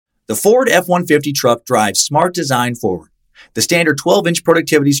The Ford F-150 truck drives smart design forward. The standard 12-inch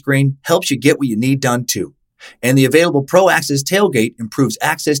productivity screen helps you get what you need done too. And the available Pro Access tailgate improves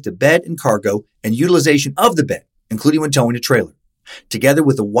access to bed and cargo and utilization of the bed, including when towing a trailer. Together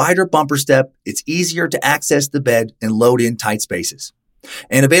with a wider bumper step, it's easier to access the bed and load in tight spaces.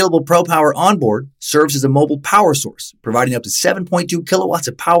 And available Pro Power onboard serves as a mobile power source, providing up to 7.2 kilowatts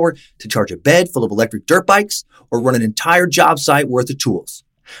of power to charge a bed full of electric dirt bikes or run an entire job site worth of tools.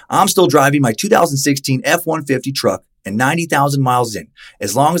 I'm still driving my 2016 F-150 truck and 90,000 miles in.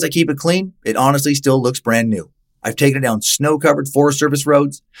 As long as I keep it clean, it honestly still looks brand new. I've taken it down snow-covered Forest Service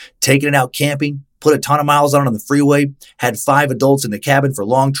roads, taken it out camping, put a ton of miles on it on the freeway, had 5 adults in the cabin for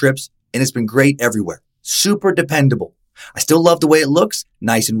long trips, and it's been great everywhere. Super dependable. I still love the way it looks,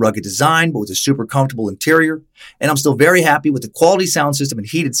 nice and rugged design, but with a super comfortable interior. And I'm still very happy with the quality sound system and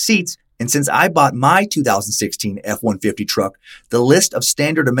heated seats. And since I bought my 2016 F-150 truck, the list of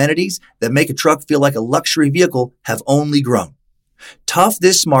standard amenities that make a truck feel like a luxury vehicle have only grown. Tough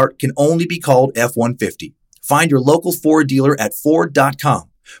this smart can only be called F-150. Find your local Ford dealer at Ford.com.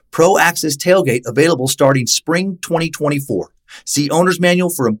 Pro Access tailgate available starting spring 2024. See owner's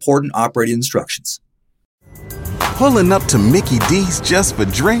manual for important operating instructions. Pulling up to Mickey D's just for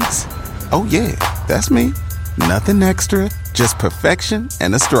drinks? Oh yeah, that's me. Nothing extra, just perfection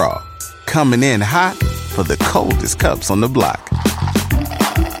and a straw. Coming in hot for the coldest cups on the block.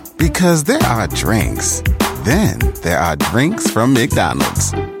 Because there are drinks. Then there are drinks from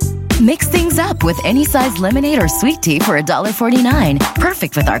McDonald's. Mix things up with any size lemonade or sweet tea for $1.49.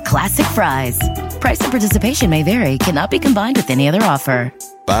 Perfect with our classic fries. Price and participation may vary. Cannot be combined with any other offer.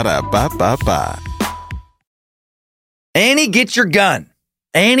 Ba-da-ba-ba-ba. Annie, get your gun.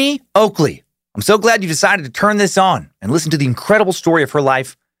 Annie Oakley. I'm so glad you decided to turn this on and listen to the incredible story of her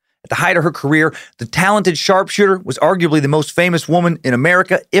life. At the height of her career, the talented sharpshooter was arguably the most famous woman in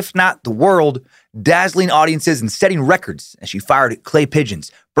America, if not the world, dazzling audiences and setting records as she fired at clay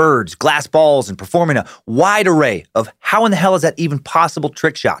pigeons, birds, glass balls, and performing a wide array of how in the hell is that even possible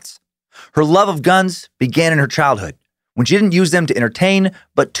trick shots. Her love of guns began in her childhood, when she didn't use them to entertain,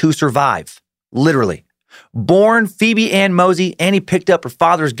 but to survive. Literally. Born Phoebe Ann Mosey, Annie picked up her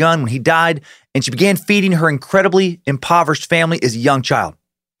father's gun when he died, and she began feeding her incredibly impoverished family as a young child.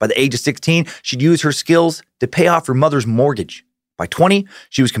 By the age of 16, she'd use her skills to pay off her mother's mortgage. By 20,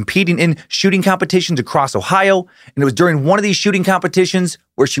 she was competing in shooting competitions across Ohio, and it was during one of these shooting competitions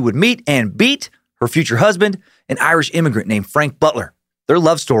where she would meet and beat her future husband, an Irish immigrant named Frank Butler. Their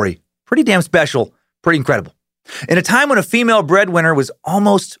love story, pretty damn special, pretty incredible. In a time when a female breadwinner was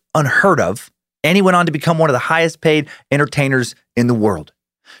almost unheard of, Annie went on to become one of the highest paid entertainers in the world.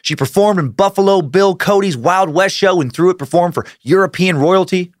 She performed in Buffalo Bill Cody's Wild West show and through it performed for European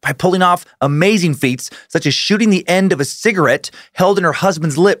royalty by pulling off amazing feats such as shooting the end of a cigarette held in her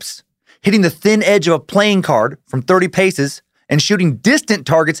husband's lips, hitting the thin edge of a playing card from 30 paces, and shooting distant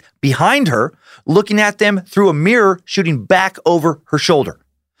targets behind her, looking at them through a mirror shooting back over her shoulder.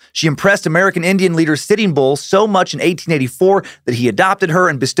 She impressed American Indian leader Sitting Bull so much in 1884 that he adopted her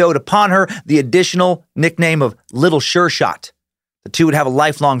and bestowed upon her the additional nickname of Little Sure Shot. The two would have a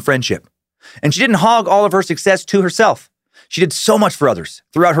lifelong friendship. And she didn't hog all of her success to herself. She did so much for others.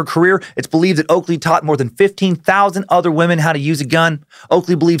 Throughout her career, it's believed that Oakley taught more than 15,000 other women how to use a gun.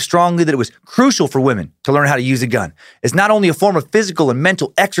 Oakley believed strongly that it was crucial for women to learn how to use a gun. It's not only a form of physical and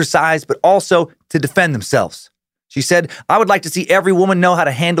mental exercise, but also to defend themselves. She said, "I would like to see every woman know how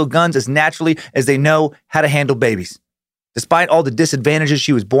to handle guns as naturally as they know how to handle babies." Despite all the disadvantages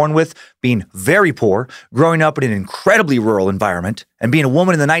she was born with, being very poor, growing up in an incredibly rural environment, and being a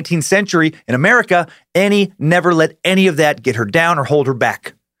woman in the 19th century in America, Annie never let any of that get her down or hold her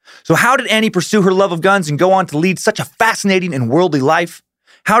back. So how did Annie pursue her love of guns and go on to lead such a fascinating and worldly life?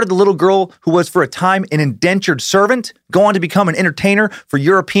 How did the little girl who was for a time an indentured servant go on to become an entertainer for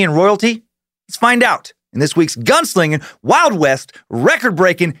European royalty? Let's find out in this week's gunslinging, Wild West,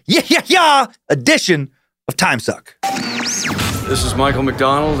 record-breaking, edition of Time Suck. This is Michael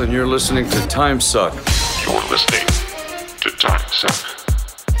McDonald, and you're listening to Time Suck. You're listening to Time Suck.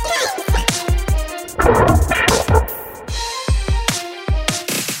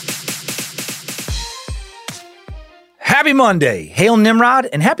 Happy Monday, hail Nimrod,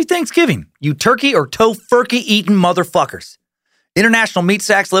 and happy Thanksgiving, you turkey or tofurkey-eating motherfuckers. International meat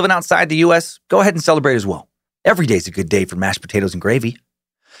sacks living outside the U.S., go ahead and celebrate as well. Every day's a good day for mashed potatoes and gravy.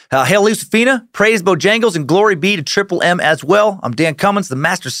 Hail Lucifina, praise Bojangles, and glory be to Triple M as well. I'm Dan Cummins, the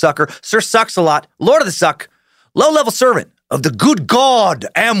master sucker, Sir Sucks-a-Lot, Lord of the Suck, low-level servant of the good God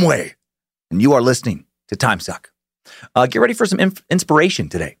Amway. And you are listening to Time Suck. Get ready for some inspiration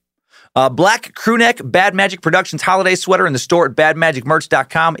today. Black crewneck Bad Magic Productions holiday sweater in the store at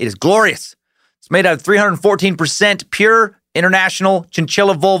badmagicmerch.com. It is glorious. It's made out of 314% pure international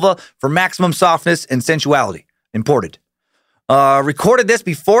chinchilla vulva for maximum softness and sensuality. Imported. Recorded this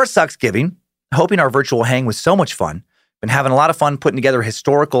before Sucksgiving, hoping our virtual hang was so much fun. Been having a lot of fun putting together a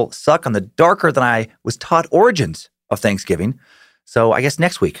historical suck on the darker than I was taught origins of Thanksgiving. So I guess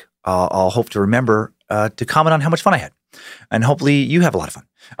next week I'll hope to remember to comment on how much fun I had. And hopefully you have a lot of fun.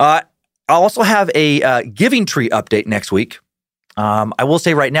 I'll also have a Giving Tree update next week. I will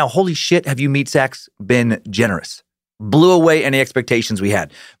say right now, holy shit, have you meat sacks been generous. Blew away any expectations we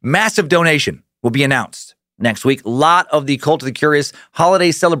had. Massive donation will be announced next week. A lot of the Cult of the Curious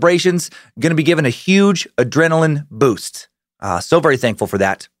holiday celebrations going to be given a huge adrenaline boost. So very thankful for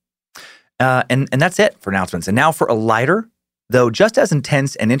that. And that's it for announcements. And now for a lighter, though just as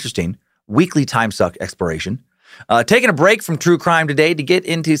intense and interesting, weekly time suck exploration. Taking a break from true crime today to get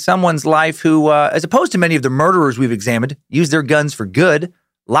into someone's life who, as opposed to many of the murderers we've examined, use their guns for good,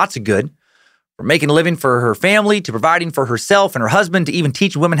 lots of good. From making a living for her family, to providing for herself and her husband, to even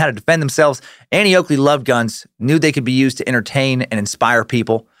teach women how to defend themselves, Annie Oakley loved guns, knew they could be used to entertain and inspire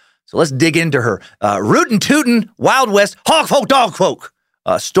people. So let's dig into her rootin' tootin' Wild West hog folk dog folk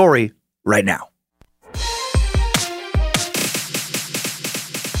story right now.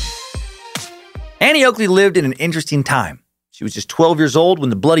 Annie Oakley lived in an interesting time. She was just 12 years old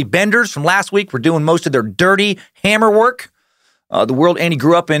when the Bloody Benders from last week were doing most of their dirty hammer work. The world Annie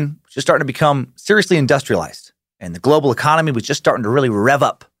grew up in was just starting to become seriously industrialized, and the global economy was just starting to really rev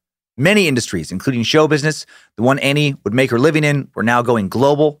up. Many industries, including show business, the one Annie would make her living in, were now going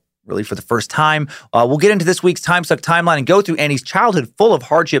global, really for the first time. We'll get into this week's Time Suck timeline and go through Annie's childhood full of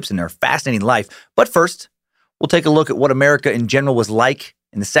hardships and her fascinating life. But first, we'll take a look at what America in general was like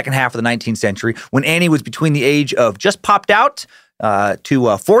in the second half of the 19th century, when Annie was between the age of just popped out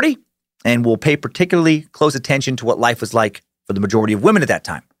to 40, and we'll pay particularly close attention to what life was like for the majority of women at that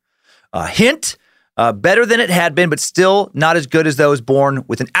time. Hint, better than it had been, but still not as good as those born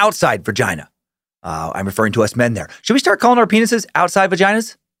with an outside vagina. I'm referring to us men there. Should we start calling our penises outside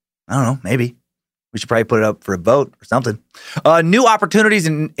vaginas? I don't know, maybe. We should probably put it up for a vote or something. New opportunities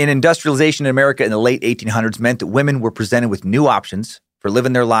in industrialization in America in the late 1800s meant that women were presented with new options for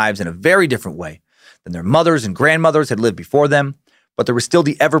living their lives in a very different way than their mothers and grandmothers had lived before them. But there was still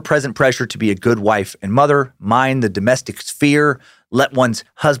the ever-present pressure to be a good wife and mother, mind the domestic sphere, let one's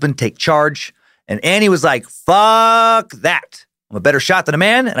husband take charge. And Annie was like, fuck that. I'm a better shot than a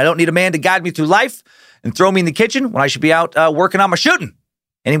man, and I don't need a man to guide me through life and throw me in the kitchen when I should be out working on my shooting.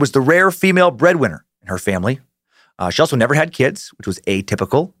 Annie was the rare female breadwinner in her family. She also never had kids, which was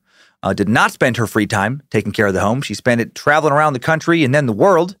atypical. Did not spend her free time taking care of the home. She spent it traveling around the country and then the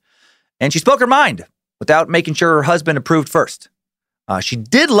world. And she spoke her mind without making sure her husband approved first. She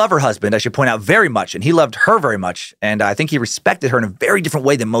did love her husband, I should point out, very much, and he loved her very much, and I think he respected her in a very different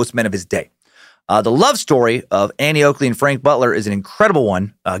way than most men of his day. The love story of Annie Oakley and Frank Butler is an incredible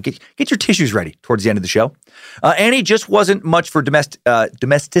one. Get your tissues ready towards the end of the show. Annie just wasn't much for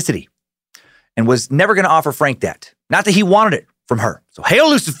domesticity and was never going to offer Frank that. Not that he wanted it from her. So hail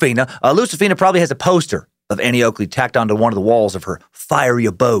Lucifina. Lucifina probably has a poster of Annie Oakley tacked onto one of the walls of her fiery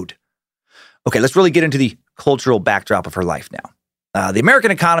abode. Okay, let's really get into the cultural backdrop of her life now. The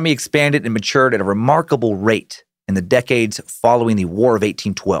American economy expanded and matured at a remarkable rate in the decades following the War of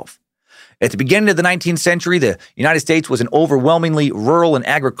 1812. At the beginning of the 19th century, the United States was an overwhelmingly rural and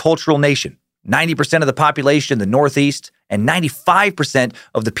agricultural nation. 90% of the population in the Northeast and 95%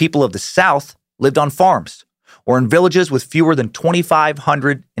 of the people of the South lived on farms or in villages with fewer than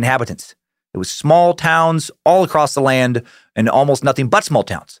 2,500 inhabitants. It was small towns all across the land and almost nothing but small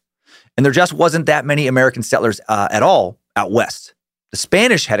towns. And there just wasn't that many American settlers at all out west. The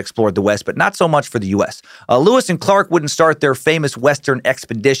Spanish had explored the West, but not so much for the U.S. Lewis and Clark wouldn't start their famous Western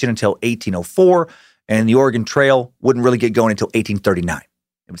expedition until 1804, and the Oregon Trail wouldn't really get going until 1839.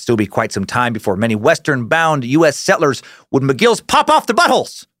 It would still be quite some time before many Western-bound U.S. settlers would McGill's pop off their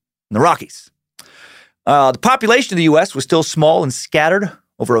buttholes in the Rockies. The population of the U.S. was still small and scattered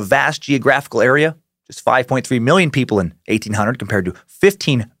over a vast geographical area. Just 5.3 million people in 1800 compared to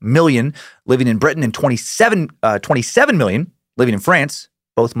 15 million living in Britain and 27 million living in France,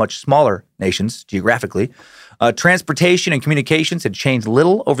 both much smaller nations geographically. Transportation and communications had changed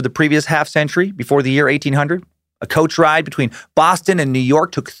little over the previous half century before the year 1800. A coach ride between Boston and New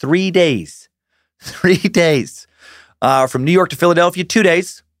York took 3 days. 3 days. From New York to Philadelphia, 2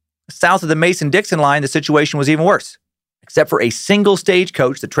 days. South of the Mason-Dixon line, the situation was even worse. Except for a single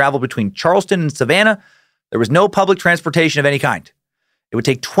stagecoach that traveled between Charleston and Savannah, there was no public transportation of any kind. It would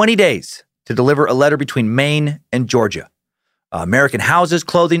take 20 days to deliver a letter between Maine and Georgia. American houses,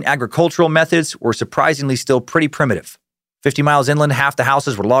 clothing, agricultural methods were surprisingly still pretty primitive. 50 miles inland, half the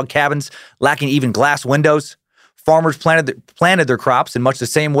houses were log cabins, lacking even glass windows. Farmers planted their crops in much the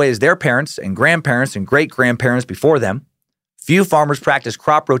same way as their parents and grandparents and great-grandparents before them. Few farmers practiced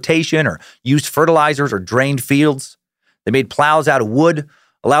crop rotation or used fertilizers or drained fields. They made plows out of wood,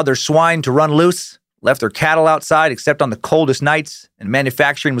 allowed their swine to run loose, left their cattle outside except on the coldest nights, and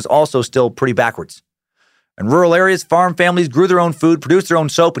manufacturing was also still pretty backwards. In rural areas, farm families grew their own food, produced their own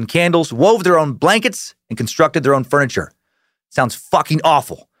soap and candles, wove their own blankets, and constructed their own furniture. Sounds fucking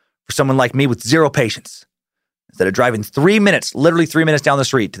awful for someone like me with zero patience. Instead of driving 3 minutes, literally 3 minutes down the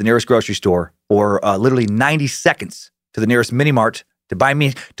street to the nearest grocery store, or literally 90 seconds to the nearest mini mart to buy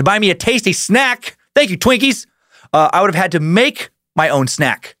me a tasty snack. Thank you, Twinkies. I would have had to make my own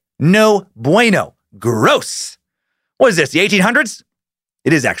snack. No bueno. Gross. What is this, the 1800s?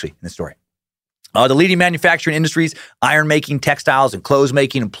 It is actually in the story. The leading manufacturing industries, iron making, textiles, and clothes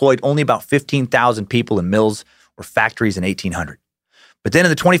making, employed only about 15,000 people in mills or factories in 1800. But then in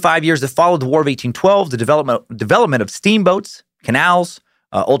the 25 years that followed the War of 1812, the development of steamboats, canals,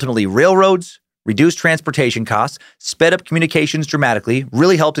 ultimately railroads, reduced transportation costs, sped up communications dramatically,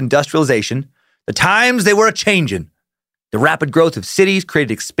 really helped industrialization. The times they were a-changin'. The rapid growth of cities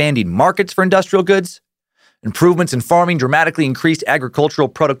created expanding markets for industrial goods. Improvements in farming dramatically increased agricultural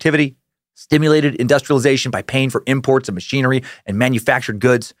productivity, stimulated industrialization by paying for imports of machinery and manufactured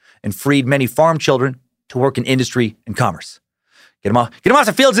goods, and freed many farm children to work in industry and commerce. Get them off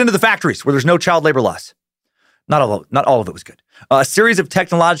the fields into the factories where there's no child labor laws. Not all of it was good. A series of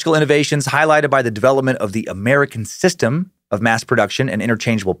technological innovations highlighted by the development of the American system of mass production and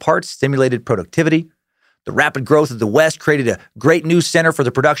interchangeable parts stimulated productivity. The rapid growth of the West created a great new center for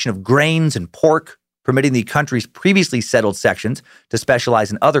the production of grains and pork, permitting the country's previously settled sections to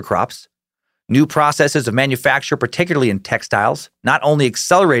specialize in other crops. New processes of manufacture, particularly in textiles, not only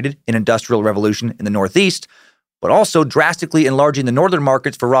accelerated an industrial revolution in the Northeast, but also drastically enlarging the northern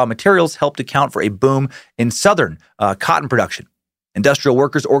markets for raw materials helped account for a boom in southern cotton production. Industrial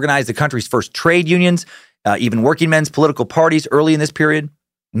workers organized the country's first trade unions, even working men's political parties early in this period.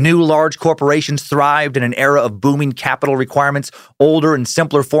 New large corporations thrived in an era of booming capital requirements. Older and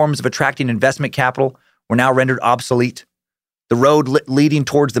simpler forms of attracting investment capital were now rendered obsolete. The road leading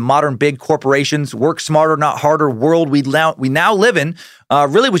towards the modern big corporations, work smarter, not harder world we now live in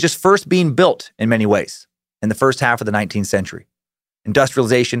really was just first being built in many ways in the first half of the 19th century.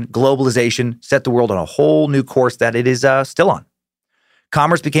 Industrialization, globalization set the world on a whole new course that it is still on.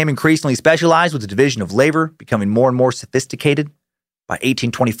 Commerce became increasingly specialized with the division of labor becoming more and more sophisticated. By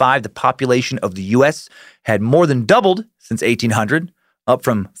 1825, the population of the U.S. had more than doubled since 1800, up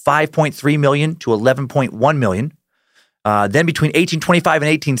from 5.3 million to 11.1 million. Then between 1825 and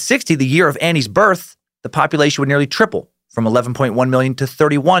 1860, the year of Annie's birth, the population would nearly triple from 11.1 million to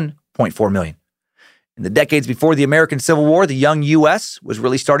 31.4 million. In the decades before the American Civil War, the young U.S. was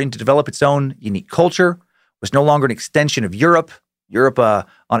really starting to develop its own unique culture, was no longer an extension of Europe. Europe on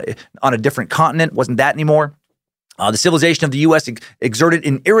a different continent wasn't that anymore. The civilization of the U.S. exerted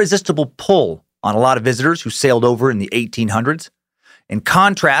an irresistible pull on a lot of visitors who sailed over in the 1800s. In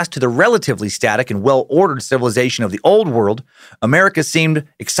contrast to the relatively static and well-ordered civilization of the Old World, America seemed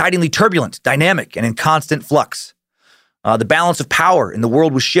excitingly turbulent, dynamic, and in constant flux. The balance of power in the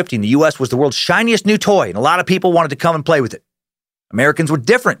world was shifting. The U.S. was the world's shiniest new toy, and a lot of people wanted to come and play with it. Americans were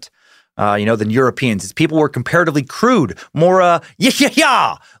different, than Europeans, as people were comparatively crude, more, a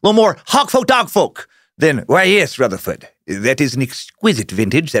little more hog folk, dog folk. Then, why yes, Rutherford, that is an exquisite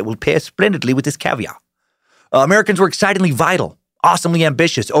vintage that will pair splendidly with this caviar. Americans were excitingly vital, awesomely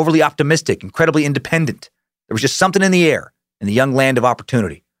ambitious, overly optimistic, incredibly independent. There was just something in the air in the young land of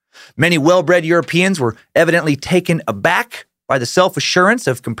opportunity. Many well-bred Europeans were evidently taken aback by the self-assurance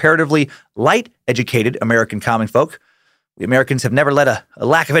of comparatively light-educated American common folk. We Americans have never let a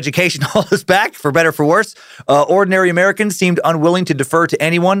lack of education hold us back, for better or for worse. Ordinary Americans seemed unwilling to defer to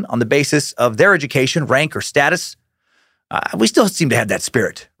anyone on the basis of their education, rank, or status. We still seem to have that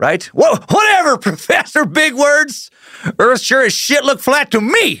spirit, right? Whoa, whatever, Professor Big Words. Earth sure as shit look flat to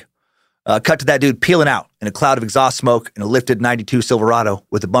me. Cut to that dude peeling out in a cloud of exhaust smoke in a lifted 92 Silverado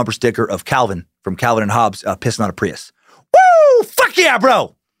with a bumper sticker of Calvin from Calvin and Hobbes pissing on a Prius. Woo! Fuck yeah,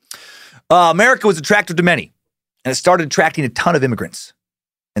 bro! America was attractive to many, and it started attracting a ton of immigrants.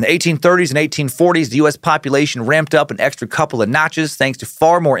 In the 1830s and 1840s, the U.S. population ramped up an extra couple of notches thanks to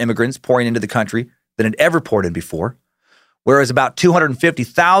far more immigrants pouring into the country than had ever poured in before. Whereas about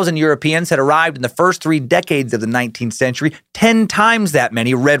 250,000 Europeans had arrived in the first 3 decades of the 19th century, 10 times that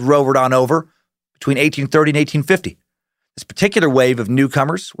many red rovered on over between 1830 and 1850. This particular wave of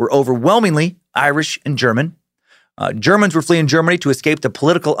newcomers were overwhelmingly Irish and German. Germans were fleeing Germany to escape the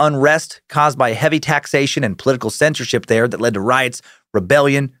political unrest caused by heavy taxation and political censorship there that led to riots,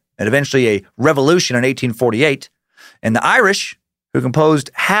 rebellion, and eventually a revolution in 1848. And the Irish, who composed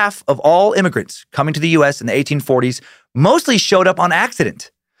half of all immigrants coming to the U.S. in the 1840s, mostly showed up on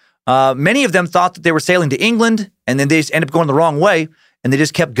accident. Many of them thought that they were sailing to England, and then they just ended up going the wrong way, and they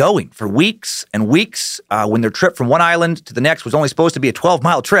just kept going for weeks and weeks when their trip from one island to the next was only supposed to be a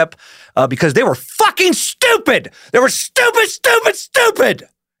 12-mile trip because they were fucking stupid. They were stupid,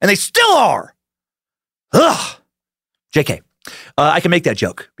 and they still are. Ugh. JK. I can make that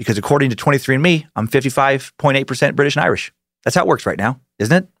joke because according to 23andMe, I'm 55.8% British and Irish. That's how it works right now,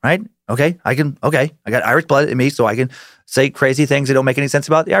 isn't it? Right? Okay. I got Irish blood in me, so I can say crazy things that don't make any sense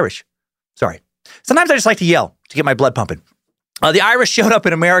about the Irish. Sorry. Sometimes I just like to yell to get my blood pumping. The Irish showed up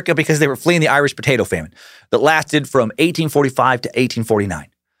in America because they were fleeing the Irish potato famine that lasted from 1845 to 1849.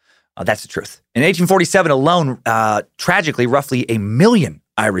 That's the truth. In 1847 alone, tragically, roughly 1 million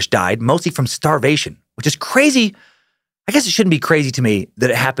Irish died, mostly from starvation, which is crazy. I guess it shouldn't be crazy to me that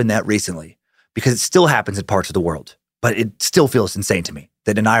it happened that recently because it still happens in parts of the world. But it still feels insane to me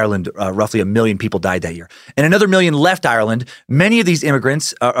that in Ireland, roughly 1 million people died that year. And another 1 million left Ireland. Many of these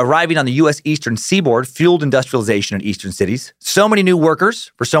immigrants arriving on the U.S. eastern seaboard fueled industrialization in eastern cities. So many new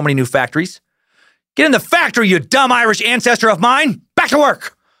workers for so many new factories. Get in the factory, you dumb Irish ancestor of mine. Back to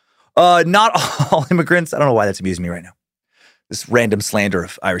work. Not all immigrants. I don't know why that's amusing me right now. This random slander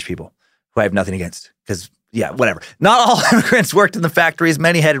of Irish people who I have nothing against because yeah, whatever. Not all immigrants worked in the factories.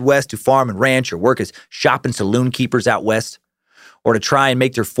 Many headed west to farm and ranch or work as shop and saloon keepers out west, or to try and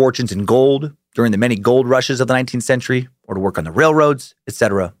make their fortunes in gold during the many gold rushes of the 19th century, or to work on the railroads,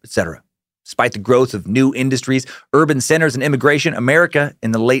 etc., etc. Despite the growth of new industries, urban centers, and immigration, America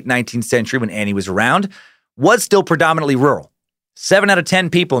in the late 19th century, when Annie was around, was still predominantly rural. 7 out of 10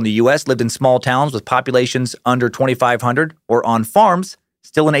 people in the U.S. lived in small towns with populations under 2,500 or on farms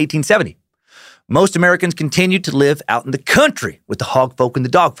still in 1870. Most Americans continued to live out in the country with the hog folk and the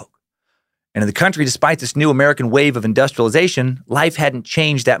dog folk. And in the country, despite this new American wave of industrialization, life hadn't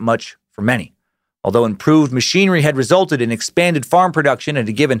changed that much for many. Although improved machinery had resulted in expanded farm production and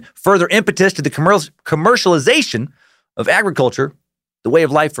had given further impetus to the commercialization of agriculture, the way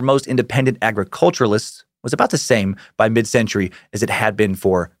of life for most independent agriculturalists was about the same by mid-century as it had been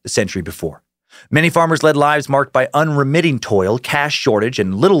for the century before. Many farmers led lives marked by unremitting toil, cash shortage,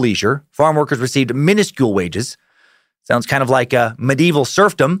 and little leisure. Farm workers received minuscule wages. Sounds kind of like medieval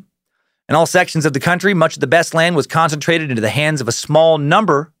serfdom. In all sections of the country, much of the best land was concentrated into the hands of a small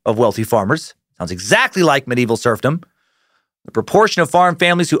number of wealthy farmers. Sounds exactly like medieval serfdom. The proportion of farm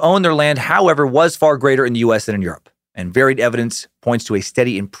families who owned their land, however, was far greater in the U.S. than in Europe. And varied evidence points to a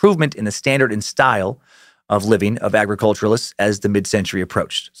steady improvement in the standard and style of living of agriculturalists as the mid-century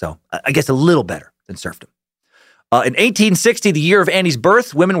approached. So I guess a little better than serfdom. In 1860, the year of Annie's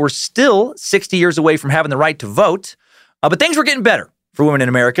birth, women were still 60 years away from having the right to vote, but things were getting better for women in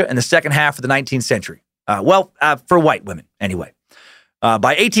America in the second half of the 19th century. For white women, anyway. By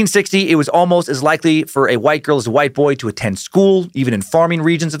 1860, it was almost as likely for a white girl as a white boy to attend school, even in farming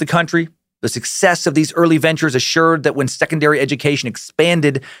regions of the country. The success of these early ventures assured that when secondary education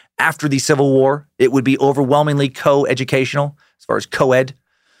expanded after the Civil War, it would be overwhelmingly co-educational, as far as co-ed.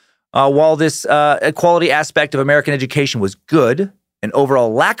 While this equality aspect of American education was good, an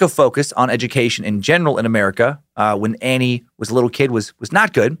overall lack of focus on education in general in America when Annie was a little kid was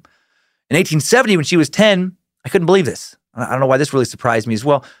not good. In 1870, when she was 10, I couldn't believe this. I don't know why this really surprised me as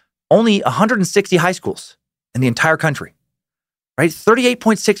well. Only 160 high schools in the entire country. Right?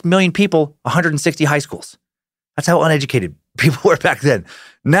 38.6 million people, 160 high schools. That's how uneducated people were back then.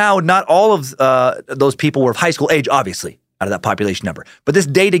 Now, not all of those people were of high school age, obviously, out of that population number. But this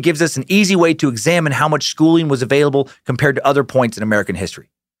data gives us an easy way to examine how much schooling was available compared to other points in American history.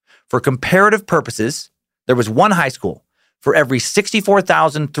 For comparative purposes, there was one high school for every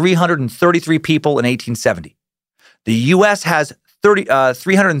 64,333 people in 1870. The U.S. has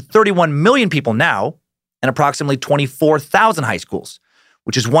 331 million people now, and approximately 24,000 high schools,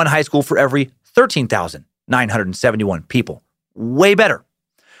 which is one high school for every 13,971 people. Way better.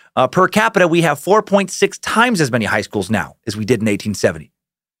 Per capita, we have 4.6 times as many high schools now as we did in 1870.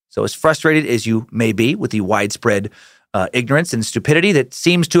 So as frustrated as you may be with the widespread ignorance and stupidity that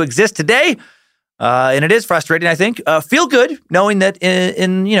seems to exist today, and it is frustrating, I think, feel good knowing that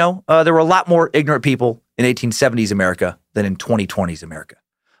there were a lot more ignorant people in 1870s America than in 2020s America.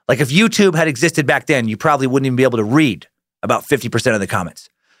 Like if YouTube had existed back then, you probably wouldn't even be able to read about 50% of the comments.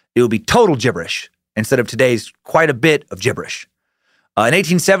 It would be total gibberish instead of today's quite a bit of gibberish. In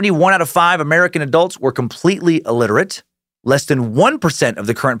 1870, 1 out of 5 American adults were completely illiterate. Less than 1% of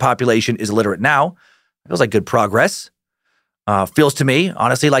the current population is illiterate now. Feels like good progress. Feels to me,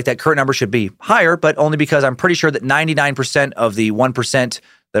 honestly, like that current number should be higher, but only because I'm pretty sure that 99% of the 1%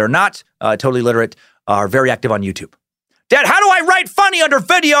 that are not totally literate are very active on YouTube. Dad, how do I write funny under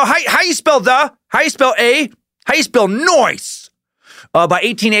video? How you spell the? How you spell A? How you spell noise? By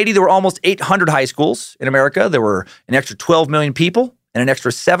 1880, there were almost 800 high schools in America. There were an extra 12 million people and an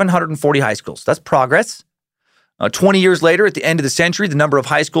extra 740 high schools. That's progress. 20 years later, at the end of the century, the number of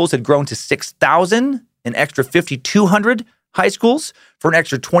high schools had grown to 6,000, an extra 5,200 high schools for an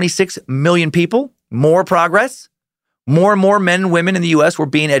extra 26 million people. More progress. More and more men and women in the U.S. were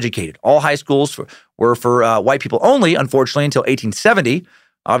being educated. All high schools were for white people only, unfortunately, until 1870.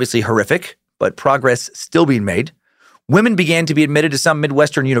 Obviously horrific, but progress still being made. Women began to be admitted to some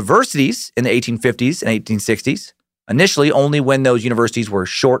Midwestern universities in the 1850s and 1860s, initially only when those universities were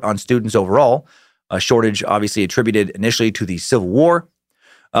short on students overall, a shortage obviously attributed initially to the Civil War.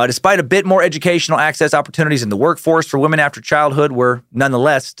 Despite a bit more educational access opportunities in the workforce for women after childhood were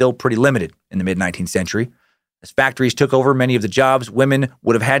nonetheless still pretty limited in the mid-19th century. As factories took over many of the jobs women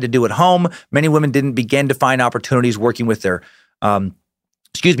would have had to do at home, many women didn't begin to find opportunities working with their,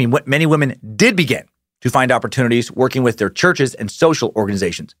 many women did begin to find opportunities working with their churches and social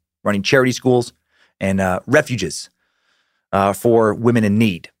organizations, running charity schools and refuges for women in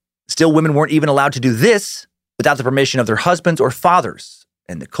need. Still, women weren't even allowed to do this without the permission of their husbands or fathers.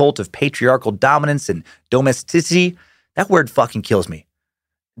 And the cult of patriarchal dominance and domesticity, that word fucking kills me.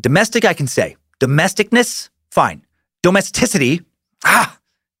 Domestic, I can say. Domesticness, fine. Domesticity, it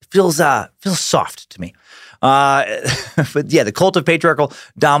feels soft to me. But yeah, the cult of patriarchal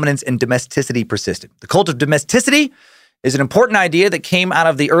dominance and domesticity persisted. The cult of domesticity is an important idea that came out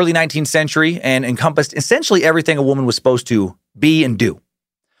of the early 19th century and encompassed essentially everything a woman was supposed to be and do.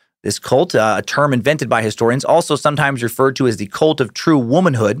 This cult, a term invented by historians, also sometimes referred to as the cult of true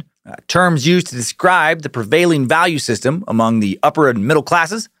womanhood, terms used to describe the prevailing value system among the upper and middle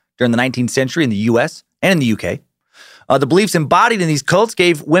classes during the 19th century in the U.S. and in the U.K. The beliefs embodied in these cults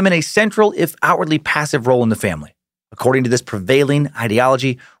gave women a central, if outwardly passive, role in the family. According to this prevailing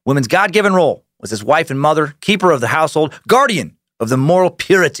ideology, women's God-given role was as wife and mother, keeper of the household, guardian of the moral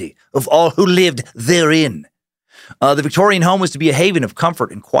purity of all who lived therein. The Victorian home was to be a haven of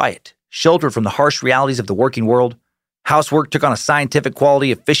comfort and quiet, sheltered from the harsh realities of the working world. Housework took on a scientific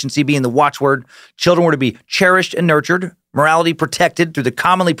quality, efficiency being the watchword. Children were to be cherished and nurtured, morality protected through the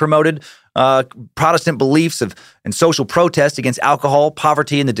commonly promoted Protestant beliefs and social protest against alcohol,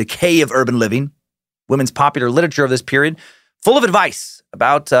 poverty, and the decay of urban living. Women's popular literature of this period, full of advice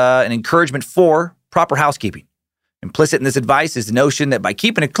about and encouragement for proper housekeeping. Implicit in this advice is the notion that by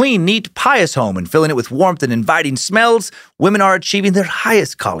keeping a clean, neat, pious home and filling it with warmth and inviting smells, women are achieving their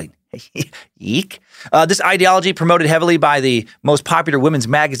highest calling. Eek. This ideology, promoted heavily by the most popular women's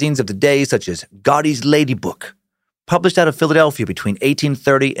magazines of the day, such as Godey's Lady Book, published out of Philadelphia between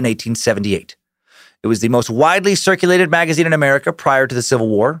 1830 and 1878. It was the most widely circulated magazine in America prior to the Civil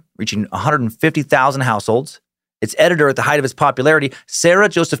War, reaching 150,000 households. Its editor at the height of its popularity, Sarah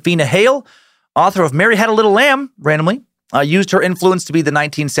Josephina Hale, author of Mary Had a Little Lamb, randomly, used her influence to be the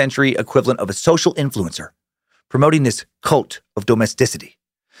 19th century equivalent of a social influencer, promoting this cult of domesticity.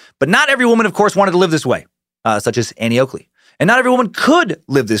 But not every woman, of course, wanted to live this way, such as Annie Oakley. And not every woman could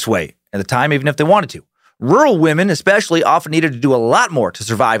live this way at the time, even if they wanted to. Rural women, especially, often needed to do a lot more to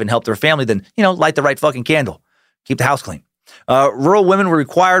survive and help their family than, light the right fucking candle, keep the house clean. Rural women were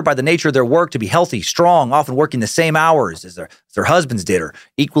required by the nature of their work to be healthy, strong, often working the same hours as their husbands did, or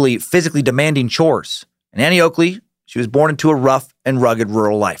equally physically demanding chores. And Annie Oakley, she was born into a rough and rugged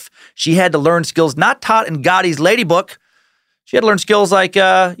rural life. She had to learn skills not taught in Godey's Lady Book. She had to learn skills like,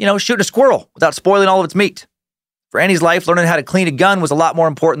 shooting a squirrel without spoiling all of its meat. For Annie's life, learning how to clean a gun was a lot more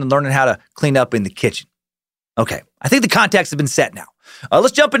important than learning how to clean up in the kitchen. Okay, I think the context has been set now.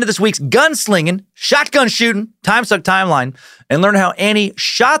 Let's jump into this week's gunslinging, shotgun shooting, time suck timeline, and learn how Annie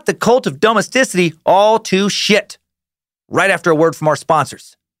shot the cult of domesticity all to shit. Right after a word from our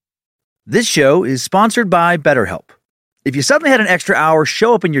sponsors. This show is sponsored by BetterHelp. If you suddenly had an extra hour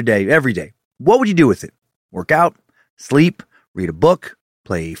show up in your day every day, what would you do with it? Work out, sleep, read a book,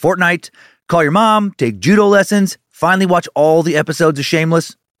 play Fortnite, call your mom, take judo lessons, finally watch all the episodes of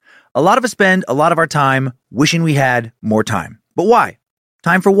Shameless? A lot of us spend a lot of our time wishing we had more time. But why?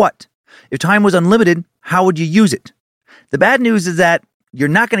 Time for what? If time was unlimited, how would you use it? The bad news is that you're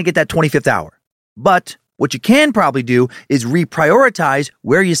not going to get that 25th hour. But what you can probably do is reprioritize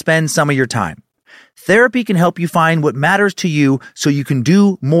where you spend some of your time. Therapy can help you find what matters to you so you can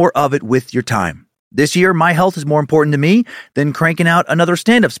do more of it with your time. This year, my health is more important to me than cranking out another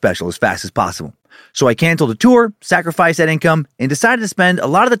stand-up special as fast as possible. So I canceled a tour, sacrificed that income, and decided to spend a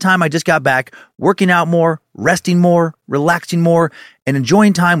lot of the time I just got back working out more, resting more, relaxing more, and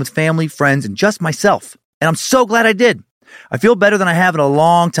enjoying time with family, friends, and just myself. And I'm so glad I did. I feel better than I have in a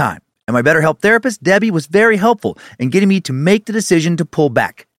long time. And my BetterHelp therapist, Debbie, was very helpful in getting me to make the decision to pull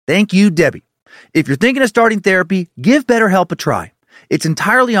back. Thank you, Debbie. If you're thinking of starting therapy, give BetterHelp a try. It's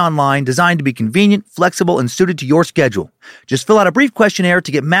entirely online, designed to be convenient, flexible, and suited to your schedule. Just fill out a brief questionnaire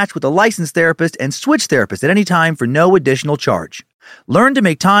to get matched with a licensed therapist and switch therapists at any time for no additional charge. Learn to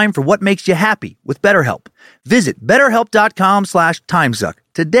make time for what makes you happy with BetterHelp. Visit BetterHelp.com/timesuck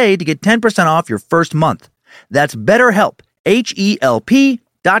today to get 10% off your first month. That's BetterHelp,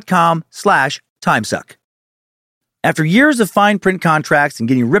 HELP.com/timesuck. After years of fine print contracts and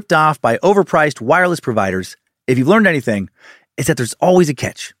getting ripped off by overpriced wireless providers, if you've learned anything, it's that there's always a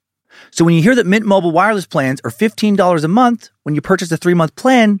catch. So when you hear that Mint Mobile wireless plans are $15 a month when you purchase a 3-month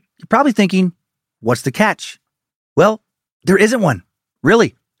plan, you're probably thinking, what's the catch? Well, there isn't one.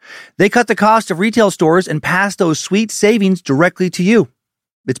 Really. They cut the cost of retail stores and pass those sweet savings directly to you.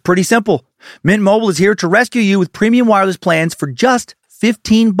 It's pretty simple. Mint Mobile is here to rescue you with premium wireless plans for just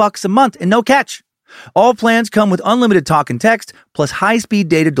 $15 a month and no catch. All plans come with unlimited talk and text, plus high-speed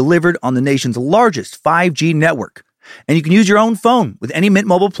data delivered on the nation's largest 5G network. And you can use your own phone with any Mint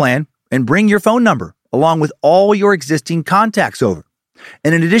Mobile plan and bring your phone number along with all your existing contacts over.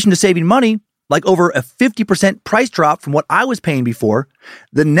 And in addition to saving money, like over a 50% price drop from what I was paying before,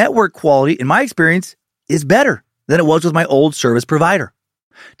 the network quality, in my experience, is better than it was with my old service provider.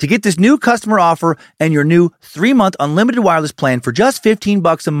 To get this new customer offer and your new 3-month unlimited wireless plan for just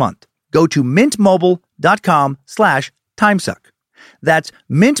 $15 a month, go to mintmobile.com/timesuck. That's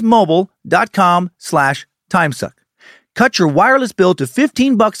mintmobile.com/timesuck. Cut your wireless bill to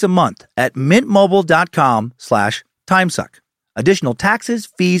 $15 a month at mintmobile.com/timesuck. Additional taxes,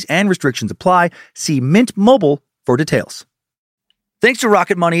 fees, and restrictions apply. See Mint Mobile for details. Thanks to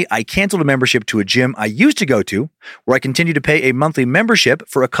Rocket Money, I canceled a membership to a gym I used to go to, where I continued to pay a monthly membership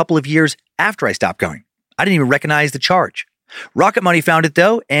for a couple of years after I stopped going. I didn't even recognize the charge. Rocket Money found it,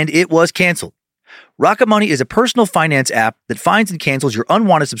 though, and it was canceled. Rocket Money is a personal finance app that finds and cancels your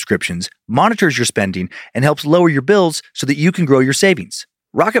unwanted subscriptions, monitors your spending, and helps lower your bills so that you can grow your savings.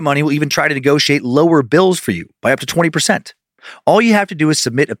 Rocket Money will even try to negotiate lower bills for you by up to 20%. All you have to do is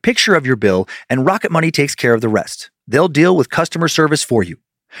submit a picture of your bill, and Rocket Money takes care of the rest. They'll deal with customer service for you.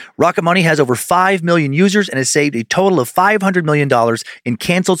 Rocket Money has over 5 million users and has saved a total of $500 million in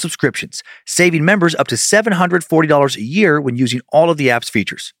canceled subscriptions, saving members up to $740 a year when using all of the app's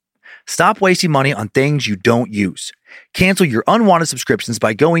features. Stop wasting money on things you don't use. Cancel your unwanted subscriptions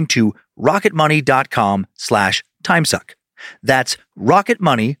by going to rocketmoney.com/timesuck. That's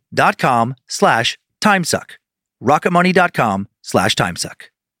rocketmoney.com/timesuck. rocketmoney.com/timesuck.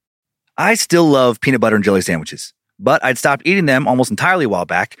 I still love peanut butter and jelly sandwiches, but I'd stopped eating them almost entirely a while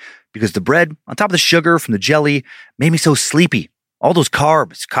back because the bread, on top of the sugar from the jelly, made me so sleepy. All those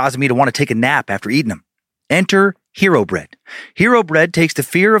carbs causing me to want to take a nap after eating them. Enter Hero Bread. Hero Bread takes the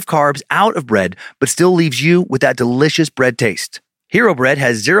fear of carbs out of bread, but still leaves you with that delicious bread taste. Hero Bread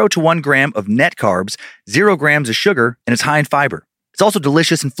has 0 to 1 gram of net carbs, 0 grams of sugar, and it's high in fiber. It's also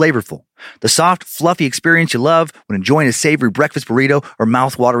delicious and flavorful. The soft, fluffy experience you love when enjoying a savory breakfast burrito or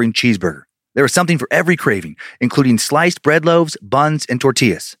mouth-watering cheeseburger. There is something for every craving, including sliced bread loaves, buns, and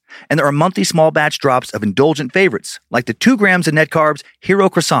tortillas. And there are monthly small batch drops of indulgent favorites, like the 2 grams of net carbs Hero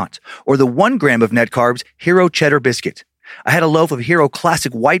Croissant, or the 1 gram of net carbs Hero Cheddar Biscuit. I had a loaf of Hero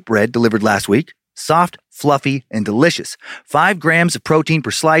Classic White Bread delivered last week. Soft, fluffy, and delicious. 5 grams of protein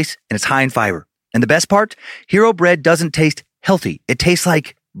per slice, and it's high in fiber. And the best part? Hero Bread doesn't taste healthy. It tastes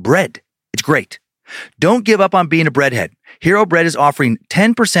like bread. It's great. Don't give up on being a breadhead. Hero Bread is offering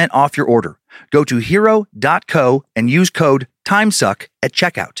 10% off your order. Go to hero.co and use code TIMESUCK at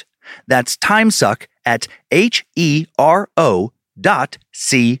checkout. That's TIMESUCK at HERO.co.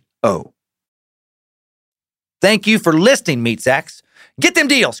 Thank you for listening, Meat Sacks. Get them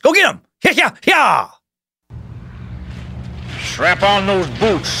deals. Go get them. Yeah, yeah, yeah. Strap on those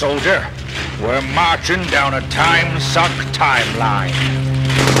boots, soldier. We're marching down a time-suck timeline.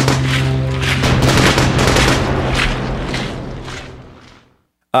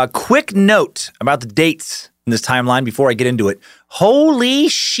 A quick note about the dates in this timeline before I get into it. Holy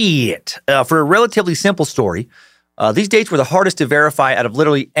shit. For a relatively simple story, these dates were the hardest to verify out of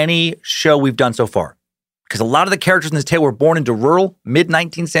literally any show we've done so far. Because a lot of the characters in this tale were born into rural,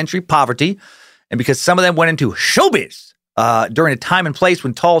 mid-19th century poverty, and because some of them went into showbiz during a time and place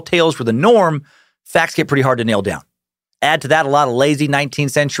when tall tales were the norm, facts get pretty hard to nail down. Add to that a lot of lazy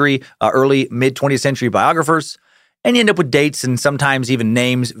 19th century, early mid-20th century biographers, And you end up with dates and sometimes even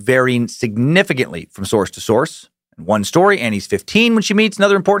names varying significantly from source to source. In one story, Annie's 15 when she meets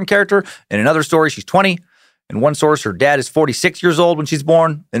another important character. In another story, she's 20. In one source, her dad is 46 years old when she's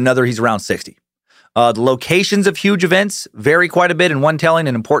born. In another, he's around 60. The locations of huge events vary quite a bit. In one telling,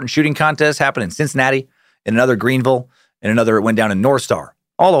 an important shooting contest happened in Cincinnati. In another, Greenville. In another, it went down in North Star.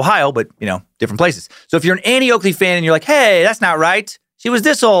 All Ohio, but, different places. So if you're an Annie Oakley fan and you're like, hey, that's not right. She was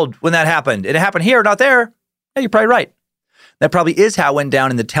this old when that happened. It happened here, not there. Yeah, you're probably right. That probably is how it went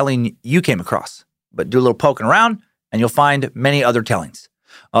down in the telling you came across. But do a little poking around, and you'll find many other tellings.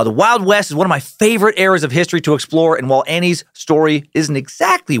 The Wild West is one of my favorite eras of history to explore, and while Annie's story isn't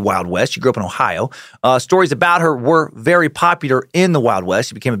exactly Wild West, she grew up in Ohio, stories about her were very popular in the Wild West.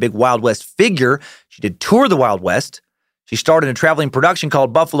 She became a big Wild West figure. She did tour the Wild West. She starred in a traveling production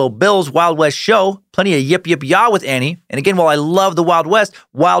called Buffalo Bill's Wild West Show. Plenty of yip, yip, yah with Annie. And again, while I love the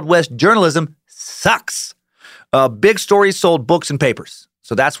Wild West journalism sucks. Big stories sold books and papers.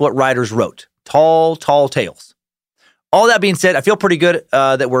 So that's what writers wrote. Tall, tall tales. All that being said, I feel pretty good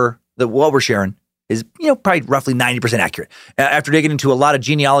that what we're sharing is, probably roughly 90% accurate. After digging into a lot of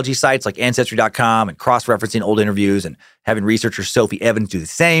genealogy sites like Ancestry.com and cross-referencing old interviews and having researcher Sophie Evans do the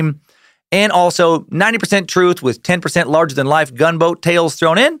same, and also 90% truth with 10% larger-than-life gunboat tales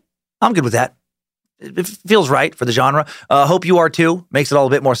thrown in, I'm good with that. It feels right for the genre. Hope you are too. Makes it all a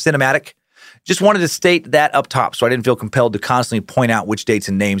bit more cinematic. Just wanted to state that up top so I didn't feel compelled to constantly point out which dates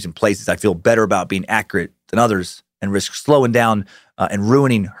and names and places I feel better about being accurate than others and risk slowing down and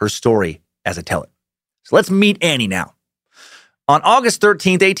ruining her story as I tell it. So let's meet Annie now. On August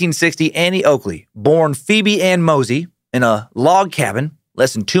 13th, 1860, Annie Oakley, born Phoebe Ann Mosey in a log cabin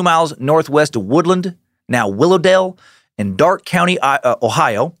less than 2 miles northwest of Woodland, now Willowdale, in Darke County,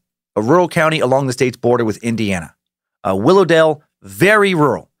 Ohio, a rural county along the state's border with Indiana. Willowdale, very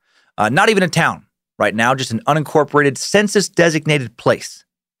rural. Not even a town right now, just an unincorporated census-designated place.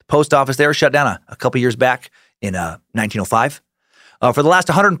 The post office there shut down a couple years back in 1905. For the last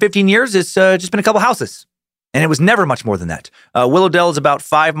 115 years, it's just been a couple houses, and it was never much more than that. Willowdale is about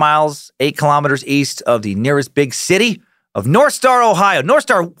 5 miles, 8 kilometers east of the nearest big city of North Star, Ohio. North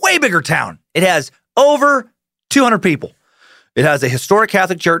Star, way bigger town. It has over 200 people. It has a historic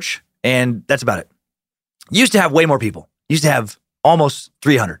Catholic church, and that's about it. Used to have way more people. Used to have almost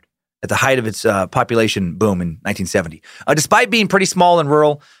 300 at the height of its population boom in 1970. Despite being pretty small and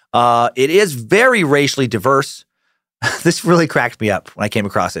rural, it is very racially diverse. This really cracked me up when I came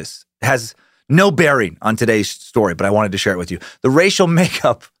across this. It has no bearing on today's story, but I wanted to share it with you. The racial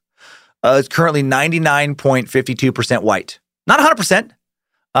makeup is currently 99.52% white. Not 100%.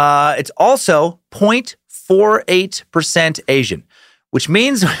 It's also 0.48% Asian, which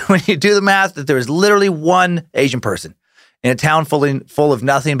means when you do the math that there is literally one Asian person in a town full of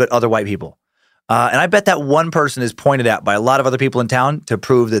nothing but other white people. And I bet that one person is pointed at by a lot of other people in town to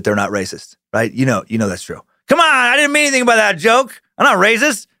prove that they're not racist, right? You know that's true. Come on, I didn't mean anything by that joke. I'm not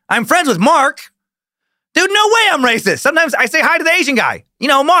racist. I'm friends with Mark. Dude, no way I'm racist. Sometimes I say hi to the Asian guy.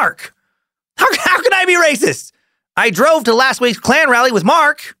 Mark. How can I be racist? I drove to last week's Klan rally with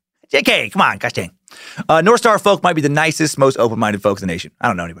Mark. JK, come on, gosh dang. North Star folk might be the nicest, most open-minded folks in the nation. I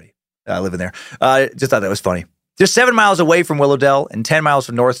don't know anybody living there. Just thought that was funny. Just 7 miles away from Willowdale and 10 miles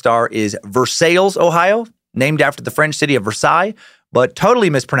from North Star is Versailles, Ohio, named after the French city of Versailles, but totally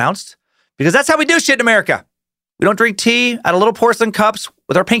mispronounced because that's how we do shit in America. We don't drink tea out of little porcelain cups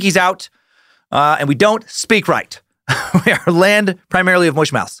with our pinkies out, and we don't speak right. We are land primarily of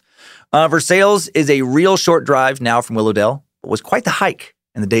mush mouths. Versailles is a real short drive now from Willowdale, but was quite the hike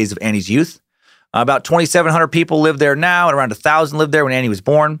in the days of Annie's youth. About 2,700 people live there now, and around 1,000 lived there when Annie was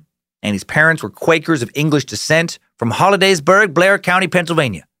born. Annie's parents were Quakers of English descent from Hollidaysburg, Blair County,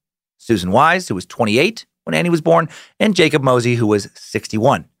 Pennsylvania. Susan Wise, who was 28 when Annie was born, and Jacob Mosey, who was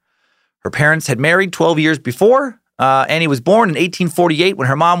 61. Her parents had married 12 years before. Annie was born in 1848 when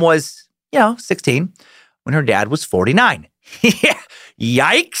her mom was, 16, when her dad was 49.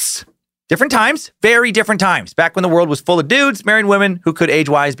 Yikes. Different times, very different times. Back when the world was full of dudes marrying women who could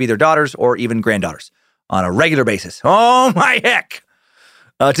age-wise be their daughters or even granddaughters on a regular basis. Oh my heck.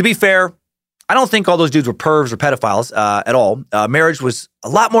 To be fair, I don't think all those dudes were pervs or pedophiles at all. Marriage was a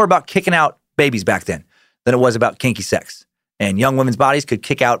lot more about kicking out babies back then than it was about kinky sex. And young women's bodies could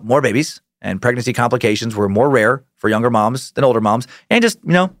kick out more babies, and pregnancy complications were more rare for younger moms than older moms. And just,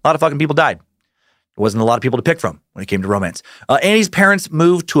 a lot of fucking people died. There wasn't a lot of people to pick from when it came to romance. Annie's parents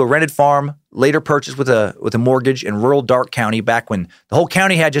moved to a rented farm, later purchased with a mortgage in rural Darke County back when the whole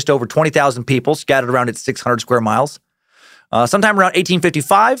county had just over 20,000 people scattered around its 600 square miles. Sometime around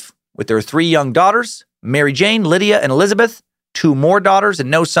 1855, with their 3 young daughters, Mary Jane, Lydia, and Elizabeth, 2 more daughters and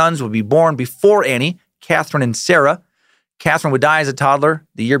no sons would be born before Annie Catherine and Sarah. Catherine would die as a toddler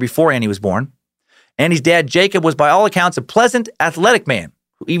the year before Annie was born. Annie's dad, Jacob, was by all accounts a pleasant, athletic man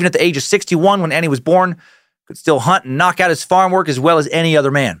who, even at the age of 61 when Annie was born, could still hunt and knock out his farm work as well as any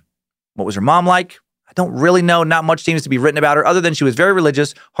other man. What was her mom like? I don't really know. Not much seems to be written about her other than she was very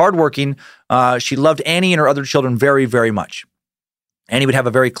religious, hardworking. She loved Annie and her other children very, very much. Annie would have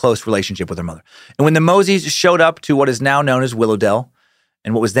a very close relationship with her mother. And when the Moseys showed up to what is now known as Willowdale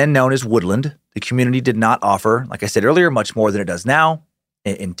and what was then known as Woodland, the community did not offer, like I said earlier, much more than it does now.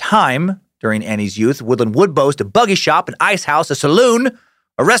 In time, during Annie's youth, Woodland would boast a buggy shop, an ice house, a saloon,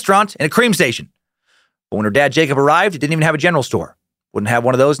 a restaurant, and a cream station. But when her dad, Jacob, arrived, it didn't even have a general store. Wouldn't have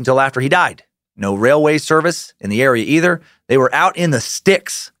one of those until after he died. No railway service in the area either. They were out in the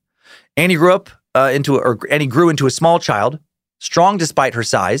sticks. Annie grew into a small child, strong despite her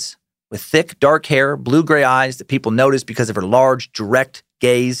size, with thick, dark hair, blue-gray eyes that people noticed because of her large, direct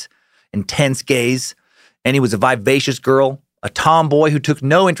gaze, intense gaze. Annie was a vivacious girl, a tomboy who took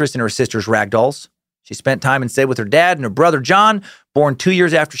no interest in her sister's ragdolls. She spent time instead with her dad and her brother John, born 2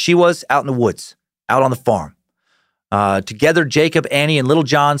 years after she was, out in the woods, out on the farm. Together, Jacob, Annie, and little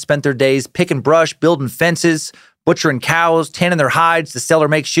John spent their days picking brush, building fences, butchering cows, tanning their hides to sell or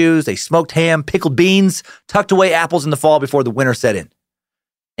make shoes. They smoked ham, pickled beans, tucked away apples in the fall before the winter set in.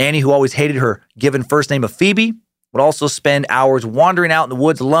 Annie, who always hated her given first name of Phoebe, would also spend hours wandering out in the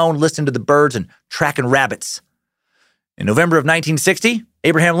woods alone, listening to the birds and tracking rabbits. In November of 1960,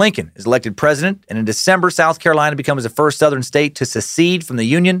 Abraham Lincoln is elected president, and in December, South Carolina becomes the first southern state to secede from the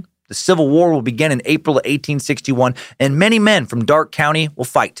Union. The Civil War will begin in April of 1861, and many men from Darke County will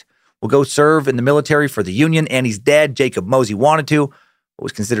fight. Will go serve in the military for the Union. Annie's dad, Jacob Mosey, wanted to, but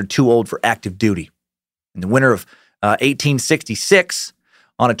was considered too old for active duty. In the winter of 1866,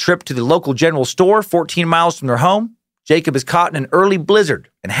 on a trip to the local general store 14 miles from their home, Jacob is caught in an early blizzard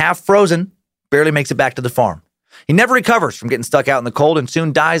and half frozen, barely makes it back to the farm. He never recovers from getting stuck out in the cold and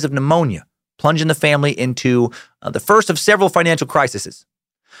soon dies of pneumonia, plunging the family into the first of several financial crises.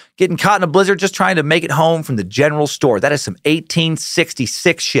 Getting caught in a blizzard just trying to make it home from the general store. That is some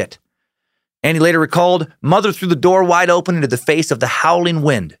 1866 shit. Annie later recalled, mother threw the door wide open into the face of the howling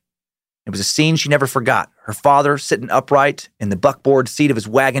wind. It was a scene she never forgot. Her father sitting upright in the buckboard seat of his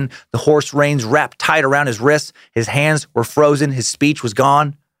wagon, the horse reins wrapped tight around his wrists, his hands were frozen, his speech was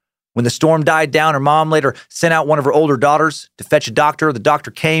gone. When the storm died down, her mom later sent out one of her older daughters to fetch a doctor. The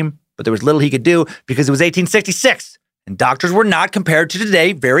doctor came, but there was little he could do because it was 1866. And doctors were not, compared to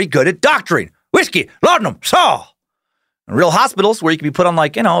today, very good at doctoring. Whiskey, laudanum, saw. In real hospitals where you could be put on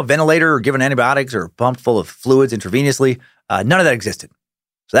a ventilator or given antibiotics or pumped full of fluids intravenously, none of that existed.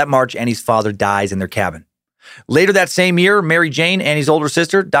 So that March, Annie's father dies in their cabin. Later that same year, Mary Jane, Annie's older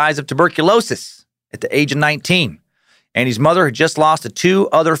sister, dies of tuberculosis at the age of 19. Annie's mother had just lost the two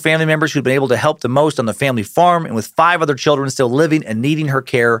other family members who'd been able to help the most on the family farm, and with 5 other children still living and needing her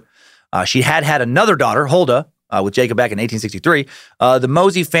care, she had another daughter, Huldah, with Jacob back in 1863, the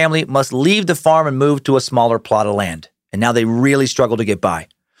Mosey family must leave the farm and move to a smaller plot of land. And now they really struggle to get by.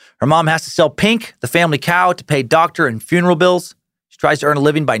 Her mom has to sell Pink, the family cow, to pay doctor and funeral bills. She tries to earn a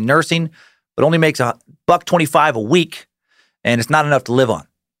living by nursing, but only makes $1.25 a week, and it's not enough to live on.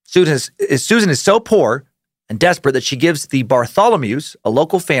 Susan is so poor and desperate that she gives the Bartholomews, a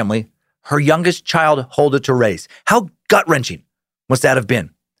local family, her youngest child, Huldah, to raise. How gut-wrenching must that have been?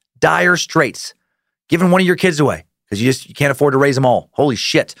 Dire straits. Giving one of your kids away because you can't afford to raise them all. Holy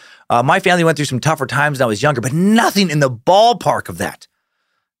shit. My family went through some tougher times when I was younger, but nothing in the ballpark of that.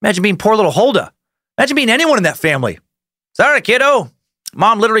 Imagine being poor little Huldah. Imagine being anyone in that family. Sorry, kiddo.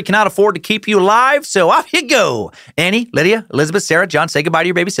 Mom literally cannot afford to keep you alive, so off you go. Annie, Lydia, Elizabeth, Sarah, John, say goodbye to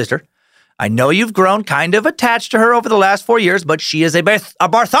your baby sister. I know you've grown kind of attached to her over the last 4 years, but she is a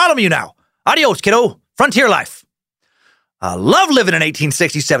Bartholomew now. Adios, kiddo. Frontier life. Love living in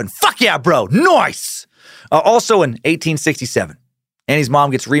 1867. Fuck yeah, bro. Nice. Also in 1867, Annie's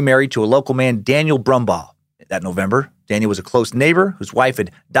mom gets remarried to a local man, Daniel Brumbaugh. That November, Daniel was a close neighbor whose wife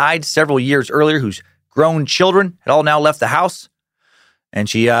had died several years earlier, whose grown children had all now left the house. And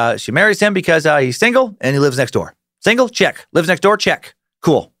she marries him because he's single and he lives next door. Single? Check. Lives next door? Check.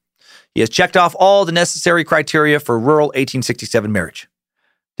 Cool. He has checked off all the necessary criteria for rural 1867 marriage.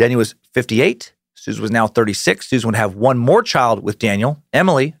 Daniel was 58. Susan was now 36. Susan would have one more child with Daniel,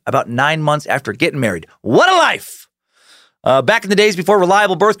 Emily, about 9 months after getting married. What a life! Back in the days before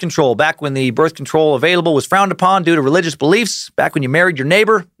reliable birth control, back when the birth control available was frowned upon due to religious beliefs, back when you married your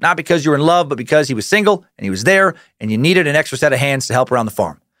neighbor, not because you were in love, but because he was single and he was there and you needed an extra set of hands to help around the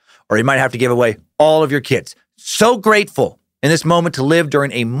farm. Or you might have to give away all of your kids. So grateful in this moment to live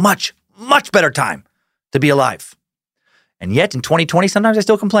during a much, much better time to be alive. And yet in 2020, sometimes I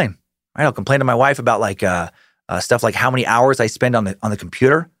still complain. Right? I'll complain to my wife about like stuff like how many hours I spend on the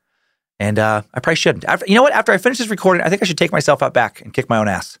computer. And I probably shouldn't. You know what? After I finish this recording, I think I should take myself out back and kick my own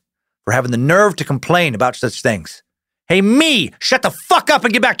ass for having the nerve to complain about such things. Hey, me, shut the fuck up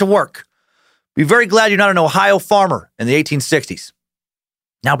and get back to work. Be very glad you're not an Ohio farmer in the 1860s.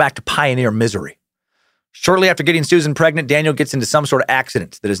 Now back to pioneer misery. Shortly after getting Susan pregnant, Daniel gets into some sort of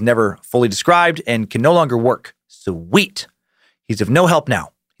accident that is never fully described and can no longer work. Sweet. He's of no help now.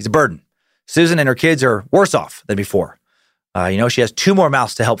 He's a burden. Susan and her kids are worse off than before. She has 2 more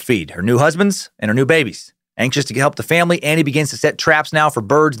mouths to help feed, her new husbands and her new babies. Anxious to help the family, Annie begins to set traps now for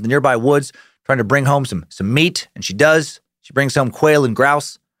birds in the nearby woods, trying to bring home some meat, and she does. She brings home quail and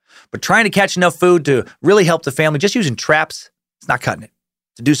grouse. But trying to catch enough food to really help the family, just using traps, it's not cutting it.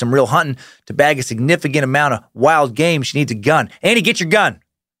 To do some real hunting, to bag a significant amount of wild game, she needs a gun. Annie, get your gun.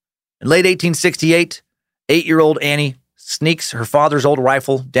 In late 1868, 8-year-old Annie sneaks her father's old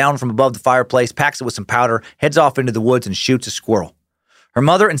rifle down from above the fireplace, packs it with some powder, heads off into the woods and shoots a squirrel. Her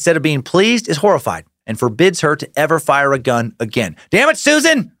mother, instead of being pleased, is horrified and forbids her to ever fire a gun again. Damn it,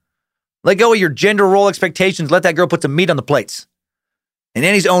 Susan! Let go of your gender role expectations. Let that girl put some meat on the plates. In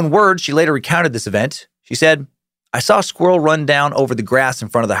Annie's own words, she later recounted this event. She said, I saw a squirrel run down over the grass in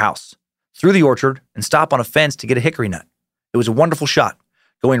front of the house, through the orchard, and stop on a fence to get a hickory nut. It was a wonderful shot,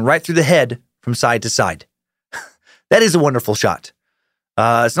 going right through the head from side to side. That is a wonderful shot.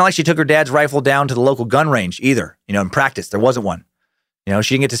 It's not like she took her dad's rifle down to the local gun range either. In practice, there wasn't one. She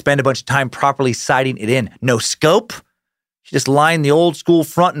didn't get to spend a bunch of time properly sighting it in. No scope. She just lined the old school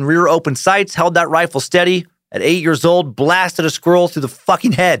front and rear open sights, held that rifle steady. At 8 years old, blasted a squirrel through the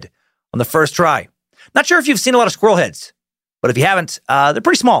fucking head on the first try. Not sure if you've seen a lot of squirrel heads, but if you haven't, they're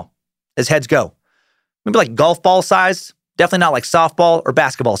pretty small as heads go. Maybe like golf ball size, definitely not like softball or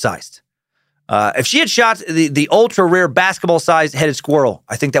basketball sized. If she had shot the ultra rare basketball sized headed squirrel,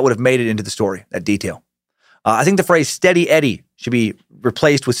 I think that would have made it into the story, that detail. I think the phrase Steady Eddie should be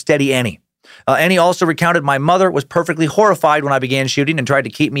replaced with Steady Annie. Annie also recounted, my mother was perfectly horrified when I began shooting and tried to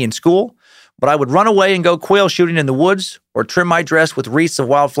keep me in school, but I would run away and go quail shooting in the woods or trim my dress with wreaths of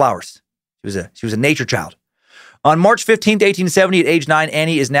wildflowers. She was a nature child. On March 15th, 1870, at age 9,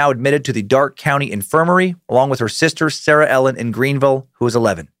 Annie is now admitted to the Darke County Infirmary, along with her sister, Sarah Ellen, in Greenville, who was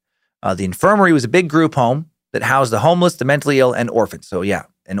 11. The infirmary was a big group home that housed the homeless, the mentally ill, and orphans. So yeah,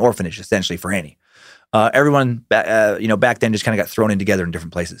 an orphanage, essentially, for Annie. Everyone, back then just kind of got thrown in together in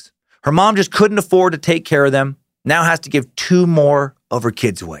different places. Her mom just couldn't afford to take care of them, now has to give 2 more of her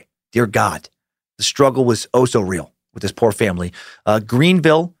kids away. Dear God, the struggle was oh so real with this poor family.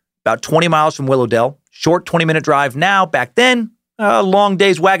 Greenville, about 20 miles from Willowdale, short 20-minute drive now. Back then, a long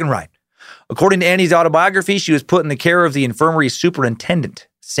day's wagon ride. According to Annie's autobiography, she was put in the care of the infirmary superintendent,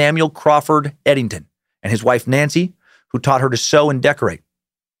 Samuel Crawford Eddington, and his wife Nancy, who taught her to sew and decorate.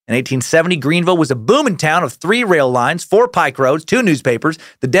 In 1870, Greenville was a booming town of 3 rail lines, 4 pike roads, 2 newspapers,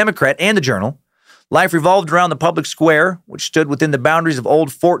 the Democrat and the Journal. Life revolved around the public square, which stood within the boundaries of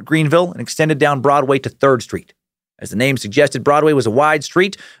Old Fort Greenville and extended down Broadway to 3rd Street. As the name suggested, Broadway was a wide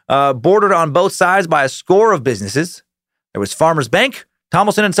street, bordered on both sides by a score of businesses. There was Farmer's Bank,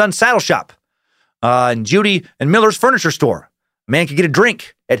 Tomlinson and Son Saddle Shop, and Judy and Miller's Furniture Store. A man could get a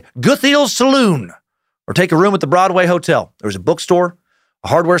drink at Guthiel's Saloon or take a room at the Broadway Hotel. There was a bookstore, a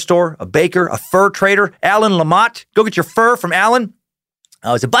hardware store, a baker, a fur trader, Allen Lamott. Go get your fur from Allen. It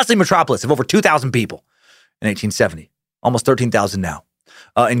was a bustling metropolis of over 2,000 people in 1870, almost 13,000 now.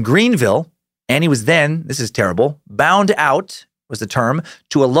 In Greenville, Annie was then, this is terrible, bound out, was the term,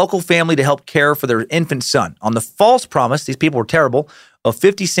 to a local family to help care for their infant son on the false promise, these people were terrible, of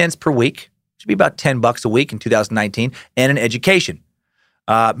 50 cents per week, which would be about $10 a week in 2019, and an education.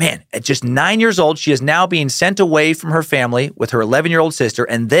 At just 9 years old, she is now being sent away from her family with her 11-year-old sister,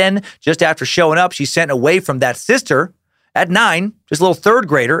 and then, just after showing up, she's sent away from that sister at 9, just a little 3rd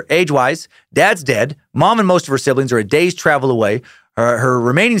grader, age-wise. Dad's dead. Mom and most of her siblings are a day's travel away. Her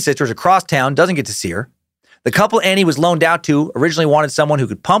remaining sister is across town, doesn't get to see her. The couple Annie was loaned out to originally wanted someone who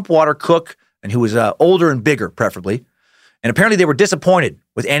could pump water, cook, and who was older and bigger, preferably. And apparently they were disappointed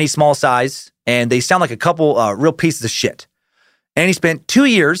with Annie's small size, and they sound like a couple real pieces of shit. Annie spent 2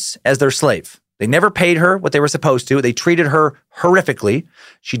 years as their slave. They never paid her what they were supposed to. They treated her horrifically.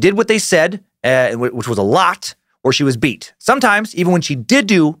 She did what they said, which was a lot, or she was beat. Sometimes, even when she did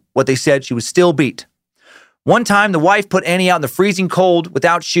do what they said, she was still beat. One time, the wife put Annie out in the freezing cold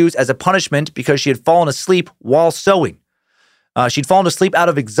without shoes as a punishment because she had fallen asleep while sewing. She'd fallen asleep out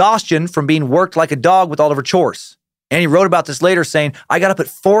of exhaustion from being worked like a dog with all of her chores. Annie wrote about this later, saying, I got up at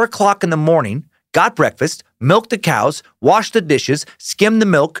 4 o'clock in the morning, got breakfast, milked the cows, washed the dishes, skimmed the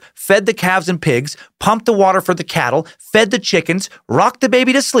milk, fed the calves and pigs, pumped the water for the cattle, fed the chickens, rocked the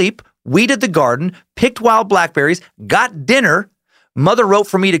baby to sleep, weeded the garden, picked wild blackberries, got dinner. Mother wrote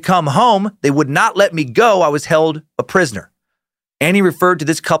for me to come home. They would not let me go. I was held a prisoner. Annie referred to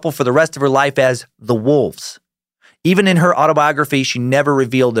this couple for the rest of her life as the Wolves. Even in her autobiography, she never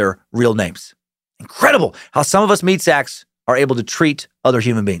revealed their real names. Incredible how some of us meat sacks are able to treat other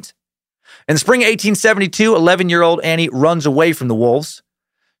human beings. In the spring of 1872, 11-year-old Annie runs away from the Wolves.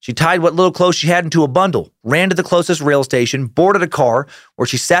 She tied what little clothes she had into a bundle, ran to the closest rail station, boarded a car where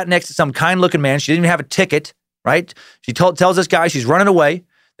she sat next to some kind-looking man. She didn't even have a ticket, right? She tells this guy she's running away,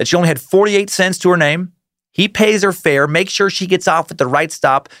 that she only had 48 cents to her name. He pays her fare, makes sure she gets off at the right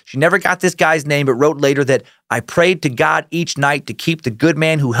stop. She never got this guy's name, but wrote later that, I prayed to God each night to keep the good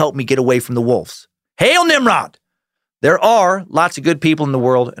man who helped me get away from the wolves. Hail Nimrod! There are lots of good people in the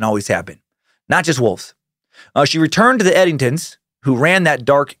world and always have been. Not just wolves. She returned to the Eddingtons, who ran that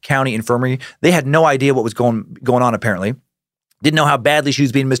dark county infirmary. They had no idea what was going on, apparently. Didn't know how badly she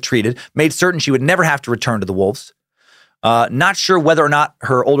was being mistreated. Made certain she would never have to return to the wolves. Not sure whether or not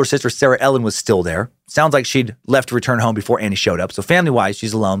her older sister, Sarah Ellen, was still there. Sounds like she'd left to return home before Annie showed up. So family-wise,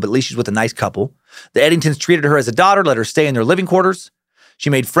 she's alone, but at least she's with a nice couple. The Eddingtons treated her as a daughter, let her stay in their living quarters. She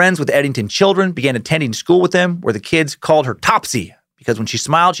made friends with the Eddington children, began attending school with them, where the kids called her Topsy, because when she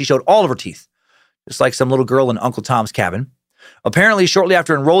smiled, she showed all of her teeth, just like some little girl in Uncle Tom's Cabin. Apparently, shortly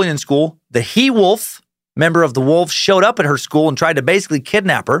after enrolling in school, the He-Wolf, member of the Wolves, showed up at her school and tried to basically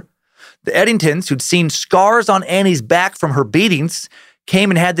kidnap her. The Eddingtons, who'd seen scars on Annie's back from her beatings, came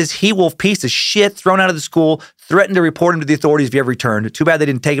and had this He-Wolf piece of shit thrown out of the school, threatened to report him to the authorities if he ever returned. Too bad they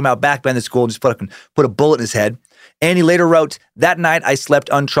didn't take him out back by the school and just put a bullet in his head. Annie later wrote, that night I slept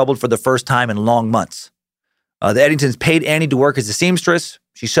untroubled for the first time in long months. The Eddingtons paid Annie to work as a seamstress.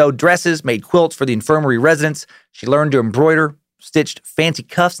 She sewed dresses, made quilts for the infirmary residents. She learned to embroider, stitched fancy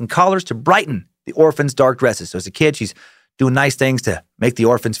cuffs and collars to brighten the orphans' dark dresses. So as a kid, she's doing nice things to make the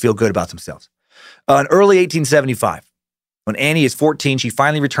orphans feel good about themselves. In early 1875, when Annie is 14, she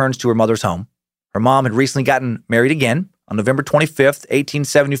finally returns to her mother's home. Her mom had recently gotten married again. On November 25th,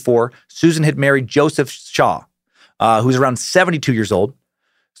 1874, Susan had married Joseph Shaw, who's around 72 years old.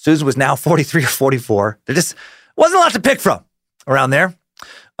 Susan was now 43 or 44. There just wasn't a lot to pick from around there.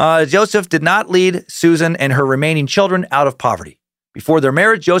 Joseph did not lead Susan and her remaining children out of poverty. Before their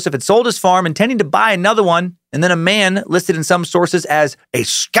marriage, Joseph had sold his farm, intending to buy another one, and then a man listed in some sources as a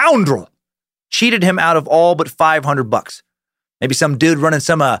scoundrel cheated him out of all but $500. Maybe some dude running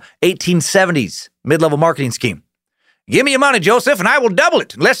some 1870s mid-level marketing scheme. Give me your money, Joseph, and I will double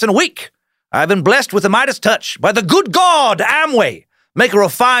it in less than a week. I've been blessed with the Midas touch by the good God, Amway, maker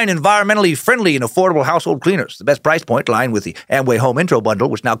of fine, environmentally friendly, and affordable household cleaners. The best price point, lined with the Amway Home Intro Bundle,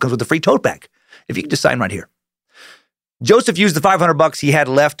 which now comes with a free tote bag. If you could just sign right here. Joseph used the $500 he had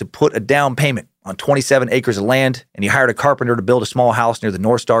left to put a down payment on 27 acres of land, and he hired a carpenter to build a small house near the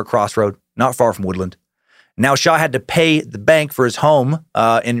North Star Crossroad, not far from Woodland. Now Shaw had to pay the bank for his home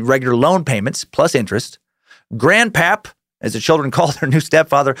in regular loan payments, plus interest. Grandpap, as the children called their new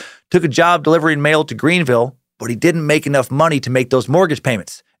stepfather, took a job delivering mail to Greenville, but he didn't make enough money to make those mortgage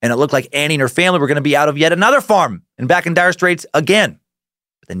payments. And it looked like Annie and her family were going to be out of yet another farm and back in dire straits again.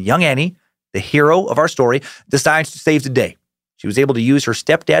 But then young Annie, the hero of our story, decides to save the day. She was able to use her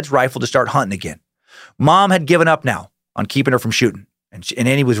stepdad's rifle to start hunting again. Mom had given up now on keeping her from shooting. And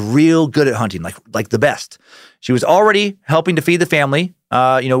Annie was real good at hunting, like the best. She was already helping to feed the family,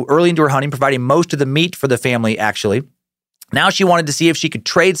 early into her hunting, providing most of the meat for the family, actually. Now she wanted to see if she could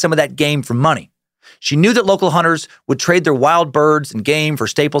trade some of that game for money. She knew that local hunters would trade their wild birds and game for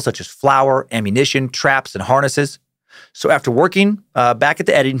staples such as flour, ammunition, traps, and harnesses. So after working back at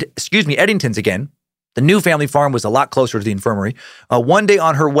the Eddingtons again, the new family farm was a lot closer to the infirmary. One day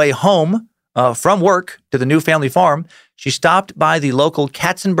on her way home from work to the new family farm, she stopped by the local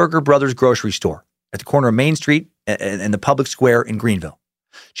Katzenberger Brothers grocery store at the corner of Main Street and the public square in Greenville.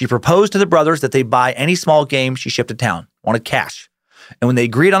 She proposed to the brothers that they buy any small game she shipped to town, wanted cash. And when they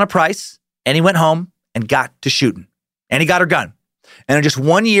agreed on a price, Annie went home and got to shooting. Annie got her gun. And in just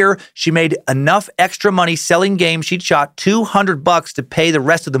 1 year, she made enough extra money selling game she'd shot $200 to pay the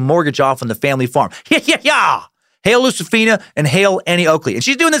rest of the mortgage off on the family farm. Yeah! Hail Lucifina and hail Annie Oakley. And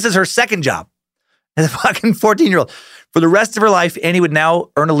she's doing this as her second job as a fucking 14-year-old. For the rest of her life, Annie would now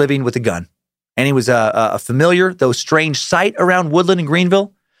earn a living with a gun. Annie was a familiar, though strange sight around Woodland and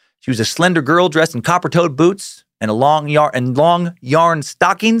Greenville. She was a slender girl dressed in copper-toed boots and long yarn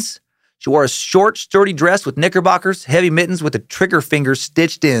stockings. She wore a short, sturdy dress with knickerbockers, heavy mittens with the trigger fingers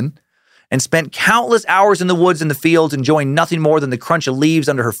stitched in, and spent countless hours in the woods and the fields enjoying nothing more than the crunch of leaves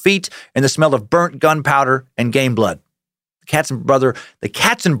under her feet and the smell of burnt gunpowder and game blood. The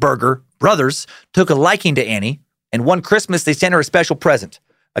Katzenberger brothers took a liking to Annie, and one Christmas they sent her a special present,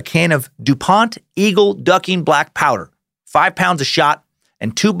 a can of DuPont Eagle Ducking Black Powder, 5 pounds a shot,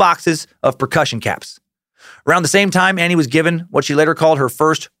 and 2 boxes of percussion caps. Around the same time, Annie was given what she later called her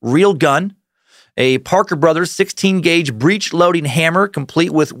first real gun, a Parker Brothers 16-gauge breech-loading hammer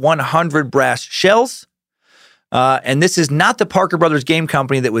complete with 100 brass shells. And this is not the Parker Brothers game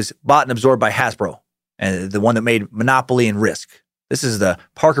company that was bought and absorbed by Hasbro, and the one that made Monopoly and Risk. This is the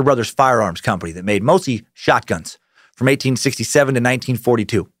Parker Brothers Firearms Company that made mostly shotguns from 1867 to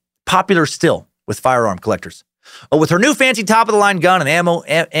 1942. Popular still with firearm collectors. With her new fancy top-of-the-line gun and ammo,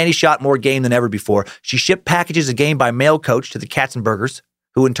 Annie shot more game than ever before. She shipped packages of game by mail coach to the Katzenbergers,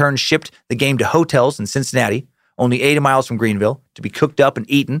 who in turn shipped the game to hotels in Cincinnati, only 80 miles from Greenville, to be cooked up and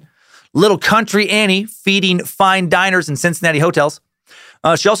eaten. Little country Annie feeding fine diners in Cincinnati hotels.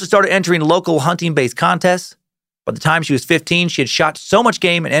 She also started entering local hunting-based contests. By the time she was 15, she had shot so much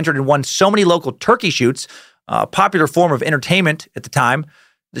game and entered and won so many local turkey shoots, a popular form of entertainment at the time,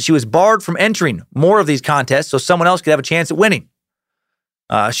 that she was barred from entering more of these contests so someone else could have a chance at winning.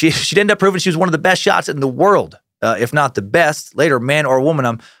 She'd end up proving she was one of the best shots in the world, if not the best. Later, man or woman,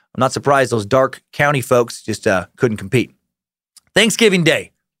 I'm not surprised those Dark County folks just couldn't compete. Thanksgiving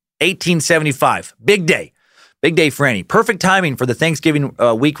Day, 1875. Big day. Big day for Annie. Perfect timing for the Thanksgiving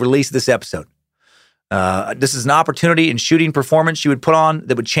week release of this episode. This is an opportunity and shooting performance she would put on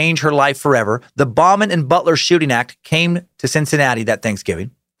that would change her life forever. The Bauman and Butler Shooting Act came to Cincinnati that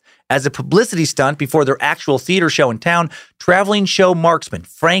Thanksgiving. As a publicity stunt before their actual theater show in town, traveling show marksman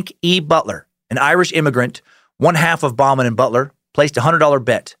Frank E. Butler, an Irish immigrant, one half of Bauman and Butler, placed a $100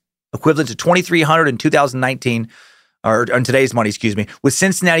 bet, equivalent to $2,300 in 2019, or in today's money, with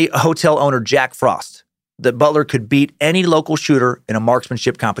Cincinnati hotel owner Jack Frost, that Butler could beat any local shooter in a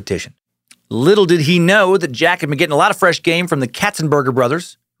marksmanship competition. Little did he know that Jack had been getting a lot of fresh game from the Katzenberger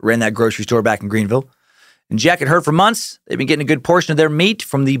brothers, who ran that grocery store back in Greenville. And Jack had heard for months they'd been getting a good portion of their meat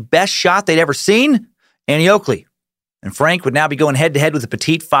from the best shot they'd ever seen, Annie Oakley. And Frank would now be going head-to-head with a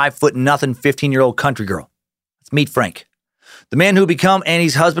petite 5'0" 15-year-old country girl. Let's meet Frank. The man who would become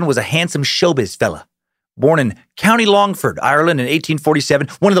Annie's husband was a handsome showbiz fella. Born in County Longford, Ireland in 1847,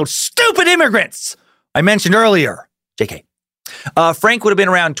 one of those stupid immigrants I mentioned earlier. JK. Frank would have been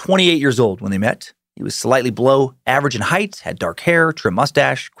around 28 years old when they met. He was slightly below average in height, had dark hair, trim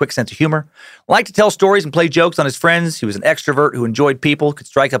mustache, quick sense of humor, liked to tell stories and play jokes on his friends. He was an extrovert who enjoyed people, could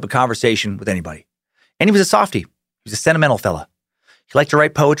strike up a conversation with anybody. And he was a softie. He was a sentimental fella. He liked to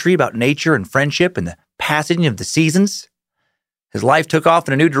write poetry about nature and friendship and the passing of the seasons. His life took off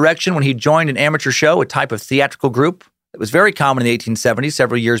in a new direction when he joined an amateur show, a type of theatrical group that was very common in the 1870s,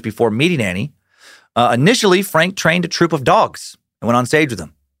 several years before meeting Annie. Initially, Frank trained a troupe of dogs and went on stage with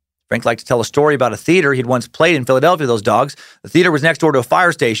them. Frank liked to tell a story about a theater he'd once played in Philadelphia with those dogs. The theater was next door to a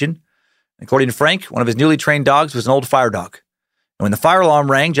fire station. According to Frank, one of his newly trained dogs was an old fire dog. And when the fire alarm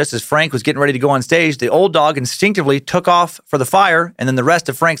rang, just as Frank was getting ready to go on stage, the old dog instinctively took off for the fire, and then the rest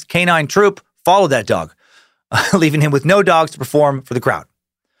of Frank's canine troupe followed that dog, leaving him with no dogs to perform for the crowd.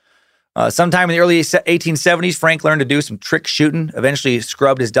 Sometime in the early 1870s, Frank learned to do some trick shooting, eventually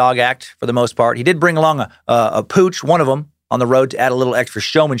scrubbed his dog act for the most part. He did bring along a pooch, one of them, on the road to add a little extra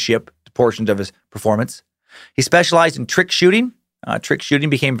showmanship to portions of his performance. He specialized in trick shooting. Trick shooting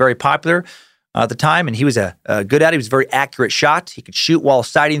became very popular at the time, and he was good at it. He was a very accurate shot. He could shoot while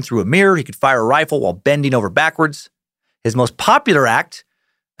sighting through a mirror. He could fire a rifle while bending over backwards. His most popular act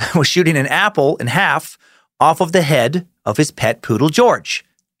was shooting an apple in half off of the head of his pet poodle, George.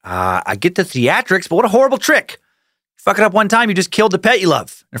 I get the theatrics, but what a horrible trick. Fuck it up one time, you just killed the pet you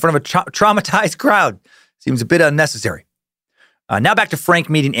love in front of a traumatized crowd. Seems a bit unnecessary. Now back to Frank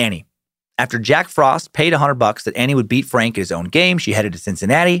meeting Annie. After Jack Frost paid $100 that Annie would beat Frank at his own game, she headed to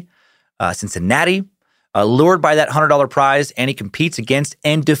Cincinnati. Lured by that $100 prize, Annie competes against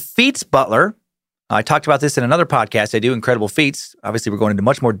and defeats Butler. I talked about this in another podcast I do, Incredible Feats. Obviously, we're going into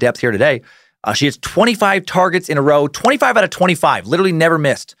much more depth here today. She hits 25 targets in a row, 25 out of 25, literally never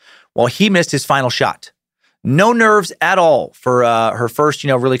missed, while he missed his final shot. No nerves at all for her first,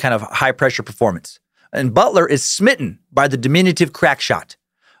 really kind of high-pressure performance. And Butler is smitten by the diminutive crack shot.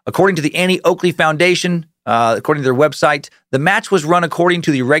 According to the Annie Oakley Foundation, according to their website, the match was run according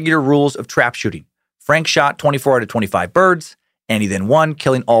to the regular rules of trap shooting. Frank shot 24 out of 25 birds. Annie then won,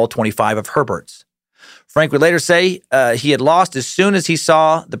 killing all 25 of her birds. Frank would later say he had lost as soon as he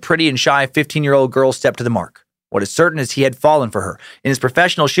saw the pretty and shy 15-year-old girl step to the mark. What is certain is he had fallen for her. In his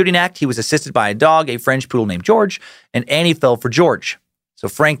professional shooting act, he was assisted by a dog, a French poodle named George, and Annie fell for George. So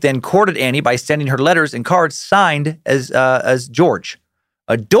Frank then courted Annie by sending her letters and cards signed as George.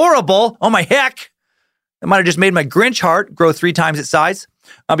 Adorable! Oh my heck! That might have just made my Grinch heart grow 3 times its size.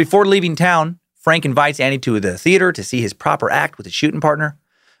 Before leaving town, Frank invites Annie to the theater to see his proper act with his shooting partner.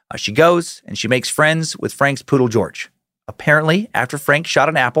 She goes and she makes friends with Frank's poodle, George. Apparently, after Frank shot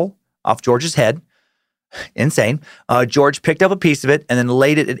an apple off George's head, insane, George picked up a piece of it and then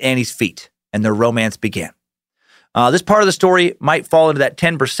laid it at Annie's feet, and their romance began. This part of the story might fall into that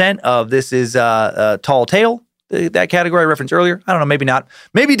 10% of this is a tall tale, that category I referenced earlier. I don't know, maybe not.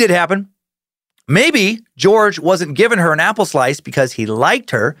 Maybe it did happen. Maybe George wasn't giving her an apple slice because he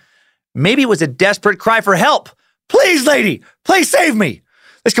liked her. Maybe it was a desperate cry for help. Please, lady, please save me.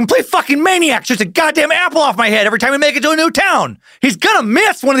 This complete fucking maniac shoots a goddamn apple off my head every time we make it to a new town. He's gonna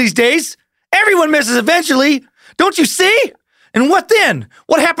miss one of these days. Everyone misses eventually. Don't you see? And what then?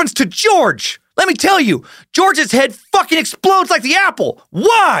 What happens to George? Let me tell you, George's head fucking explodes like the apple.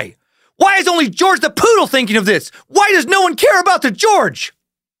 Why? Why is only George the poodle thinking of this? Why does no one care about the George?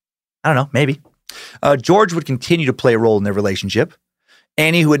 I don't know, maybe. George would continue to play a role in their relationship.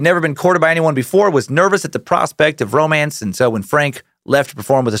 Annie, who had never been courted by anyone before, was nervous at the prospect of romance, and so when Frank left to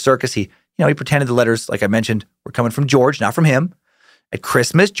perform with the circus, he pretended the letters, like I mentioned, were coming from George, not from him. At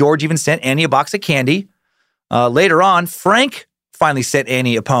Christmas, George even sent Annie a box of candy. Later on, Frank finally sent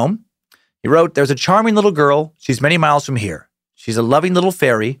Annie a poem. He wrote, "There's a charming little girl. She's many miles from here. She's a loving little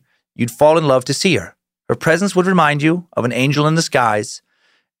fairy. You'd fall in love to see her. Her presence would remind you of an angel in the skies.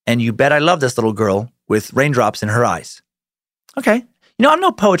 And you bet I love this little girl with raindrops in her eyes." Okay. I'm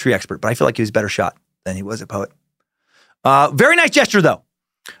no poetry expert, but I feel like he was a better shot than he was a poet. Very nice gesture, though.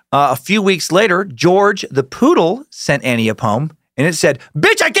 A few weeks later, George the poodle sent Annie a poem, and it said,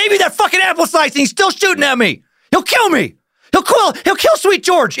 "Bitch, I gave you that fucking apple slice, and he's still shooting at me. He'll kill me. He'll kill sweet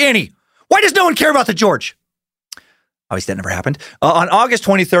George, Annie. Why does no one care about the George?" Obviously, that never happened. On August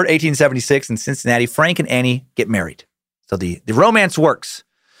 23rd, 1876, in Cincinnati, Frank and Annie get married. So the romance works.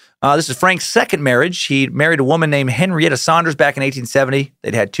 This is Frank's second marriage. He married a woman named Henrietta Saunders back in 1870.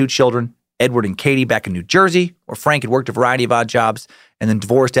 They'd had 2 children, Edward and Katie, back in New Jersey, where Frank had worked a variety of odd jobs and then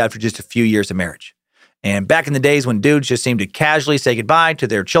divorced after just a few years of marriage. And back in the days when dudes just seemed to casually say goodbye to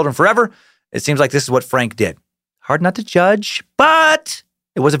their children forever, it seems like this is what Frank did. Hard not to judge, but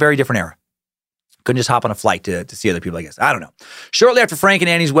it was a very different era. Couldn't just hop on a flight to see other people, I guess. I don't know. Shortly after Frank and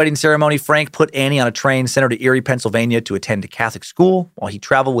Annie's wedding ceremony, Frank put Annie on a train, sent her to Erie, Pennsylvania to attend a Catholic school while he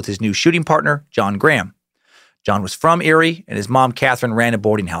traveled with his new shooting partner, John Graham. John was from Erie, and his mom, Catherine, ran a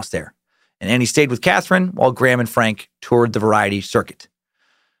boarding house there. And Annie stayed with Catherine while Graham and Frank toured the variety circuit.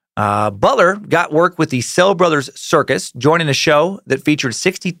 Butler got work with the Sell Brothers Circus, joining a show that featured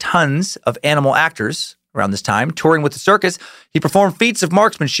 60 tons of animal actors. Around this time, touring with the circus, he performed feats of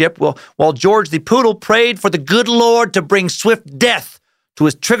marksmanship while George the poodle prayed for the good Lord to bring swift death to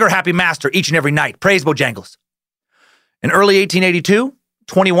his trigger-happy master each and every night. Praise Bojangles. In early 1882,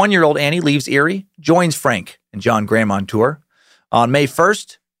 21-year-old Annie leaves Erie, joins Frank and John Graham on tour. On May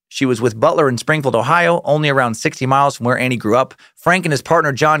 1st, she was with Butler in Springfield, Ohio, only around 60 miles from where Annie grew up. Frank and his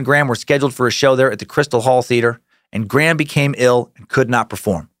partner, John Graham, were scheduled for a show there at the Crystal Hall Theater, and Graham became ill and could not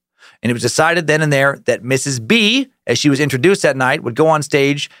perform. And it was decided then and there that Mrs. B, as she was introduced that night, would go on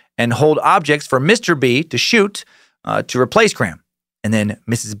stage and hold objects for Mr. B to shoot to replace Graham. And then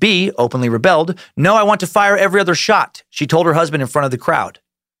Mrs. B openly rebelled. "No, I want to fire every other shot," she told her husband in front of the crowd.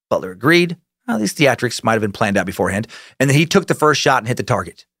 Butler agreed. These theatrics might have been planned out beforehand. And then he took the first shot and hit the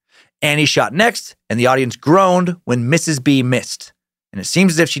target. Annie shot next, and the audience groaned when Mrs. B missed. And it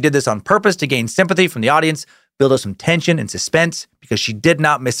seems as if she did this on purpose to gain sympathy from the audience, build up some tension and suspense, because she did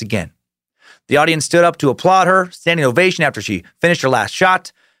not miss again. The audience stood up to applaud her, standing ovation after she finished her last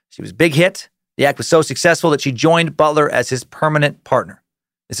shot. She was a big hit. The act was so successful that she joined Butler as his permanent partner.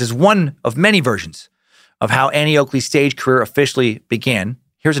 This is one of many versions of how Annie Oakley's stage career officially began.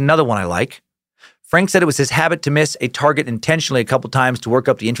 Here's another one I like. Frank said it was his habit to miss a target intentionally a couple times to work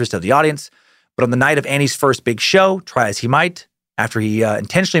up the interest of the audience. But on the night of Annie's first big show, try as he might, after he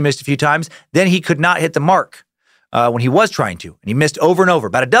intentionally missed a few times, then he could not hit the mark when he was trying to. And he missed over and over,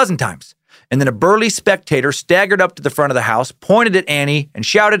 about a dozen times. And then a burly spectator staggered up to the front of the house, pointed at Annie, and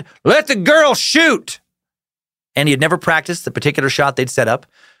shouted, "Let the girl shoot!" Annie had never practiced the particular shot they'd set up,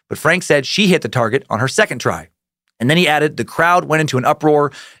 but Frank said she hit the target on her second try. And then he added, "The crowd went into an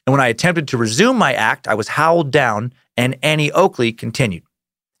uproar, and when I attempted to resume my act, I was howled down," and Annie Oakley continued.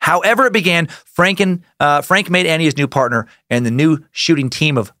 However it began, Frank made Annie his new partner, and the new shooting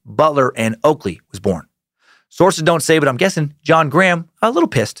team of Butler and Oakley was born. Sources don't say, but I'm guessing John Graham, a little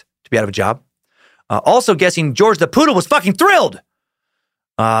pissed to be out of a job. Also guessing George the poodle was fucking thrilled.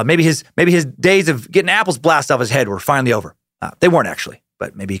 Maybe his days of getting apples blasted off his head were finally over. They weren't actually,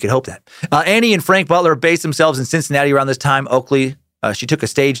 but maybe he could hope that. Annie and Frank Butler based themselves in Cincinnati around this time. Oakley, she took a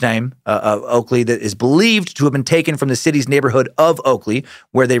stage name of Oakley that is believed to have been taken from the city's neighborhood of Oakley,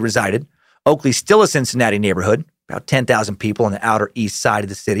 where they resided. Oakley's still a Cincinnati neighborhood, about 10,000 people on the outer east side of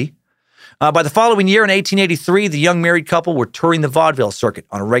the city. By the following year, in 1883, the young married couple were touring the vaudeville circuit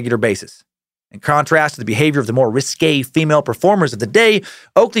on a regular basis. In contrast to the behavior of the more risque female performers of the day,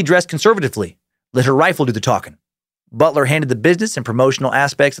 Oakley dressed conservatively, let her rifle do the talking. Butler handled the business and promotional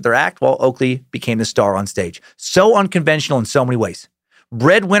aspects of their act, while Oakley became the star on stage. So unconventional in so many ways.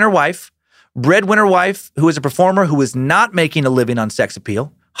 Breadwinner wife who is a performer who is not making a living on sex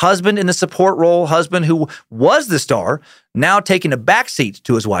appeal. Husband in the support role, husband who was the star, now taking a backseat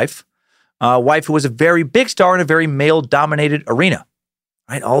to his wife. Wife who was a very big star in a very male-dominated arena.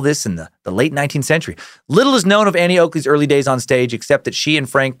 Right? All this in the late 19th century. Little is known of Annie Oakley's early days on stage, except that she and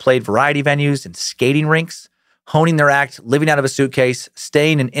Frank played variety venues and skating rinks, honing their act, living out of a suitcase,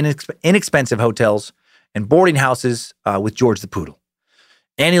 staying in inexpensive hotels, and boarding houses with George the Poodle.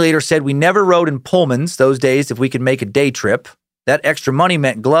 Annie later said, "We never rode in Pullmans those days if we could make a day trip. That extra money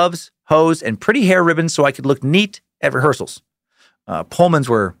meant gloves, hose, and pretty hair ribbons so I could look neat at rehearsals." Pullmans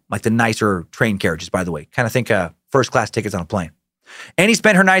were like the nicer train carriages, by the way. Kind of think first-class tickets on a plane. Annie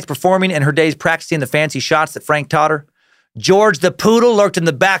spent her nights performing and her days practicing the fancy shots that Frank taught her. George the Poodle lurked in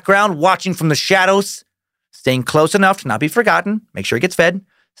the background, watching from the shadows, staying close enough to not be forgotten, make sure he gets fed,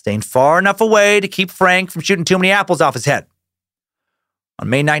 staying far enough away to keep Frank from shooting too many apples off his head. On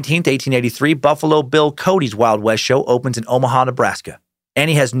May 19th, 1883, Buffalo Bill Cody's Wild West show opens in Omaha, Nebraska.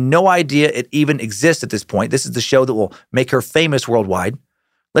 Annie has no idea it even exists at this point. This is the show that will make her famous worldwide.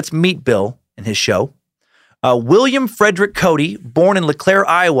 Let's meet Bill and his show. William Frederick Cody, born in LeClaire,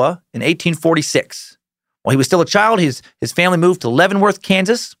 Iowa in 1846. While he was still a child, his family moved to Leavenworth,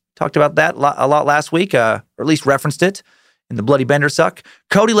 Kansas. Talked about that a lot last week, or at least referenced it in the Bloody Bender Suck.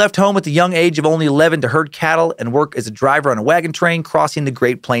 Cody left home at the young age of only 11 to herd cattle and work as a driver on a wagon train, crossing the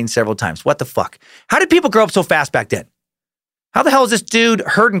Great Plains several times. What the fuck? How did people grow up so fast back then? How the hell is this dude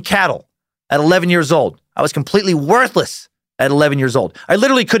herding cattle at 11 years old? I was completely worthless at 11 years old. I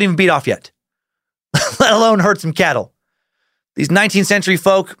literally couldn't even beat off yet, let alone herd some cattle. These 19th century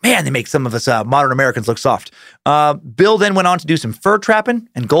folk, man, they make some of us modern Americans look soft. Bill then went on to do some fur trapping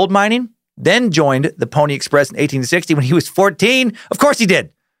and gold mining, then joined the Pony Express in 1860 when he was 14. Of course he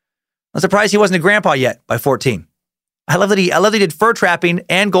did. I'm surprised he wasn't a grandpa yet by 14. I love that he did fur trapping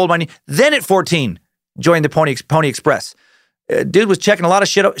and gold mining. Then at 14, joined the Pony Express. Dude was checking a lot of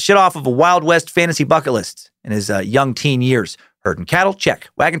shit off of a Wild West fantasy bucket list in his young teen years. Herding cattle, check.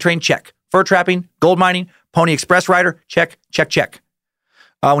 Wagon train, check. Fur trapping, gold mining, Pony Express rider, check, check, check.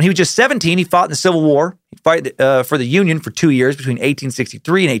 When he was just 17, he fought in the Civil War. He fought for the Union for 2 years between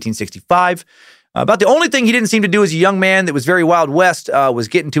 1863 and 1865. About the only thing he didn't seem to do as a young man that was very Wild West was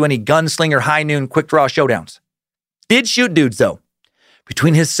get into any gunslinger, high noon, quick draw showdowns. Did shoot dudes, though.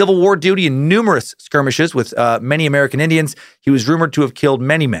 Between his Civil War duty and numerous skirmishes with many American Indians, he was rumored to have killed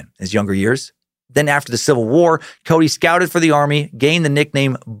many men in his younger years. Then after the Civil War, Cody scouted for the Army, gained the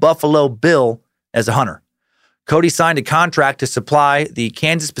nickname Buffalo Bill as a hunter. Cody signed a contract to supply the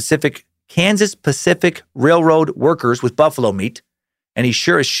Kansas Pacific Railroad workers with buffalo meat, and he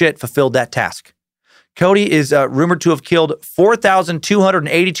sure as shit fulfilled that task. Cody is rumored to have killed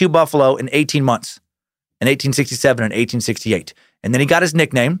 4,282 buffalo in 18 months, in 1867 and 1868. And then he got his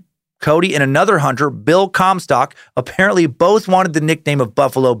nickname. Cody and another hunter, Bill Comstock, apparently both wanted the nickname of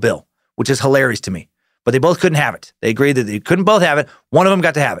Buffalo Bill, which is hilarious to me. But they both couldn't have it. They agreed that they couldn't both have it. One of them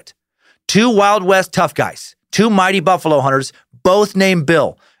got to have it. Two Wild West tough guys, two mighty buffalo hunters, both named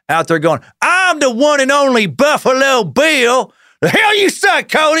Bill, out there going, "I'm the one and only Buffalo Bill." The hell you say,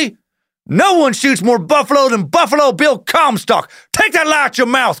 Cody? No one shoots more buffalo than Buffalo Bill Comstock. Take that lie out your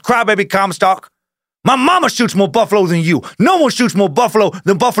mouth, crybaby Comstock. My mama shoots more buffalo than you. No one shoots more buffalo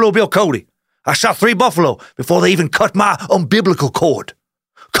than Buffalo Bill Cody. I shot 3 buffalo before they even cut my umbilical cord.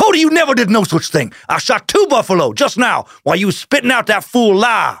 Cody, you never did no such thing. I shot 2 buffalo just now while you was spitting out that fool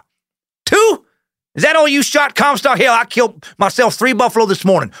lie. 2? Is that all you shot, Comstock? Hell, I killed myself 3 buffalo this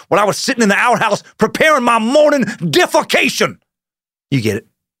morning while I was sitting in the outhouse preparing my morning defecation. You get it.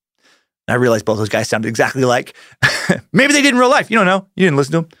 I realized both those guys sounded exactly alike. Maybe they did in real life. You don't know. You didn't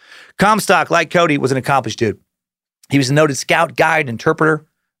listen to them. Comstock, like Cody, was an accomplished dude. He was a noted scout, guide, interpreter,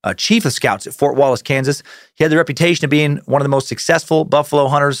 chief of scouts at Fort Wallace, Kansas. He had the reputation of being one of the most successful buffalo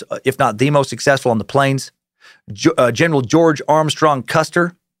hunters, if not the most successful on the plains. General George Armstrong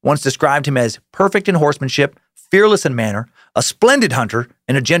Custer once described him as perfect in horsemanship, fearless in manner, a splendid hunter,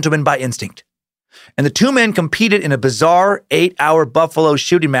 and a gentleman by instinct. And the two men competed in a bizarre 8-hour buffalo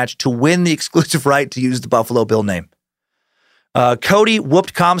shooting match to win the exclusive right to use the Buffalo Bill name. Cody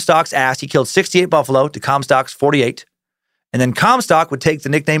whooped Comstock's ass. He killed 68 buffalo to Comstock's 48. And then Comstock would take the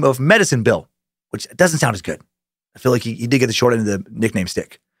nickname of Medicine Bill, which doesn't sound as good. I feel like he did get the short end of the nickname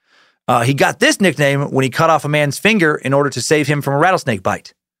stick. He got this nickname when he cut off a man's finger in order to save him from a rattlesnake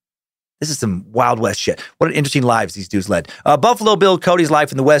bite. This is some Wild West shit. What an interesting lives these dudes led. Buffalo Bill Cody's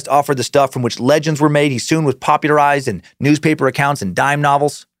life in the West offered the stuff from which legends were made. He soon was popularized in newspaper accounts and dime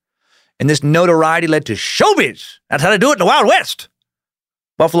novels. And this notoriety led to showbiz. That's how they do it in the Wild West.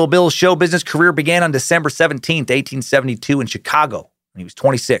 Buffalo Bill's show business career began on December 17th, 1872 in Chicago when he was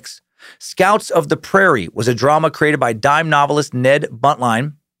 26. Scouts of the Prairie was a drama created by dime novelist Ned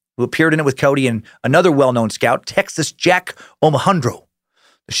Buntline, who appeared in it with Cody and another well-known scout, Texas Jack Omohundro.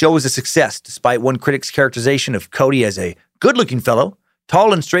 The show was a success, despite one critic's characterization of Cody as a good-looking fellow,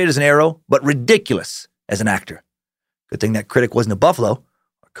 tall and straight as an arrow, but ridiculous as an actor. Good thing that critic wasn't a buffalo,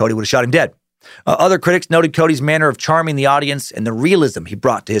 or Cody would have shot him dead. Other critics noted Cody's manner of charming the audience and the realism he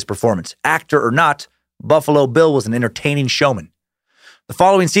brought to his performance. Actor or not, Buffalo Bill was an entertaining showman. The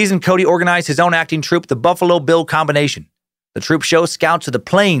following season, Cody organized his own acting troupe, the Buffalo Bill Combination. The troupe show, Scouts of the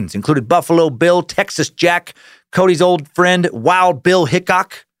Plains, included Buffalo Bill, Texas Jack, Cody's old friend, Wild Bill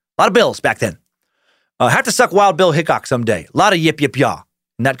Hickok. A lot of Bills back then. Have to suck Wild Bill Hickok someday. A lot of yip, yip, yaw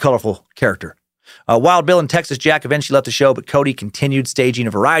in that colorful character. Wild Bill and Texas Jack eventually left the show, but Cody continued staging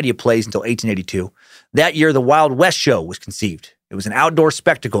a variety of plays until 1882. That year, the Wild West Show was conceived. It was an outdoor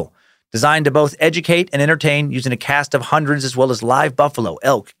spectacle designed to both educate and entertain using a cast of hundreds as well as live buffalo,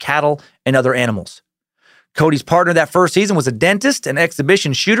 elk, cattle, and other animals. Cody's partner that first season was a dentist and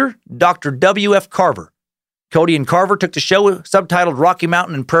exhibition shooter, Dr. W.F. Carver. Cody and Carver took the show, subtitled Rocky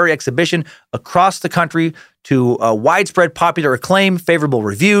Mountain and Prairie Exhibition, across the country to widespread popular acclaim, favorable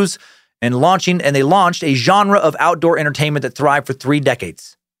reviews, and they launched a genre of outdoor entertainment that thrived for 3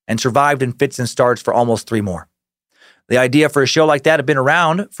 decades and survived in fits and starts for almost 3 more. The idea for a show like that had been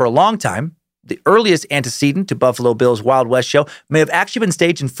around for a long time. The earliest antecedent to Buffalo Bill's Wild West show may have actually been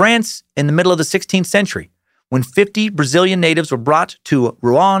staged in France in the middle of the 16th century, when 50 Brazilian natives were brought to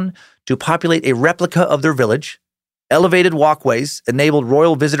Rouen to populate a replica of their village. Elevated walkways enabled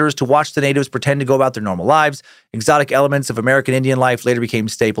royal visitors to watch the natives pretend to go about their normal lives. Exotic elements of American Indian life later became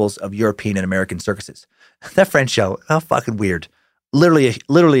staples of European and American circuses. That French show, how fucking weird. Literally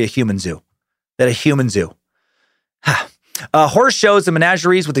a human zoo. That a human zoo. Horse shows and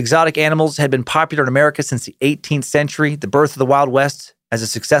menageries with exotic animals had been popular in America since the 18th century. The birth of the Wild West as a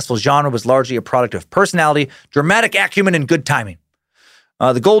successful genre was largely a product of personality, dramatic acumen, and good timing.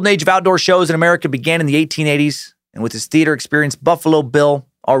 The golden age of outdoor shows in America began in the 1880s, and with his theater experience, Buffalo Bill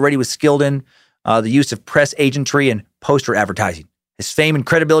already was skilled in the use of press agentry and poster advertising. His fame and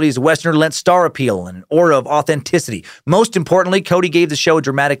credibility as a Westerner lent star appeal and an aura of authenticity. Most importantly, Cody gave the show a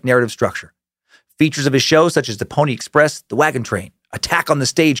dramatic narrative structure. Features of his show, such as the Pony Express, the Wagon Train, Attack on the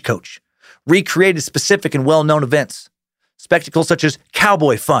Stagecoach, recreated specific and well-known events. Spectacles such as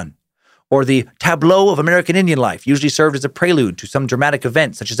Cowboy Fun or the Tableau of American Indian Life usually served as a prelude to some dramatic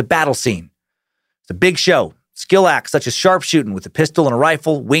event, such as a battle scene. It's a big show. Skill acts such as sharpshooting with a pistol and a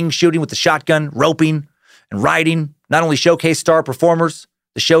rifle, wing shooting with the shotgun, roping, and riding not only showcase star performers,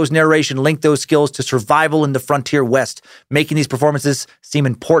 the show's narration linked those skills to survival in the frontier West, making these performances seem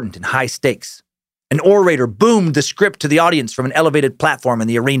important and high stakes. An orator boomed the script to the audience from an elevated platform in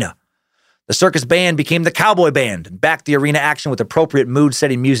the arena. The circus band became the cowboy band and backed the arena action with appropriate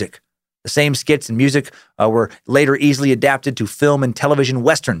mood-setting music. The same skits and music were later easily adapted to film and television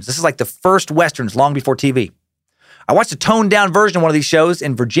westerns. This is like the first westerns long before TV. I watched a toned-down version of one of these shows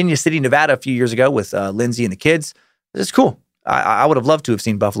in Virginia City, Nevada a few years ago with Lindsay and the kids. This is cool. I would have loved to have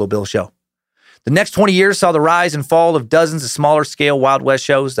seen Buffalo Bill's show. The next 20 years saw the rise and fall of dozens of smaller-scale Wild West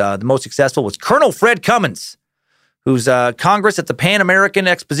shows. The most successful was Colonel Fred Cummins, whose Congress at the Pan American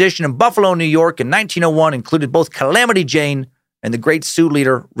Exposition in Buffalo, New York in 1901 included both Calamity Jane and the great Sioux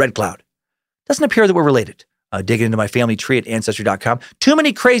leader, Red Cloud. Doesn't appear that we're related. Digging into my family tree at Ancestry.com. Too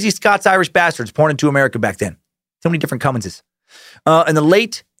many crazy Scots-Irish bastards born into America back then. So many different Cumminses. In the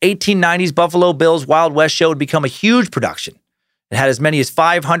late 1890s, Buffalo Bill's Wild West show had become a huge production. It had as many as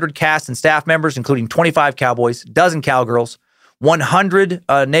 500 cast and staff members, including 25 cowboys, a dozen cowgirls, 100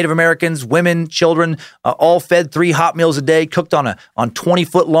 Native Americans, women, children, all fed 3 hot meals a day, cooked on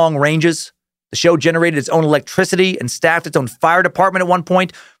 20-foot-long ranges. The show generated its own electricity and staffed its own fire department at one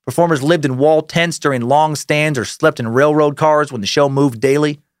point. Performers lived in wall tents during long stands or slept in railroad cars when the show moved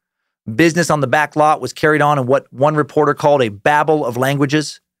daily. Business on the back lot was carried on in what one reporter called a babel of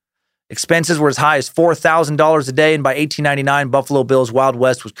languages. Expenses were as high as $4,000 a day, and by 1899, Buffalo Bill's Wild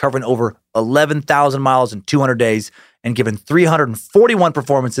West was covering over 11,000 miles in 200 days and given 341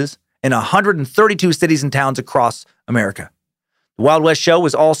 performances in 132 cities and towns across America. The Wild West show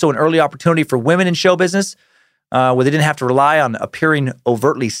was also an early opportunity for women in show business, where they didn't have to rely on appearing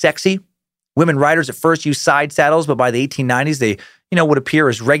overtly sexy. Women riders at first used side saddles, but by the 1890s, they, would appear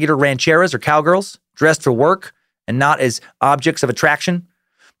as regular rancheras or cowgirls, dressed for work and not as objects of attraction.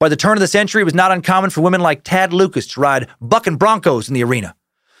 By the turn of the century, it was not uncommon for women like Tad Lucas to ride bucking broncos in the arena.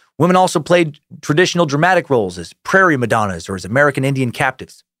 Women also played traditional dramatic roles as prairie madonnas or as American Indian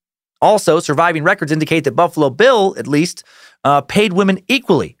captives. Also, surviving records indicate that Buffalo Bill, at least, paid women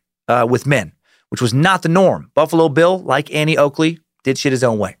equally with men, which was not the norm. Buffalo Bill, like Annie Oakley, did shit his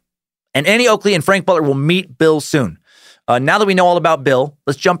own way. And Annie Oakley and Frank Butler will meet Bill soon. Now that we know all about Bill,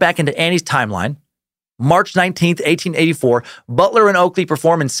 let's jump back into Annie's timeline. March 19th, 1884, Butler and Oakley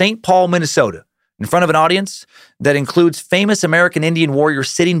perform in St. Paul, Minnesota, in front of an audience that includes famous American Indian warrior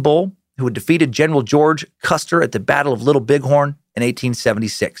Sitting Bull, who had defeated General George Custer at the Battle of Little Bighorn in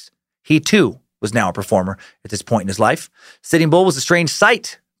 1876. He, too, was now a performer at this point in his life. Sitting Bull was a strange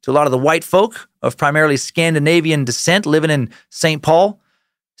sight to a lot of the white folk of primarily Scandinavian descent living in St. Paul.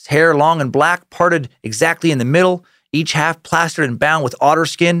 His hair long and black, parted exactly in the middle, each half plastered and bound with otter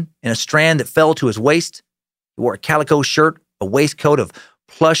skin in a strand that fell to his waist. He wore a calico shirt, a waistcoat of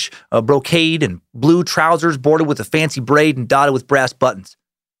plush brocade, and blue trousers bordered with a fancy braid and dotted with brass buttons.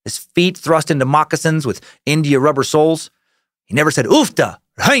 His feet thrust into moccasins with India rubber soles. He never said oofta,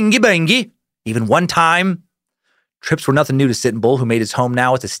 hangy bangy, even one time. Trips were nothing new to Sitting Bull, who made his home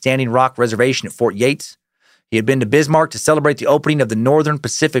now at the Standing Rock Reservation at Fort Yates. He had been to Bismarck to celebrate the opening of the Northern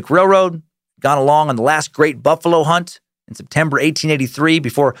Pacific Railroad, gone along on the last great buffalo hunt in September 1883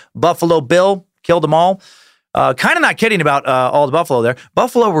 before Buffalo Bill killed them all. Kind of not kidding about all the buffalo there.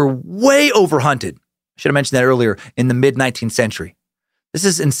 Buffalo were way overhunted. I should have mentioned that earlier, in the mid-19th century. This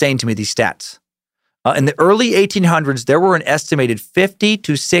is insane to me, these stats. In the early 1800s, there were an estimated 50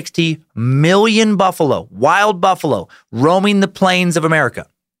 to 60 million buffalo, wild buffalo, roaming the plains of America.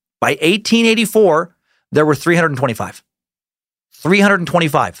 By 1884, there were 325.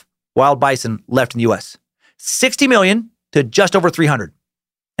 325 wild bison left in the U.S. 60 million to just over 300.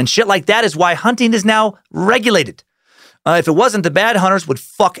 And shit like that is why hunting is now regulated. If it wasn't, the bad hunters would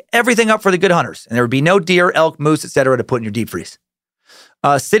fuck everything up for the good hunters, and there would be no deer, elk, moose, etc. to put in your deep freeze.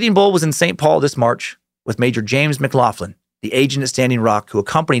 Sitting Bull was in St. Paul this March with Major James McLaughlin, the agent at Standing Rock, who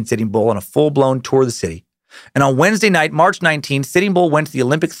accompanied Sitting Bull on a full-blown tour of the city. And on Wednesday night, March 19th, Sitting Bull went to the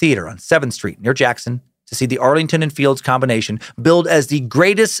Olympic Theater on 7th Street near Jackson to see the Arlington and Fields combination billed as the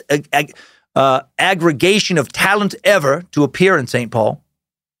greatest aggregation of talent ever to appear in St. Paul.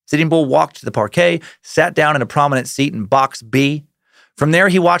 Sitting Bull walked to the parquet, sat down in a prominent seat in Box B. From there,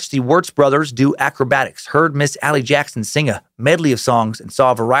 he watched the Wirtz brothers do acrobatics, heard Miss Allie Jackson sing a medley of songs, and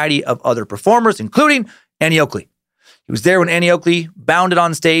saw a variety of other performers, including Annie Oakley. He was there when Annie Oakley bounded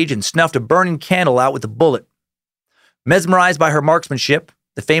on stage and snuffed a burning candle out with a bullet. Mesmerized by her marksmanship,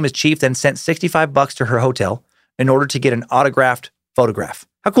 the famous chief then sent $65 to her hotel in order to get an autographed photograph.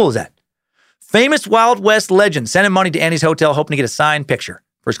 How cool is that? Famous Wild West legend sending money to Annie's hotel hoping to get a signed picture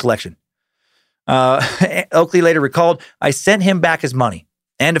for his collection. Oakley later recalled, "I sent him back his money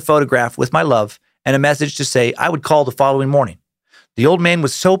and a photograph with my love and a message to say I would call the following morning. The old man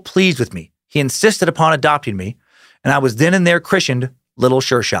was so pleased with me. He insisted upon adopting me, and I was then and there christened Little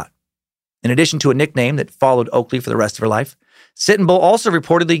Sure Shot." In addition to a nickname that followed Oakley for the rest of her life, Sitting Bull also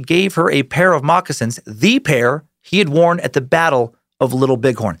reportedly gave her a pair of moccasins, the pair he had worn at the Battle of Little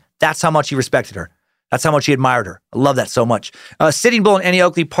Bighorn. That's how much he respected her. That's how much he admired her. I love that so much. Sitting Bull and Annie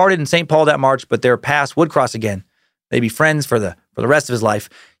Oakley parted in St. Paul that March, but their paths would cross again. They'd be friends for the rest of his life.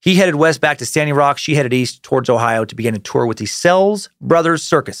 He headed west back to Standing Rock. She headed east towards Ohio to begin a tour with the Sells Brothers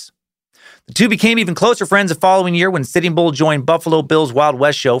Circus. The two became even closer friends the following year when Sitting Bull joined Buffalo Bill's Wild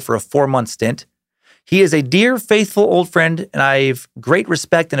West show for a 4-month stint. "He is a dear, faithful old friend, and I've great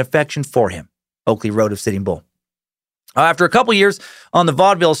respect and affection for him," Oakley wrote of Sitting Bull. After a couple years on the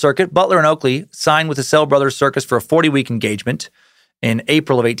vaudeville circuit, Butler and Oakley signed with the Sells Brothers Circus for a 40-week engagement in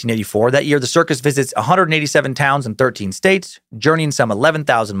April of 1884. That year, the circus visits 187 towns in 13 states, journeying some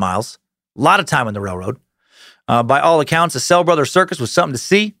 11,000 miles. A lot of time on the railroad. By all accounts, the Sells Brothers Circus was something to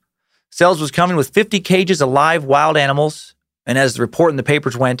see. Sells was coming with 50 cages of live wild animals, and as the report in the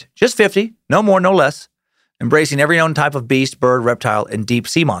papers went, just 50, no more, no less, embracing every known type of beast, bird, reptile, and deep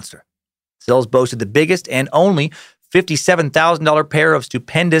sea monster. Sells boasted the biggest and only $57,000 pair of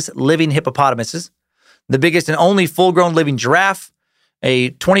stupendous living hippopotamuses, the biggest and only full-grown living giraffe, a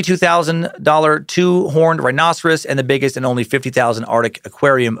 $22,000 two-horned rhinoceros, and the biggest and only $50,000 Arctic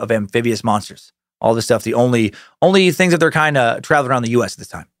aquarium of amphibious monsters. All this stuff, the only things of their kind traveling around the U.S. at this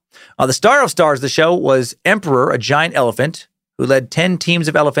time. The star of stars of the show was Emperor, a giant elephant, who led 10 teams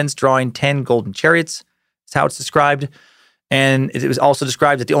of elephants drawing 10 golden chariots. That's how it's described. And it was also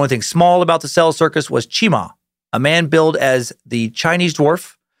described that the only thing small about the Sells Circus was Chima, a man billed as the Chinese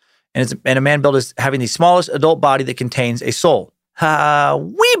dwarf, and a man billed as having the smallest adult body that contains a soul.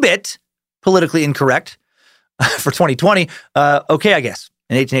 Wee bit politically incorrect for 2020. Okay, I guess.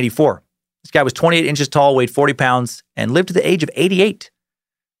 In 1884, this guy was 28 inches tall, weighed 40 pounds, and lived to the age of 88.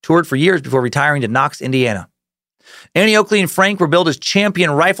 Toured for years before retiring to Knox, Indiana. Annie Oakley and Frank were billed as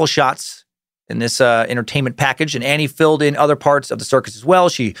champion rifle shots in this entertainment package, and Annie filled in other parts of the circus as well.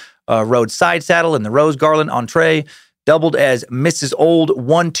 She rode side saddle in the Rose Garland entree, doubled as Mrs. Old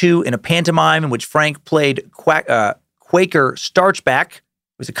 1-2 in a pantomime in which Frank played Quaker Starchback. It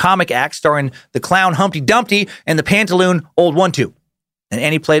was a comic act starring the clown Humpty Dumpty and the pantaloon Old 1-2. And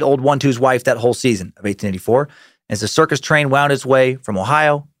Annie played Old 1-2's wife that whole season of 1884 as the circus train wound its way from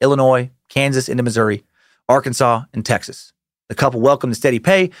Ohio, Illinois, Kansas into Missouri, Arkansas, and Texas. The couple welcomed the steady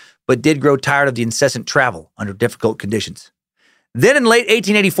pay, but did grow tired of the incessant travel under difficult conditions. Then in late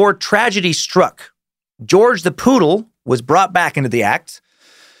 1884, tragedy struck. George the Poodle was brought back into the act.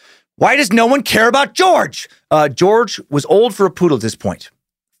 Why does no one care about George? George was old for a poodle at this point.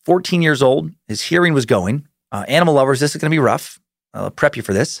 14 years old. His hearing was going. Animal lovers, this is going to be rough. I'll prep you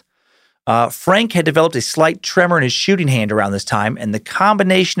for this. Frank had developed a slight tremor in his shooting hand around this time, and the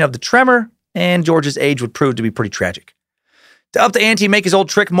combination of the tremor and George's age would prove to be pretty tragic. To up the ante and make his old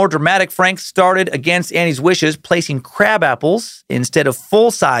trick more dramatic, Frank started against Annie's wishes, placing crab apples instead of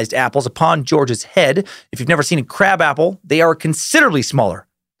full-sized apples upon George's head. If you've never seen a crab apple, they are considerably smaller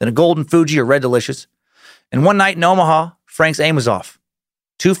than a Golden Fuji or Red Delicious. And one night in Omaha, Frank's aim was off.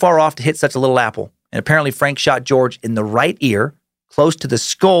 Too far off to hit such a little apple. And apparently Frank shot George in the right ear, close to the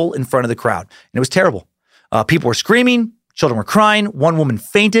skull in front of the crowd. And it was terrible. People were screaming. Children were crying. One woman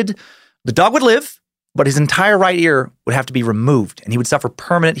fainted. The dog would live, but his entire right ear would have to be removed, and he would suffer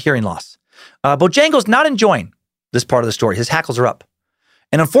permanent hearing loss. Bojangles not enjoying this part of the story. His hackles are up.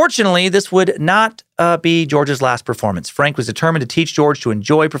 And unfortunately, this would not be George's last performance. Frank was determined to teach George to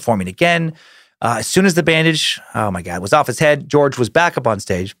enjoy performing again. As soon as the bandage, was off his head, George was back up on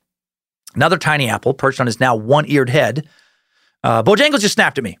stage. Another tiny apple perched on his now one-eared head. Bojangles just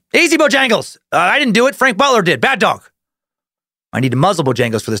snapped at me. Easy, Bojangles. I didn't do it. Frank Butler did. Bad dog. I need to muzzle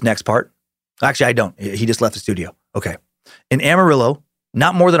Bojangles for this next part. Actually, I don't. He just left the studio. Okay. In Amarillo,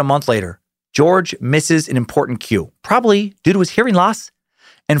 not more than a month later, George misses an important cue, probably due to his hearing loss.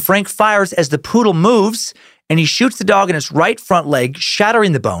 And Frank fires as the poodle moves, and he shoots the dog in its right front leg,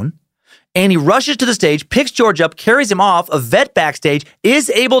 shattering the bone. And he rushes to the stage, picks George up, carries him off. A vet backstage is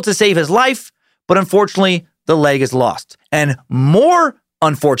able to save his life, but unfortunately, the leg is lost. And more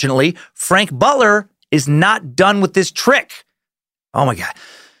unfortunately, Frank Butler is not done with this trick. Oh my God.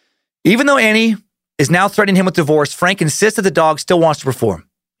 Even though Annie is now threatening him with divorce, Frank insists that the dog still wants to perform.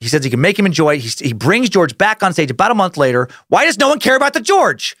 He says he can make him enjoy it. He brings George back on stage about a month later. Why does no one care about the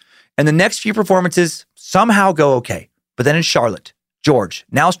George? And the next few performances somehow go okay. But then in Charlotte, George,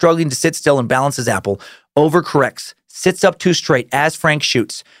 now struggling to sit still and balance his apple, overcorrects, sits up too straight as Frank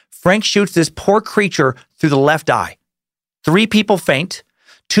shoots. Frank shoots this poor creature through the left eye. 3 people faint.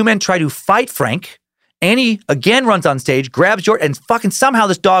 2 men try to fight Frank. Annie again runs on stage, grabs George, and fucking somehow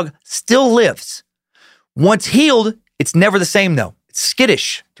this dog still lives. Once healed, it's never the same though. It's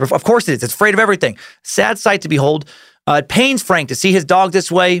skittish. Of course it is. It's afraid of everything. Sad sight to behold. It pains Frank to see his dog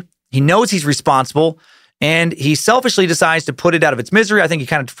this way. He knows he's responsible, and he selfishly decides to put it out of its misery. I think he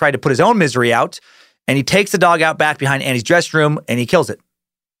kind of tried to put his own misery out, and he takes the dog out back behind Annie's dressing room, and he kills it.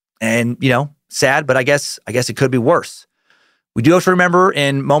 And, sad, but I guess it could be worse. We do have to remember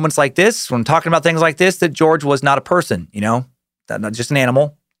in moments like this, when talking about things like this, that George was not a person, not just an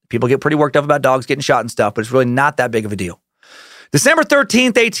animal. People get pretty worked up about dogs getting shot and stuff, but it's really not that big of a deal. December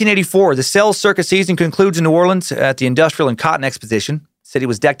 13th, 1884, the Sales Circus season concludes in New Orleans at the Industrial and Cotton Exposition. The city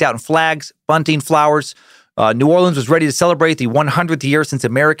was decked out in flags, bunting, flowers. New Orleans was ready to celebrate the 100th year since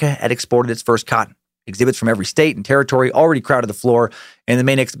America had exported its first cotton. Exhibits from every state and territory already crowded the floor in the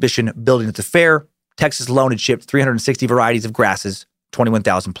main exhibition building at the fair. Texas alone had shipped 360 varieties of grasses,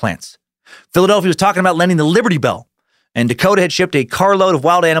 21,000 plants. Philadelphia was talking about lending the Liberty Bell, and Dakota had shipped a carload of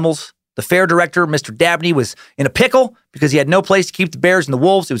wild animals. The fair director, Mr. Dabney, was in a pickle because he had no place to keep the bears and the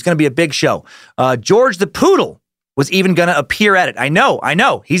wolves. It was going to be a big show. George the Poodle was even going to appear at it. I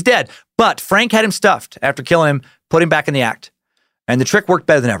know, he's dead. But Frank had him stuffed after killing him, put him back in the act. And the trick worked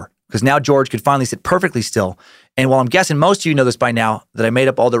better than ever because now George could finally sit perfectly still. And while I'm guessing most of you know this by now, that I made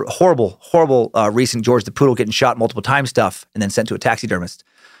up all the horrible recent George the Poodle getting shot multiple times stuff and then sent to a taxidermist.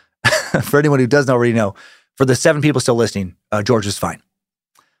 For anyone who doesn't already know, for the 7 people still listening, George is fine.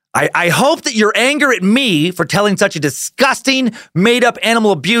 I hope that your anger at me for telling such a disgusting, made-up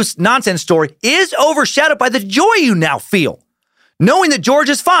animal abuse nonsense story is overshadowed by the joy you now feel, knowing that George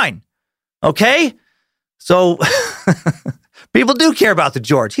is fine. Okay? So, People do care about the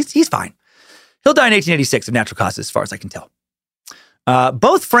George. He's fine. He'll die in 1886 of natural causes, as far as I can tell.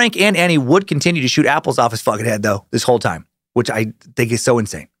 Both Frank and Annie would continue to shoot apples off his fucking head, though, this whole time, which I think is so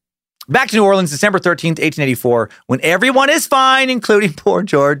insane. Back to New Orleans, December 13th, 1884, when everyone is fine, including poor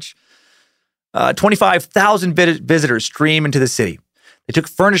George. 25,000 visitors stream into the city. They took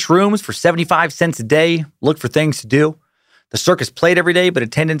furnished rooms for 75 cents a day, looked for things to do. The circus played every day, but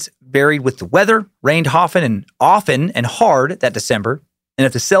attendance varied with the weather, rained often and hard that December. And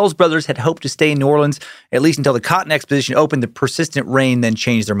if the Sells brothers had hoped to stay in New Orleans, at least until the Cotton Exposition opened, the persistent rain then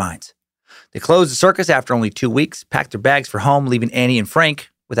changed their minds. They closed the circus after only 2 weeks, packed their bags for home, leaving Annie and Frank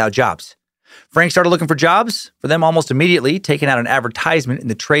without jobs. Frank started looking for jobs for them almost immediately, taking out an advertisement in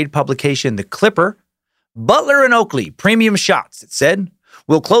the trade publication The Clipper. Butler and Oakley, premium shots, it said.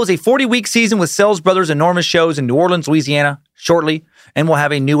 We'll close a 40-week season with Sells Brothers' enormous shows in New Orleans, Louisiana, shortly, and we'll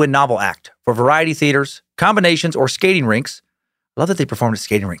have a new and novel act for variety theaters, combinations, or skating rinks. I love that they performed at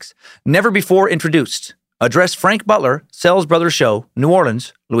skating rinks. Never before introduced. Address Frank Butler, Sells Brothers Show, New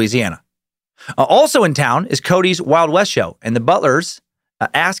Orleans, Louisiana. Also in town is Cody's Wild West Show, and the Butlers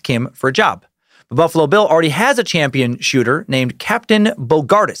ask him for a job. But Buffalo Bill already has a champion shooter named Captain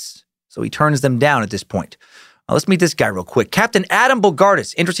Bogardus, so he turns them down at this point. Let's meet this guy real quick. Captain Adam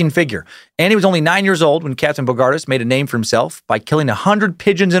Bogardus, interesting figure. And he was only 9 years old when Captain Bogardus made a name for himself by killing 100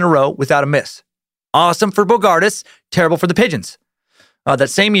 pigeons in a row without a miss. Awesome for Bogardus, terrible for the pigeons. That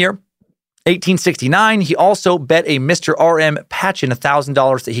same year, 1869, he also bet a Mr. R.M. Patchen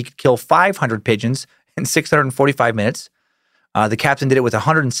 $1,000 that he could kill 500 pigeons in 645 minutes. The captain did it with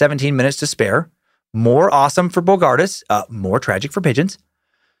 117 minutes to spare. More awesome for Bogardus, more tragic for pigeons.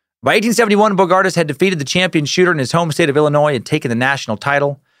 By 1871, Bogardus had defeated the champion shooter in his home state of Illinois and taken the national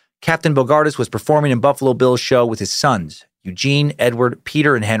title. Captain Bogardus was performing in Buffalo Bill's show with his sons, Eugene, Edward,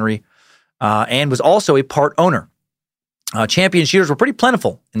 Peter, and Henry, and was also a part owner. Champion shooters were pretty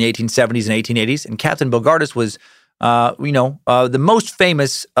plentiful in the 1870s and 1880s, and Captain Bogardus was, the most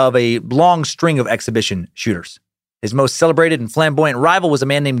famous of a long string of exhibition shooters. His most celebrated and flamboyant rival was a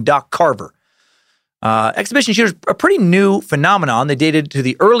man named Doc Carver. Exhibition shooters are a pretty new phenomenon. They dated to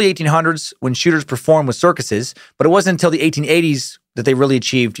the early 1800s when shooters performed with circuses, but it wasn't until the 1880s that they really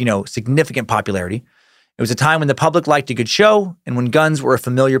achieved, significant popularity. It was a time when the public liked a good show and when guns were a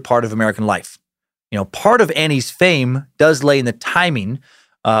familiar part of American life. Part of Annie's fame does lay in the timing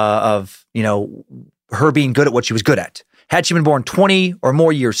of her being good at what she was good at. Had she been born 20 or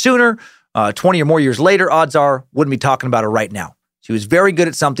more years sooner, 20 or more years later, odds are wouldn't be talking about her right now. She was very good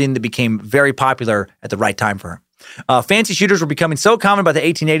at something that became very popular at the right time for her. Fancy shooters were becoming so common by the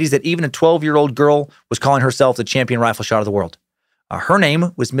 1880s that even a 12-year-old girl was calling herself the champion rifle shot of the world. Her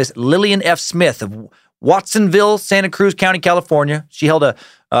name was Miss Lillian F. Smith of Watsonville, Santa Cruz County, California. She held a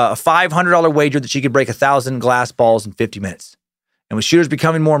 $500 wager that she could break 1,000 glass balls in 50 minutes. And with shooters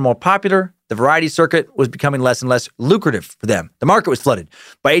becoming more and more popular, the variety circuit was becoming less and less lucrative for them. The market was flooded.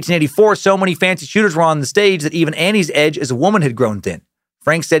 By 1884, so many fancy shooters were on the stage that even Annie's edge as a woman had grown thin.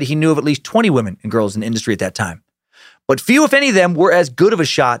 Frank said he knew of at least 20 women and girls in the industry at that time. But few, if any of them, were as good of a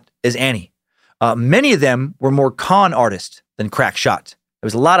shot as Annie. Many of them were more con artists than crack shots. There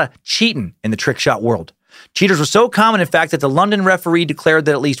was a lot of cheating in the trick shot world. Cheaters were so common, in fact, that the London referee declared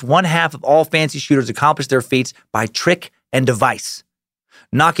that at least one half of all fancy shooters accomplished their feats by trick and device.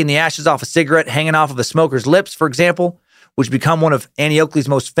 Knocking the ashes off a cigarette hanging off of a smoker's lips, for example, which become one of Annie Oakley's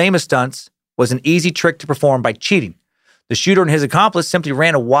most famous stunts, was an easy trick to perform by cheating. The shooter and his accomplice simply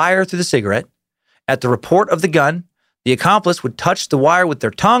ran a wire through the cigarette. At the report of the gun, the accomplice would touch the wire with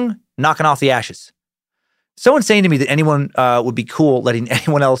their tongue, knocking off the ashes. So insane to me that anyone would be cool letting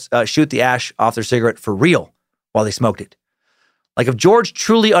anyone else shoot the ash off their cigarette for real while they smoked it. Like if George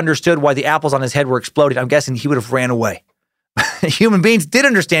truly understood why the apples on his head were exploding, I'm guessing he would have ran away. Human beings did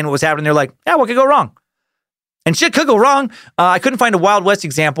understand what was happening. They're like, what could go wrong? And shit could go wrong. I couldn't find a Wild West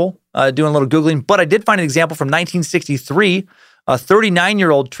example doing a little Googling, but I did find an example from 1963. A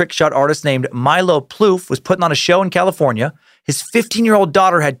 39-year-old trick shot artist named Milo Plouffe was putting on a show in California. His 15-year-old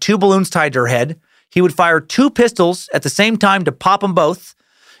daughter had 2 balloons tied to her head. He would fire 2 pistols at the same time to pop them both.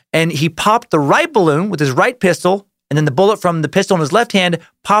 And he popped the right balloon with his right pistol, and then the bullet from the pistol in his left hand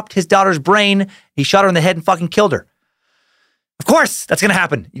popped his daughter's brain. He shot her in the head and fucking killed her. Of course, that's going to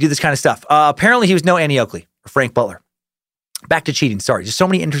happen. You do this kind of stuff. Apparently, he was no Annie Oakley or Frank Butler. Back to cheating. Sorry, just so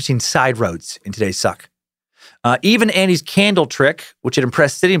many interesting side roads in today's suck. Even Annie's candle trick, which had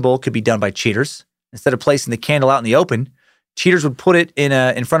impressed Sitting Bull, could be done by cheaters. Instead of placing the candle out in the open, cheaters would put it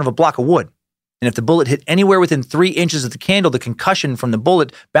in front of a block of wood. And if the bullet hit anywhere within 3 inches of the candle, the concussion from the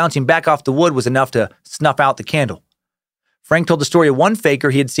bullet bouncing back off the wood was enough to snuff out the candle. Frank told the story of one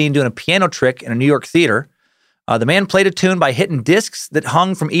faker he had seen doing a piano trick in a New York theater. The man played a tune by hitting discs that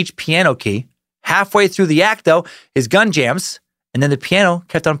hung from each piano key. Halfway through the act, though, his gun jams, and then the piano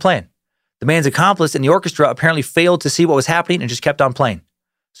kept on playing. The man's accomplice in the orchestra apparently failed to see what was happening and just kept on playing.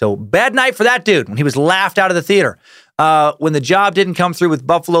 So bad night for that dude when he was laughed out of the theater. When the job didn't come through with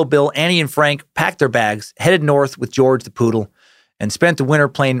Buffalo Bill, Annie and Frank packed their bags, headed north with George the Poodle, and spent the winter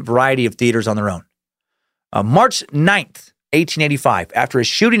playing a variety of theaters on their own. March 9th, 1885, after his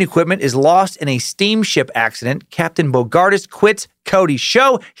shooting equipment is lost in a steamship accident, Captain Bogardus quits Cody's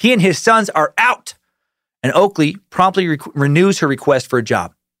show. He and his sons are out. And Oakley promptly renews her request for a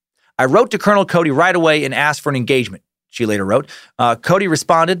job. I wrote to Colonel Cody right away and asked for an engagement, she later wrote. Cody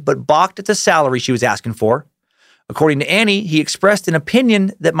responded, but balked at the salary she was asking for. According to Annie, he expressed an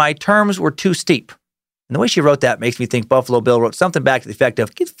opinion that my terms were too steep. And the way she wrote that makes me think Buffalo Bill wrote something back to the effect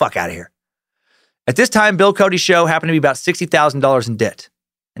of, get the fuck out of here. At this time, Bill Cody's show happened to be about $60,000 in debt.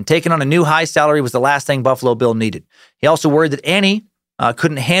 And taking on a new high salary was the last thing Buffalo Bill needed. He also worried that Annie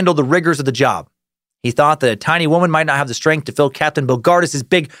couldn't handle the rigors of the job. He thought that a tiny woman might not have the strength to fill Captain Bogardus'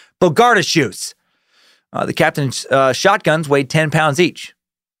 big Bogardus shoes. The captain's shotguns weighed 10 pounds each.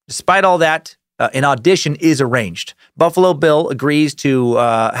 Despite all that, an audition is arranged. Buffalo Bill agrees to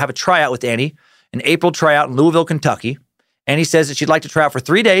have a tryout with Annie, an April tryout in Louisville, Kentucky. Annie says that she'd like to try out for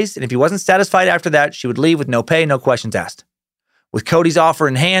 3 days, and if he wasn't satisfied after that, she would leave with no pay, no questions asked. With Cody's offer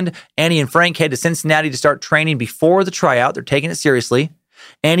in hand, Annie and Frank head to Cincinnati to start training before the tryout. They're taking it seriously.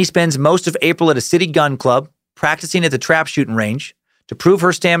 Annie spends most of April at a city gun club, practicing at the trap shooting range. To prove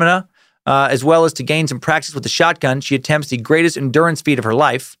her stamina, as well as to gain some practice with the shotgun, she attempts the greatest endurance feat of her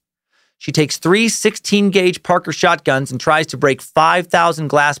life. She takes 3 16-gauge Parker shotguns and tries to break 5,000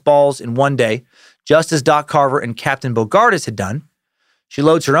 glass balls in one day, just as Doc Carver and Captain Bogardus had done. She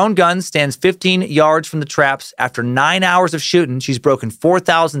loads her own guns, stands 15 yards from the traps. After 9 hours of shooting, she's broken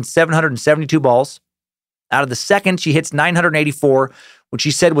 4,772 balls. Out of the second, she hits 984, which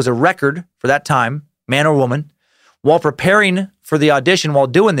she said was a record for that time, man or woman. While preparing for the audition while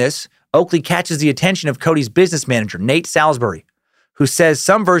doing this, Oakley catches the attention of Cody's business manager, Nate Salisbury, who says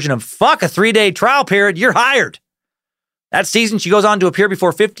some version of, fuck a 3-day trial period, you're hired. That season, she goes on to appear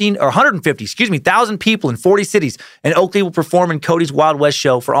before 1,000 people in 40 cities, and Oakley will perform in Cody's Wild West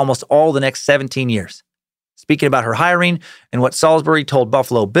show for almost all the next 17 years. Speaking about her hiring and what Salisbury told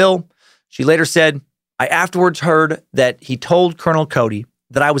Buffalo Bill, she later said, I afterwards heard that he told Colonel Cody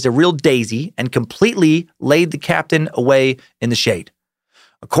that I was a real daisy and completely laid the captain away in the shade.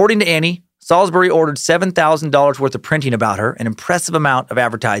 According to Annie, Salisbury ordered $7,000 worth of printing about her, an impressive amount of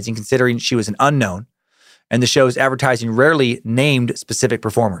advertising considering she was an unknown, and the show's advertising rarely named specific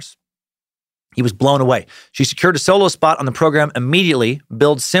performers. He was blown away. She secured a solo spot on the program immediately,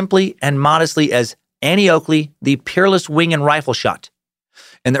 billed simply and modestly as Annie Oakley, the peerless wing and rifle shot.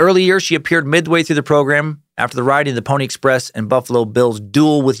 In the early years, she appeared midway through the program after the riding of the Pony Express and Buffalo Bill's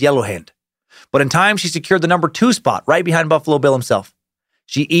duel with Yellowhand. But in time, she secured the number 2 spot right behind Buffalo Bill himself.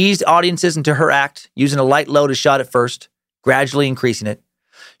 She eased audiences into her act, using a light loaded shot at first, gradually increasing it.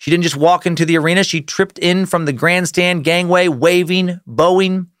 She didn't just walk into the arena, she tripped in from the grandstand gangway,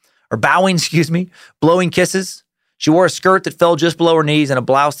 bowing, blowing kisses. She wore a skirt that fell just below her knees and a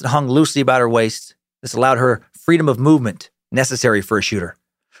blouse that hung loosely about her waist. This allowed her freedom of movement necessary for a shooter.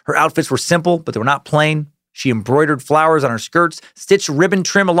 Her outfits were simple, but they were not plain. She embroidered flowers on her skirts, stitched ribbon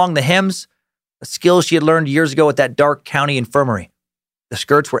trim along the hems, a skill she had learned years ago at that dark county infirmary. The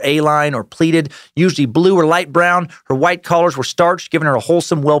skirts were A-line or pleated, usually blue or light brown. Her white collars were starched, giving her a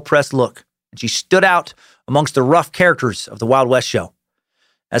wholesome, well-pressed look. And she stood out amongst the rough characters of the Wild West show.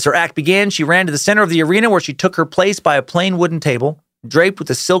 As her act began, she ran to the center of the arena where she took her place by a plain wooden table, draped with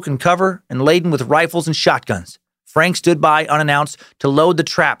a silken cover and laden with rifles and shotguns. Frank stood by unannounced to load the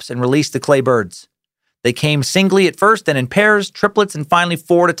traps and release the clay birds. They came singly at first, then in pairs, triplets, and finally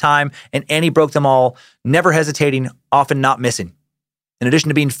 4 at a time, and Annie broke them all, never hesitating, often not missing. In addition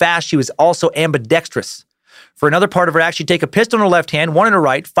to being fast, she was also ambidextrous. For another part of her act, she'd take a pistol in her left hand, one in her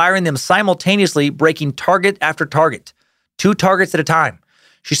right, firing them simultaneously, breaking target after target, 2 targets at a time.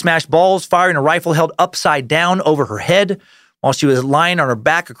 She smashed balls, firing a rifle held upside down over her head while she was lying on her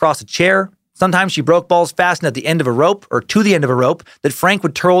back across a chair. Sometimes she broke balls fastened at the end of a rope or to the end of a rope that Frank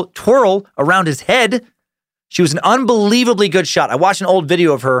would twirl around his head. She was an unbelievably good shot. I watched an old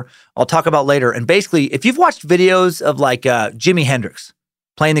video of her I'll talk about later. And basically, if you've watched videos of like Jimi Hendrix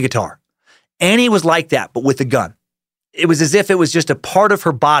playing the guitar, Annie was like that, but with a gun. It was as if it was just a part of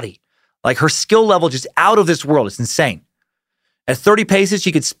her body. Like her skill level just out of this world. It's insane. At 30 paces,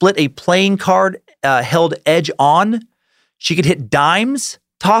 she could split a playing card held edge on. She could hit dimes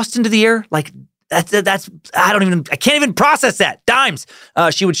tossed into the air. Like that's I can't even process that. Dimes.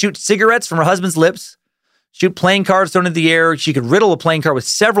 She would shoot cigarettes from her husband's lips. shoot playing cards thrown into the air. She could riddle a playing card with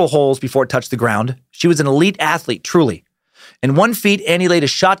several holes before it touched the ground. She was an elite athlete, truly. In one feat, Annie laid a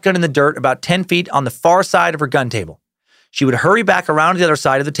shotgun in the dirt about 10 feet on the far side of her gun table. She would hurry back around to the other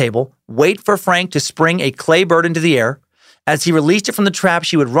side of the table, wait for Frank to spring a clay bird into the air. As he released it from the trap,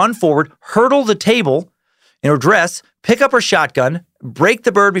 she would run forward, hurdle the table in her dress, pick up her shotgun, break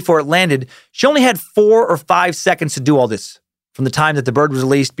the bird before it landed. She only had 4 or 5 seconds to do all this from the time that the bird was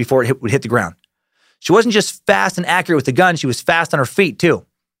released before it would hit the ground. She wasn't just fast and accurate with the gun, she was fast on her feet too.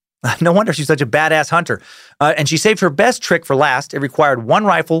 No wonder she's such a badass hunter. And she saved her best trick for last. It required 1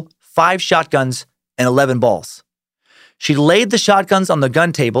 rifle, 5 shotguns, and 11 balls. She laid the shotguns on the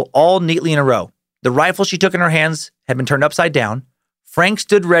gun table all neatly in a row. The rifle she took in her hands had been turned upside down. Frank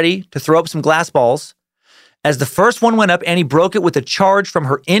stood ready to throw up some glass balls. As the first one went up, Annie broke it with a charge from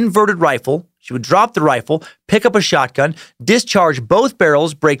her inverted rifle. She would drop the rifle, pick up a shotgun, discharge both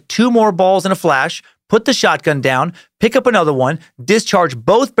barrels, break 2 more balls in a flash, put the shotgun down, pick up another one, discharge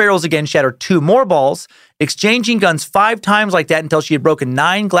both barrels again, shatter 2 more balls, exchanging guns 5 times like that until she had broken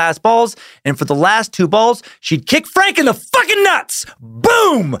 9 glass balls. And for the last 2 balls, she'd kick Frank in the fucking nuts.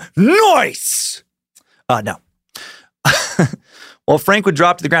 Boom! Nice! No. Well, Frank would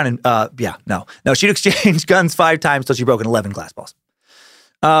drop to the ground and, no. She'd exchange guns 5 times until she broke 11 glass balls.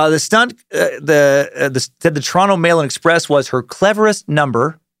 The stunt, said the Toronto Mail and Express was her cleverest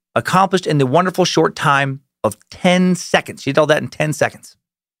number, accomplished in the wonderful short time of 10 seconds. She did all that in 10 seconds.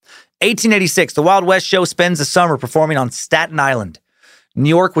 1886, the Wild West show spends the summer performing on Staten Island. New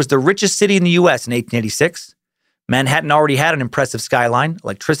York was the richest city in the U.S. in 1886. Manhattan already had an impressive skyline,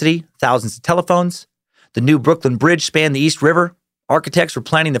 electricity, thousands of telephones. The new Brooklyn Bridge spanned the East River. Architects were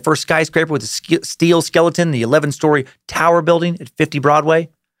planning the first skyscraper with a steel skeleton, the 11-story tower building at 50 Broadway.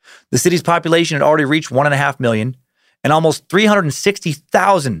 The city's population had already reached 1.5 million, and almost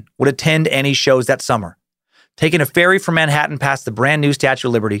 360,000 would attend Annie's shows that summer. Taking a ferry from Manhattan past the brand new Statue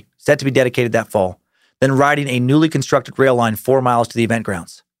of Liberty, set to be dedicated that fall, then riding a newly constructed rail line 4 miles to the event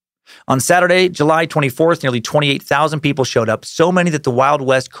grounds. On Saturday, July 24th, nearly 28,000 people showed up, so many that the Wild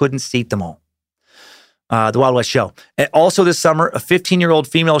West couldn't seat them all. The Wild West show. And also this summer, a 15-year-old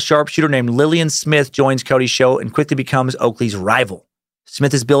female sharpshooter named Lillian Smith joins Cody's show and quickly becomes Oakley's rival.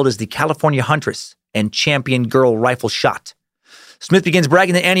 Smith is billed as the California Huntress and champion girl rifle shot. Smith begins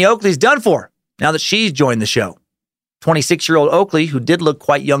bragging that Annie Oakley's done for now that she's joined the show. 26-year-old Oakley, who did look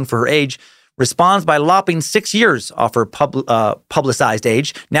quite young for her age, responds by lopping 6 years off her publicized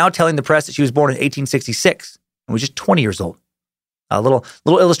age, now telling the press that she was born in 1866 and was just 20 years old. A little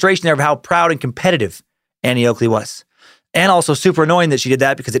illustration there of how proud and competitive Annie Oakley was. And also super annoying that she did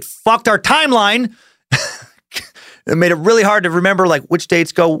that because it fucked our timeline. It made it really hard to remember like which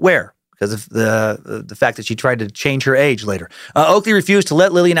dates go where because of the fact that she tried to change her age later. Oakley refused to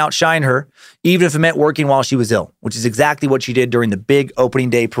let Lillian outshine her, even if it meant working while she was ill, which is exactly what she did during the big opening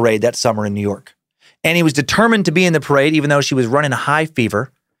day parade that summer in New York. Annie was determined to be in the parade even though she was running a high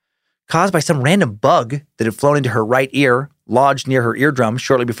fever caused by some random bug that had flown into her right ear, lodged near her eardrum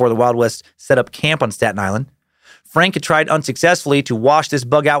shortly before the Wild West set up camp on Staten Island. Frank had tried unsuccessfully to wash this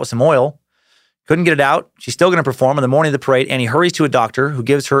bug out with some oil. Couldn't get it out. She's still going to perform on the morning of the parade. Annie hurries to a doctor who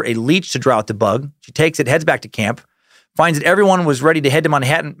gives her a leech to draw out the bug. She takes it, heads back to camp, finds that everyone was ready to head to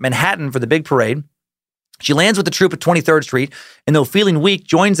Manhattan for the big parade. She lands with the troop at 23rd Street, and though feeling weak,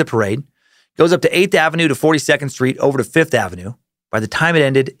 joins the parade, goes up to 8th Avenue to 42nd Street over to 5th Avenue. By the time it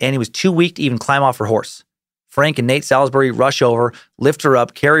ended, Annie was too weak to even climb off her horse. Frank and Nate Salisbury rush over, lift her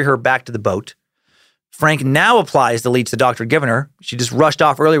up, carry her back to the boat. Frank now applies the leech the doctor had given her. She just rushed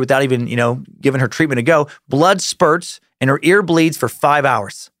off earlier without even, giving her treatment a go. Blood spurts, and her ear bleeds for 5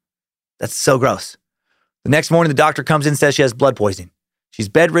 hours. That's so gross. The next morning, the doctor comes in and says she has blood poisoning. She's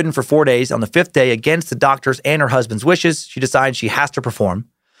bedridden for 4 days. On the 5th day, against the doctor's and her husband's wishes, she decides she has to perform.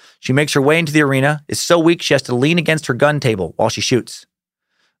 She makes her way into the arena, is so weak she has to lean against her gun table while she shoots.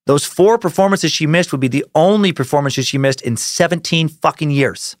 Those 4 performances she missed would be the only performances she missed in 17 fucking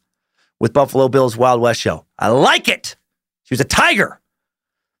years with Buffalo Bill's Wild West show. I like it. She was a tiger.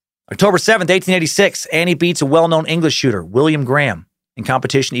 October 7th, 1886, Annie beats a well-known English shooter, William Graham, in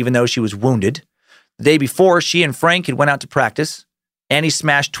competition even though she was wounded. The day before, she and Frank had went out to practice. Annie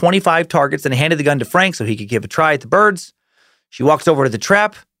smashed 25 targets and handed the gun to Frank so he could give a try at the birds. She walks over to the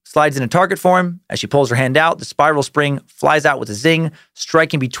trap, slides in a target for him. As she pulls her hand out, the spiral spring flies out with a zing,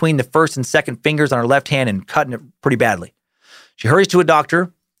 striking between the first and second fingers on her left hand and cutting it pretty badly. She hurries to a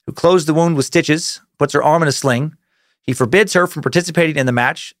doctor who closed the wound with stitches, puts her arm in a sling. He forbids her from participating in the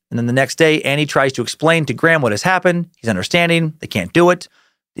match. And then the next day, Annie tries to explain to Graham what has happened. He's understanding. They can't do it.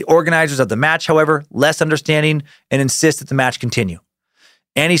 The organizers of the match, however, less understanding and insist that the match continue.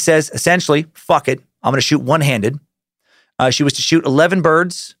 Annie says, essentially, fuck it. I'm going to shoot one-handed. She was to shoot 11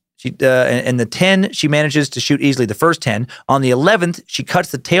 birds. And the 10, she manages to shoot easily the first 10. On the 11th, she cuts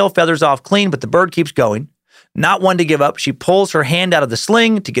the tail feathers off clean, but the bird keeps going. Not one to give up, she pulls her hand out of the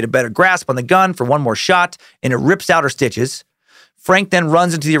sling to get a better grasp on the gun for one more shot, and it rips out her stitches. Frank then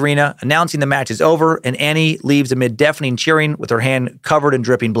runs into the arena, announcing the match is over, and Annie leaves amid deafening cheering with her hand covered in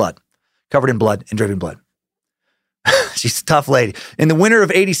blood and dripping blood. She's a tough lady. In the winter of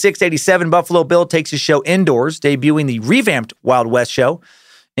 86-87, Buffalo Bill takes his show indoors, debuting the revamped Wild West show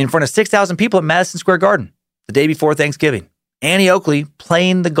in front of 6,000 people at Madison Square Garden the day before Thanksgiving. Annie Oakley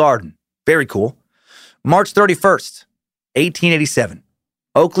playing the Garden. Very cool. March 31st, 1887.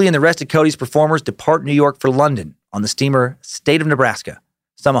 Oakley and the rest of Cody's performers depart New York for London on the steamer State of Nebraska.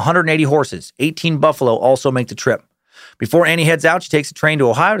 Some 180 horses, 18 buffalo also make the trip. Before Annie heads out, she takes a train to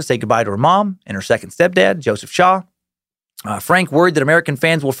Ohio to say goodbye to her mom and her second stepdad, Joseph Shaw. Frank, worried that American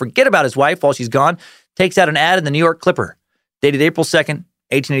fans will forget about his wife while she's gone, takes out an ad in the New York Clipper, dated April 2nd,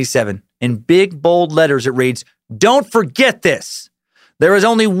 1887. In big, bold letters, it reads, "Don't forget this. There is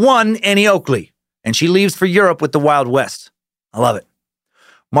only one Annie Oakley, and she leaves for Europe with the Wild West." I love it.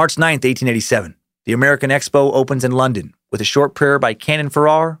 March 9th, 1887. The American Expo opens in London with a short prayer by Canon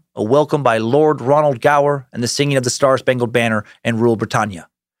Farrar, a welcome by Lord Ronald Gower, and the singing of the Star-Spangled Banner and Rule Britannia.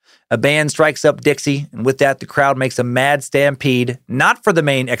 A band strikes up Dixie, and with that, the crowd makes a mad stampede, not for the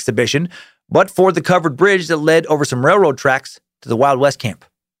main exhibition, but for the covered bridge that led over some railroad tracks to the Wild West camp.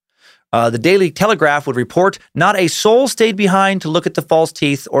 The Daily Telegraph would report, not a soul stayed behind to look at the false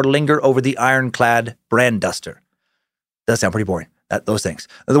teeth or linger over the ironclad brand duster. Does sound pretty boring, those things.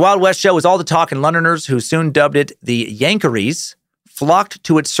 The Wild West show was all the talk, and Londoners, who soon dubbed it the Yankeries, flocked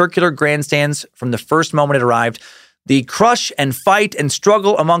to its circular grandstands from the first moment it arrived. The crush and fight and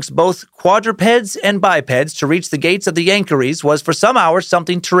struggle amongst both quadrupeds and bipeds to reach the gates of the Yankeries was for some hours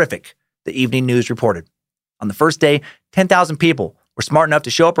something terrific, the Evening News reported. On the first day, 10,000 people were smart enough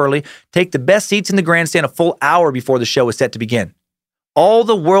to show up early, take the best seats in the grandstand a full hour before the show was set to begin. All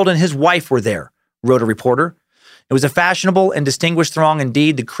the world and his wife were there, wrote a reporter. It was a fashionable and distinguished throng,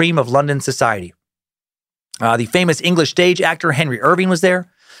 indeed, the cream of London society. The famous English stage actor Henry Irving was there,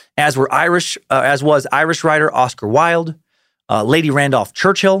 as was Irish writer Oscar Wilde, Lady Randolph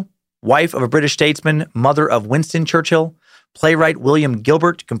Churchill, wife of a British statesman, mother of Winston Churchill, playwright William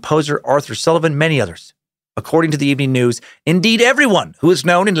Gilbert, composer Arthur Sullivan, many others. According to the Evening News, indeed everyone who is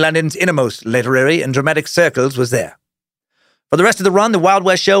known in London's innermost literary and dramatic circles was there. For the rest of the run, the Wild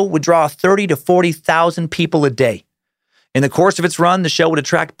West show would draw 30 to 40,000 people a day. In the course of its run, the show would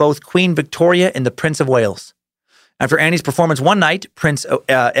attract both Queen Victoria and the Prince of Wales. After Annie's performance one night, Prince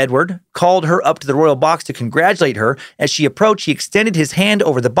Edward called her up to the royal box to congratulate her. As she approached, he extended his hand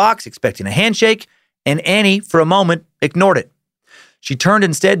over the box, expecting a handshake, and Annie, for a moment, ignored it. She turned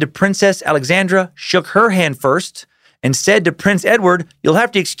instead to Princess Alexandra, shook her hand first, and said to Prince Edward, "You'll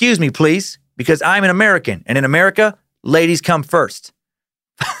have to excuse me, please, because I'm an American, and in America, ladies come first."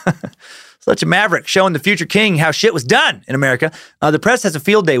 Such a maverick, showing the future king how shit was done in America. The press has a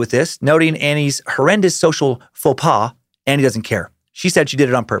field day with this, noting Annie's horrendous social faux pas. Annie doesn't care. She said she did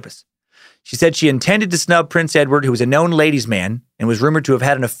it on purpose. She said she intended to snub Prince Edward, who was a known ladies' man and was rumored to have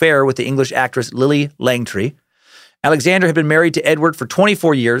had an affair with the English actress Lily Langtry. Alexandra had been married to Edward for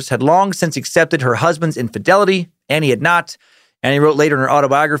 24 years, had long since accepted her husband's infidelity. Annie had not. Annie wrote later in her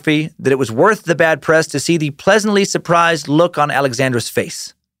autobiography that it was worth the bad press to see the pleasantly surprised look on Alexandra's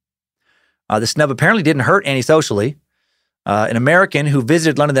face. The snub apparently didn't hurt Annie socially. An American who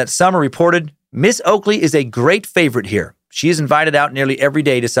visited London that summer reported, "Miss Oakley is a great favorite here. She is invited out nearly every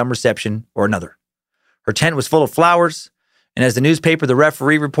day to some reception or another." Her tent was full of flowers, and as the newspaper The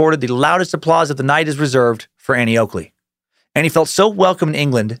Referee reported, the loudest applause of the night is reserved for Annie Oakley. Annie felt so welcome in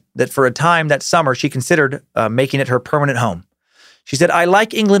England that for a time that summer she considered making it her permanent home. She said, "I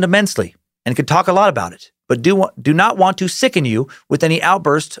like England immensely and could talk a lot about it, but do not want to sicken you with any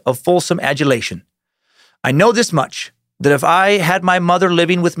outburst of fulsome adulation. I know this much, that if I had my mother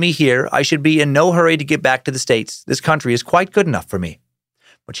living with me here, I should be in no hurry to get back to the States. This country is quite good enough for me."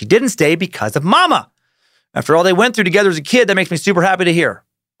 But she didn't stay because of Mama. After all they went through together as a kid, that makes me super happy to hear.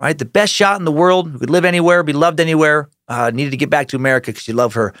 Right? The best shot in the world, who could live anywhere, be loved anywhere, needed to get back to America because she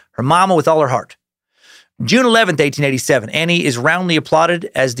loved her mama with all her heart. June 11th, 1887, Annie is roundly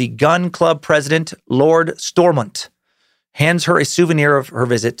applauded as the gun club president, Lord Stormont, hands her a souvenir of her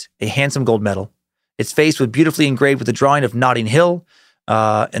visit, a handsome gold medal. Its face was beautifully engraved with a drawing of Notting Hill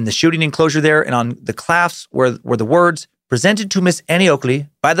and the shooting enclosure there, and on the clasps were the words, "Presented to Miss Annie Oakley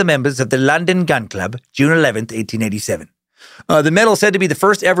by the members of the London Gun Club, June 11th, 1887. The medal, said to be the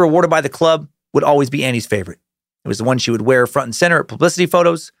first ever awarded by the club, would always be Annie's favorite. It was the one she would wear front and center at publicity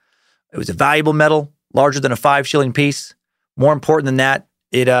photos. It was a valuable medal, larger than a 5-shilling piece. More important than that,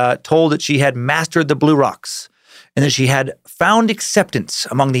 it told that she had mastered the Blue Rocks and that she had found acceptance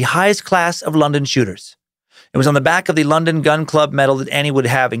among the highest class of London shooters. It was on the back of the London Gun Club medal that Annie would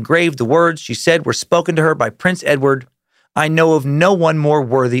have engraved the words she said were spoken to her by Prince Edward, "I know of no one more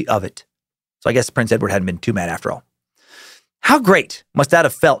worthy of it." So I guess Prince Edward hadn't been too mad after all. How great must that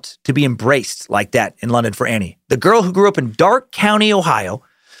have felt to be embraced like that in London for Annie, the girl who grew up in Darke County, Ohio,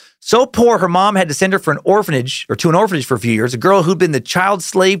 so poor her mom had to send her to an orphanage for a few years, a girl who'd been the child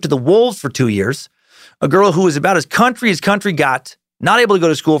slave to the wolves for 2 years, a girl who was about as country got, not able to go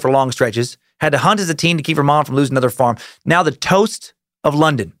to school for long stretches, had to hunt as a teen to keep her mom from losing another farm. Now the toast of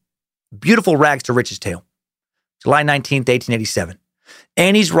London. Beautiful rags to riches tale. July 19th, 1887.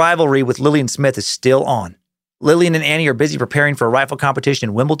 Annie's rivalry with Lillian Smith is still on. Lillian and Annie are busy preparing for a rifle competition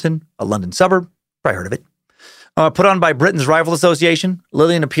in Wimbledon, a London suburb. Probably heard of it. Put on by Britain's Rifle Association,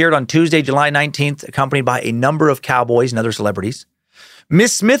 Lillian appeared on Tuesday, July 19th, accompanied by a number of cowboys and other celebrities.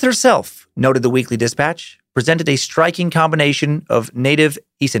 Miss Smith herself, noted the Weekly Dispatch, presented a striking combination of native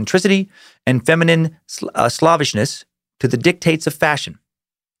eccentricity and feminine slavishness to the dictates of fashion.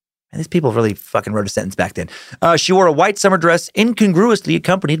 And these people really fucking wrote a sentence back then. She wore a white summer dress incongruously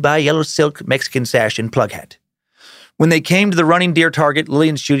accompanied by a yellow silk Mexican sash and plug hat. When they came to the running deer target,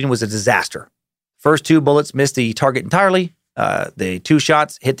 Lillian's shooting was a disaster. First 2 bullets missed the target entirely. The 2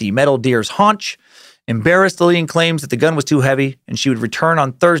 shots hit the metal deer's haunch. Embarrassed, Lillian claims that the gun was too heavy and she would return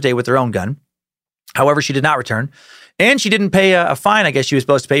on Thursday with her own gun. However, she did not return. And she didn't pay a fine, I guess she was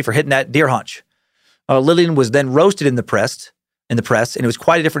supposed to pay for hitting that deer haunch. Lillian was then roasted in the press, and it was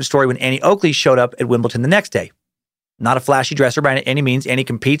quite a different story when Annie Oakley showed up at Wimbledon the next day. Not a flashy dresser by any means, Annie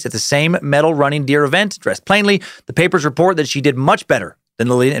competes at the same medal running deer event, dressed plainly. The papers report that she did much better than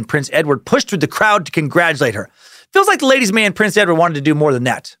Lillian, and Prince Edward pushed through the crowd to congratulate her. Feels like the ladies' man Prince Edward wanted to do more than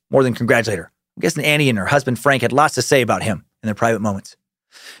that, more than congratulate her. I'm guessing Annie and her husband Frank had lots to say about him in their private moments.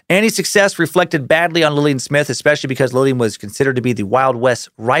 Annie's success reflected badly on Lillian Smith, especially because Lillian was considered to be the Wild West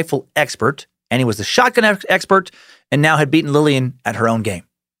rifle expert. Annie was the shotgun expert and now had beaten Lillian at her own game.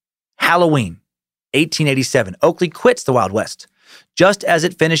 Halloween, 1887. Oakley quits the Wild West just as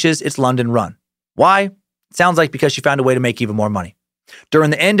it finishes its London run. Why? It sounds like because she found a way to make even more money. During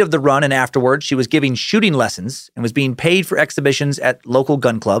the end of the run and afterwards, she was giving shooting lessons and was being paid for exhibitions at local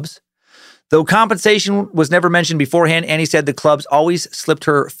gun clubs. Though compensation was never mentioned beforehand, Annie said the clubs always slipped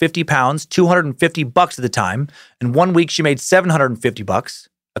her 50 pounds, $250 at the time, and 1 week she made $750,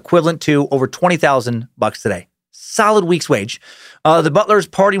 equivalent to over $20,000 today. Solid week's wage. The Butlers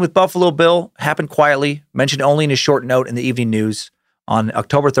partying with Buffalo Bill happened quietly, mentioned only in a short note in the evening news on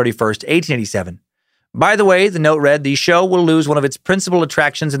October 31st, 1887. By the way, the note read, the show will lose one of its principal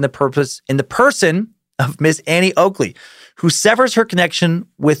attractions in the person of Miss Annie Oakley, who severs her connection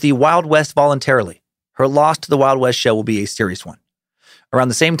with the Wild West voluntarily. Her loss to the Wild West show will be a serious one. Around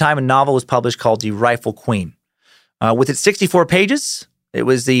the same time, a novel was published called The Rifle Queen. With its 64 pages, it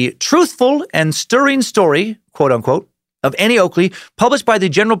was the truthful and stirring story, quote unquote, of Annie Oakley, published by the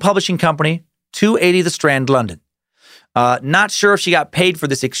General Publishing Company, 280 The Strand, London. Not sure if she got paid for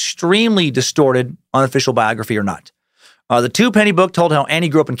this extremely distorted, unofficial biography or not. The 2-penny book told how Annie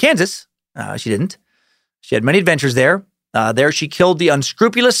grew up in Kansas. She didn't. She had many adventures there. There she killed the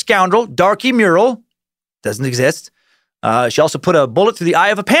unscrupulous scoundrel, Darky Murrell. Doesn't exist. She also put a bullet through the eye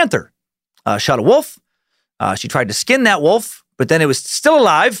of a panther. Shot a wolf. She tried to skin that wolf, but then it was still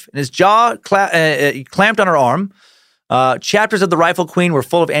alive, and his jaw clamped on her arm. Chapters of The Rifle Queen were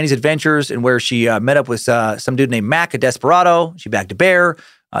full of Annie's adventures and where she met up with some dude named Mac, a desperado. She bagged a bear.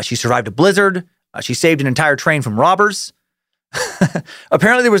 She survived a blizzard. She saved an entire train from robbers.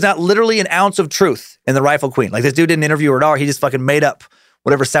 Apparently, there was not literally an ounce of truth in The Rifle Queen. Like, this dude didn't interview her at all. He just fucking made up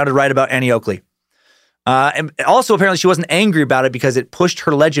whatever sounded right about Annie Oakley. And also, apparently, she wasn't angry about it because it pushed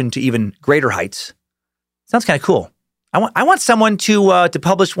her legend to even greater heights. Sounds kind of cool. I want someone to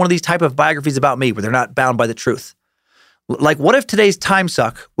publish one of these type of biographies about me where they're not bound by the truth. Like, what if today's Time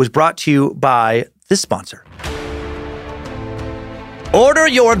Suck was brought to you by this sponsor? Order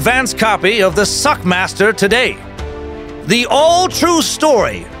your advanced copy of The Suckmaster today. The all-true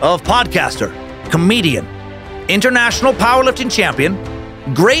story of podcaster, comedian, international powerlifting champion,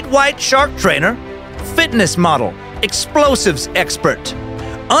 great white shark trainer, fitness model, explosives expert,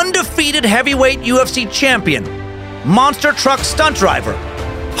 undefeated heavyweight UFC champion, monster truck stunt driver,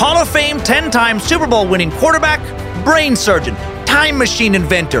 Hall of Fame 10-time Super Bowl winning quarterback, brain surgeon, time machine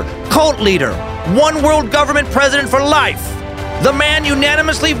inventor, cult leader, one world government president for life, the man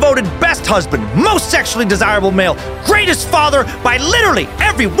unanimously voted best husband, most sexually desirable male, greatest father by literally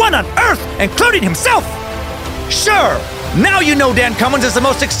everyone on earth, including himself. Sure, Now you know Dan Cummins is the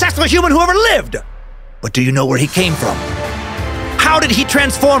most successful human who ever lived. But do you know where he came from? How did he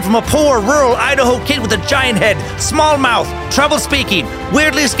transform from a poor, rural Idaho kid with a giant head, small mouth, trouble speaking,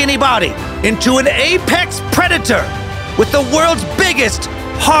 weirdly skinny body into an apex predator with the world's biggest,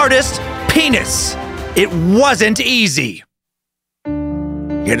 hardest penis? It wasn't easy.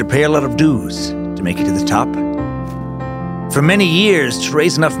 He had to pay a lot of dues to make it to the top. For many years, to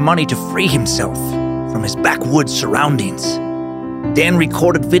raise enough money to free himself from his backwoods surroundings, Dan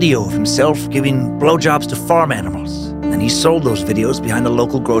recorded video of himself giving blowjobs to farm animals, and he sold those videos behind the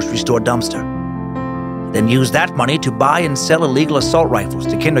local grocery store dumpster. He then used that money to buy and sell illegal assault rifles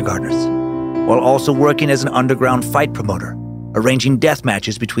to kindergartners, while also working as an underground fight promoter, arranging death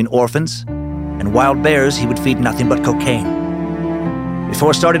matches between orphans and wild bears he would feed nothing but cocaine.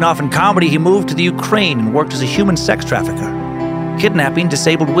 Before starting off in comedy, he moved to the Ukraine and worked as a human sex trafficker, kidnapping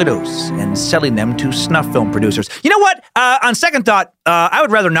disabled widows and selling them to snuff film producers. You know what? On second thought, I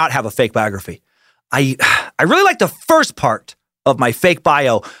would rather not have a fake biography. I really like the first part of my fake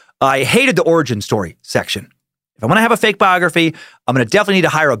bio. I hated the origin story section. If I'm going to have a fake biography, I'm going to definitely need to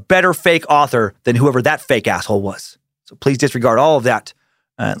hire a better fake author than whoever that fake asshole was. So please disregard all of that.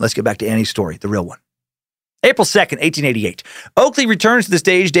 Let's get back to Annie's story, the real one. April 2nd, 1888. Oakley returns to the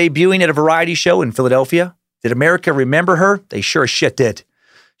stage, debuting at a variety show in Philadelphia. Did America remember her? They sure as shit did.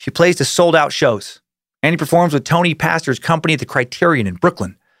 She plays to sold-out shows. Annie performs with Tony Pastor's company at the Criterion in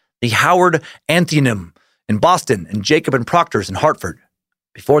Brooklyn, the Howard Athenaeum in Boston, and Jacob and Proctor's in Hartford.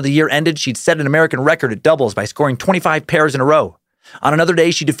 Before the year ended, she'd set an American record at doubles by scoring 25 pairs in a row. On another day,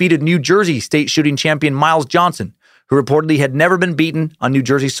 she defeated New Jersey state shooting champion Miles Johnson, who reportedly had never been beaten on New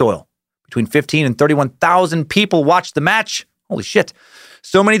Jersey soil. Between 15 and 31,000 people watched the match. Holy shit.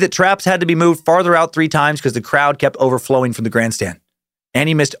 So many that traps had to be moved farther out 3 times because the crowd kept overflowing from the grandstand.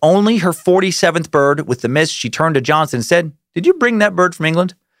 Annie missed only her 47th bird. With the miss, she turned to Johnson and said, "Did you bring that bird from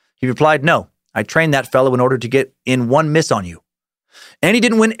England?" He replied, "No, I trained that fellow in order to get in 1 miss on you." Annie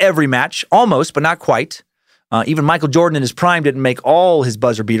didn't win every match, almost, but not quite. Even Michael Jordan in his prime didn't make all his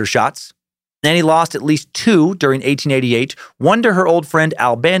buzzer beater shots. Annie lost at least 2 during 1888, one to her old friend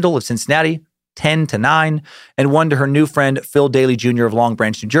Al Bandel of Cincinnati, 10-9, and one to her new friend Phil Daly Jr. of Long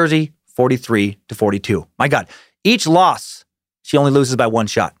Branch, New Jersey, 43-42. My God, each loss, she only loses by 1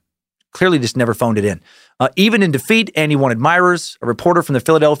 shot. Clearly just never phoned it in. Even in defeat, Annie won admirers. A reporter from the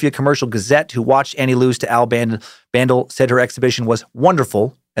Philadelphia Commercial Gazette who watched Annie lose to Al Bandel said her exhibition was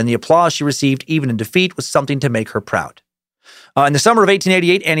wonderful, and the applause she received even in defeat was something to make her proud. In the summer of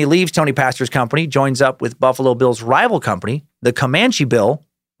 1888, Annie leaves Tony Pastor's company, joins up with Buffalo Bill's rival company, the Comanche Bill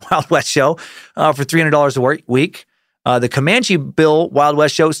Wild West Show, for $300 a week. The Comanche Bill Wild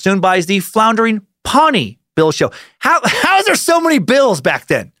West Show soon buys the floundering Pawnee Bill Show. How is there so many Bills back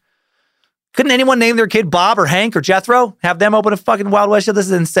then? Couldn't anyone name their kid Bob or Hank or Jethro? Have them open a fucking Wild West Show? This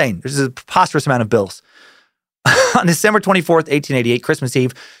is insane. This is a preposterous amount of bills. On December 24th, 1888, Christmas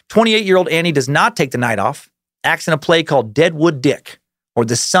Eve, 28-year-old Annie does not take the night off, acts in a play called Deadwood Dick, or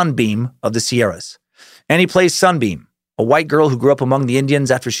The Sunbeam of the Sierras. Annie plays Sunbeam, a white girl who grew up among the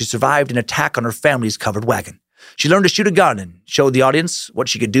Indians after she survived an attack on her family's covered wagon. She learned to shoot a gun and showed the audience what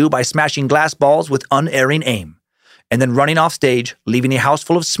she could do by smashing glass balls with unerring aim, and then running off stage, leaving a house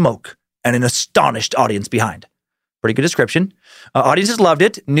full of smoke and an astonished audience behind. Pretty good description. Audiences loved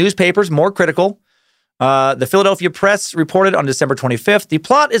it. Newspapers more critical. The Philadelphia Press reported on December 25th, the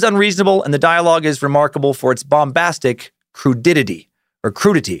plot is unreasonable and the dialogue is remarkable for its bombastic crudity. I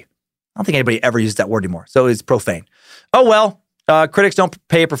don't think anybody ever used that word anymore, so it's profane. Oh well, critics don't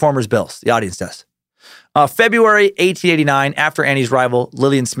pay a performer's bills. The audience does. February 1889, after Annie's rival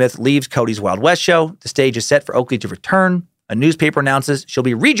Lillian Smith leaves Cody's Wild West Show, the stage is set for Oakley to return. A newspaper announces she'll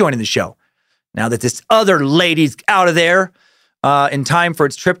be rejoining the show now that this other lady's out of there, in time for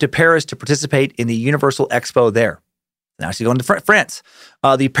its trip to Paris to participate in the Universal Expo there. Now she's going to France.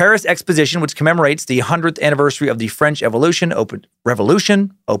 The Paris Exposition, which commemorates the 100th anniversary of the French Revolution,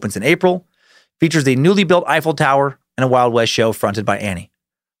 opens in April, features the newly built Eiffel Tower and a Wild West show fronted by Annie.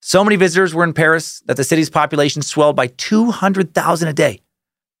 So many visitors were in Paris that the city's population swelled by 200,000 a day.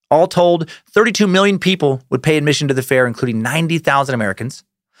 All told, 32 million people would pay admission to the fair, including 90,000 Americans.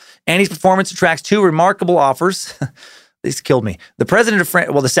 Annie's performance attracts 2 remarkable offers. These killed me. The president of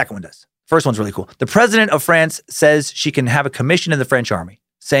France, well, the second one does. First one's really cool. The president of France says she can have a commission in the French army,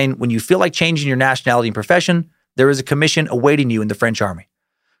 saying when you feel like changing your nationality and profession, there is a commission awaiting you in the French army.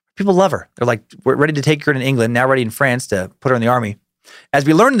 People love her. They're like, we're ready to take her in England, now ready in France to put her in the army. As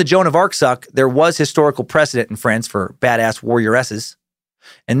we learned in the Joan of Arc suck, there was historical precedent in France for badass warrioresses.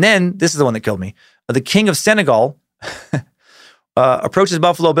 And then, this is the one that killed me. The king of Senegal approaches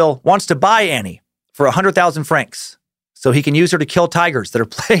Buffalo Bill, wants to buy Annie for 100,000 francs. so he can use her to kill tigers that are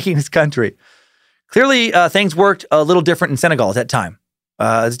plaguing his country. Clearly, things worked a little different in Senegal at that time.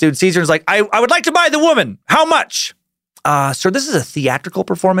 This dude Caesar is like, I would like to buy the woman. How much? Sir, this is a theatrical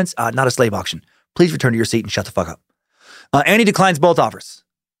performance, not a slave auction. Please return to your seat and shut the fuck up. Annie declines both offers.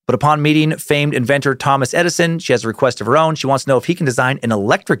 But upon meeting famed inventor Thomas Edison, she has a request of her own. She wants to know if he can design an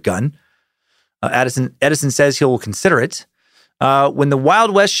electric gun. Edison says he will consider it. When the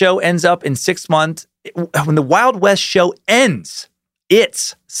Wild West show ends up in 6 months, when the Wild West show ends,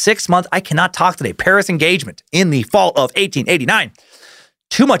 it's 6 months. I cannot talk today. Paris engagement in the fall of 1889.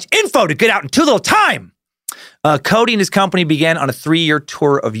 Too much info to get out in too little time. Cody and his company began on a 3-year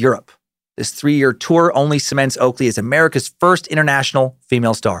tour of Europe. This 3-year tour only cements Oakley as America's first international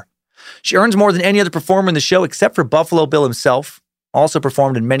female star. She earns more than any other performer in the show except for Buffalo Bill himself. Also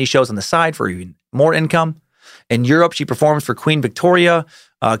performed in many shows on the side for even more income. In Europe, she performs for Queen Victoria,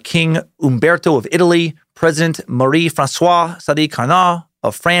 King Umberto of Italy, President Marie-Françoise Sadi Carnot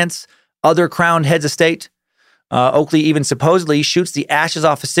of France, other crowned heads of state. Oakley even supposedly shoots the ashes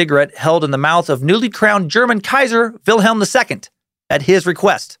off a cigarette held in the mouth of newly crowned German Kaiser Wilhelm II at his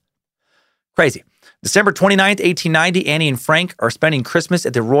request. Crazy. December 29th, 1890, Annie and Frank are spending Christmas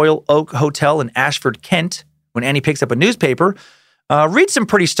at the Royal Oak Hotel in Ashford, Kent, when Annie picks up a newspaper, reads some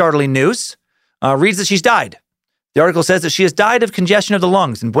pretty startling news, reads that she's died. The article says that she has died of congestion of the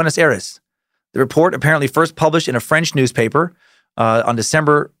lungs in Buenos Aires. The report, apparently first published in a French newspaper on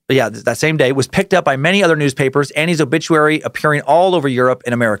December, that same day, was picked up by many other newspapers, Annie's obituary appearing all over Europe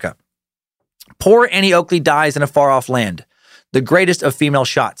and America. Poor Annie Oakley dies in a far-off land, the greatest of female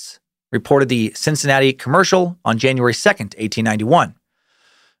shots, reported the Cincinnati Commercial on January 2nd, 1891.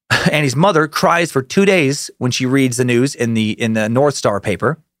 Annie's mother cries for 2 days when she reads the news in the North Star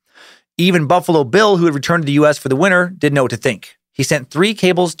paper. Even Buffalo Bill, who had returned to the U.S. for the winter, didn't know what to think. He sent 3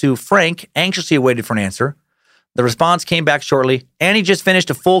 cables to Frank, anxiously awaited for an answer. The response came back shortly. Annie just finished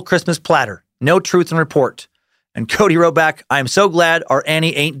a full Christmas platter. No truth in report. And Cody wrote back, I am so glad our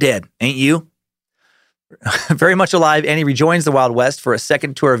Annie ain't dead. Ain't you? Very much alive, Annie rejoins the Wild West for a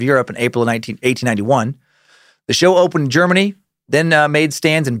second tour of Europe in April of 1891. The show opened in Germany, then made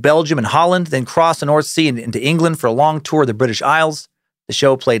stands in Belgium and Holland, then crossed the North Sea and into England for a long tour of the British Isles. The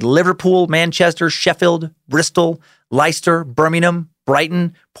show played Liverpool, Manchester, Sheffield, Bristol, Leicester, Birmingham,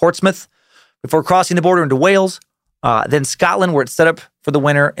 Brighton, Portsmouth, before crossing the border into Wales, then Scotland, where it set up for the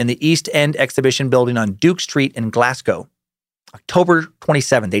winter in the East End Exhibition Building on Duke Street in Glasgow. October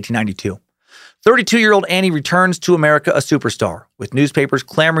 27th, 1892. 32-year-old Annie returns to America a superstar, with newspapers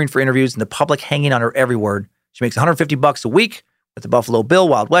clamoring for interviews and the public hanging on her every word. She makes $150 a week with the Buffalo Bill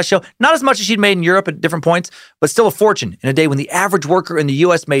Wild West show. Not as much as she'd made in Europe at different points, but still a fortune in a day when the average worker in the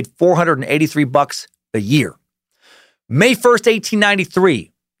U.S. made $483 a year. May 1st,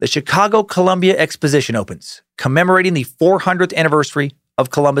 1893, the Chicago Columbia Exposition opens, commemorating the 400th anniversary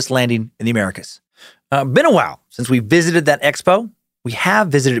of Columbus landing in the Americas. Been a while since we visited that expo. We have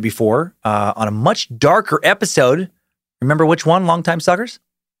visited it before on a much darker episode. Remember which one, longtime suckers?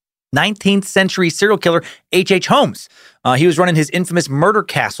 19th century serial killer H.H. Holmes. He was running his infamous murder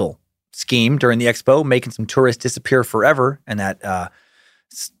castle scheme during the expo, making some tourists disappear forever in that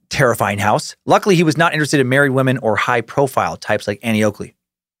terrifying house. Luckily, he was not interested in married women or high-profile types like Annie Oakley.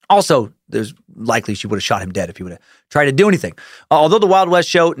 Also, there's likely she would have shot him dead if he would have tried to do anything. Although the Wild West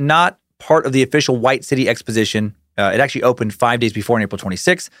show, not part of the official White City Exposition, it actually opened 5 days before on April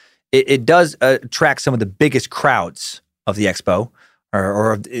 26th. It does attract some of the biggest crowds of the expo,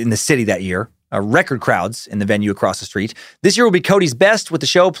 or in the city that year. Record crowds in the venue across the street. This year will be Cody's best, with the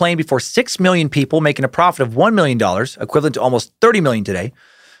show playing before 6 million people, making a profit of $1 million, equivalent to almost $30 million today.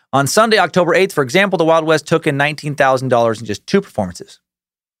 On Sunday, October 8th, for example, the Wild West took in $19,000 in just 2 performances.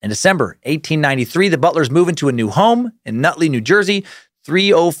 In December 1893, the Butlers move into a new home in Nutley, New Jersey,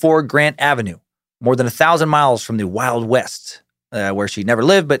 304 Grant Avenue, more than 1,000 miles from the Wild West, where she never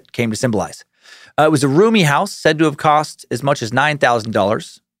lived but came to symbolize. It was a roomy house, said to have cost as much as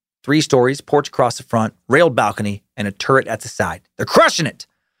 $9,000. 3 stories, porch across the front, railed balcony, and a turret at the side. They're crushing it.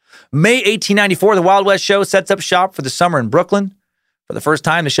 May 1894, the Wild West show sets up shop for the summer in Brooklyn. For the first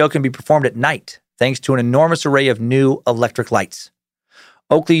time, the show can be performed at night, thanks to an enormous array of new electric lights.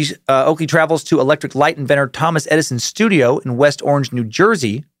 Oakley travels to electric light inventor Thomas Edison's studio in West Orange, New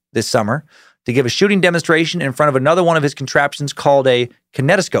Jersey this summer to give a shooting demonstration in front of another one of his contraptions called a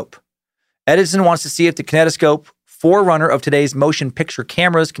kinetoscope. Edison wants to see if the kinetoscope, forerunner of today's motion picture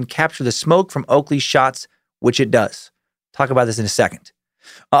cameras, can capture the smoke from Oakley's shots, which it does. Talk about this in a second.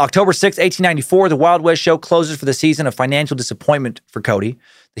 October 6, 1894, the Wild West show closes for the season, a financial disappointment for Cody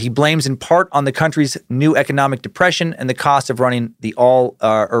that he blames in part on the country's new economic depression and the cost of running all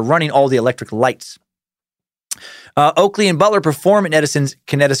the electric lights. Oakley and Butler perform in Edison's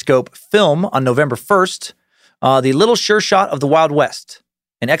kinetoscope film on November 1st, The Little Sure Shot of the Wild West,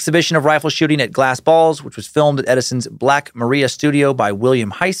 an exhibition of rifle shooting at glass balls, which was filmed at Edison's Black Maria studio by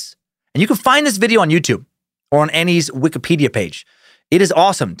William Heiss. And you can find this video on YouTube or on Annie's Wikipedia page. It is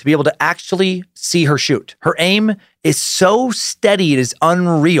awesome to be able to actually see her shoot. Her aim is so steady, it is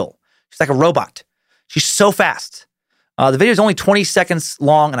unreal. She's like a robot. She's so fast. The video is only 20 seconds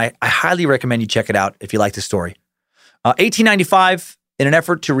long, and I highly recommend you check it out if you like the story. 1895, in an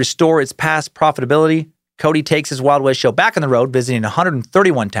effort to restore its past profitability, Cody takes his Wild West show back on the road, visiting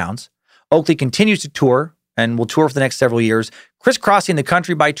 131 towns. Oakley continues to tour and will tour for the next several years, crisscrossing the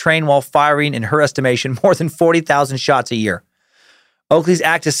country by train while firing, in her estimation, more than 40,000 shots a year. Oakley's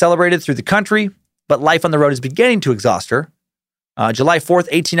act is celebrated through the country, but life on the road is beginning to exhaust her. July 4th,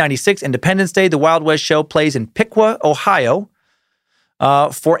 1896, Independence Day, the Wild West show plays in Piqua, Ohio.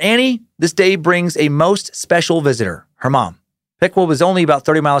 For Annie, this day brings a most special visitor, her mom. Piqua was only about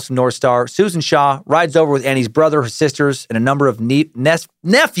 30 miles from North Star. Susan Shaw rides over with Annie's brother, her sisters, and a number of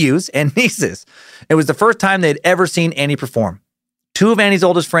nephews and nieces. It was the first time they'd ever seen Annie perform. Two of Annie's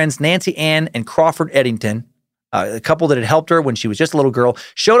oldest friends, Nancy Ann and Crawford Eddington, a couple that had helped her when she was just a little girl,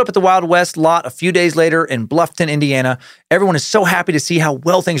 showed up at the Wild West lot a few days later in Bluffton, Indiana. Everyone is so happy to see how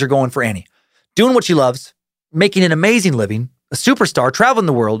well things are going for Annie. Doing what she loves, making an amazing living, a superstar, traveling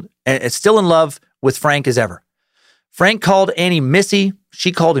the world, and still in love with Frank as ever. Frank called Annie Missy.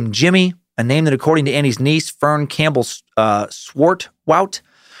 She called him Jimmy, a name that, according to Annie's niece, Fern Campbell Swartwout,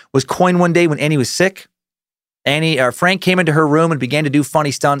 was coined one day when Annie was sick. Frank came into her room and began to do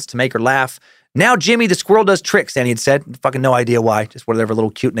funny stunts to make her laugh. Now Jimmy the squirrel does tricks, Annie had said. Fucking no idea why, just whatever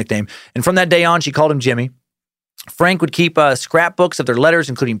little cute nickname. And from that day on, she called him Jimmy. Frank would keep scrapbooks of their letters,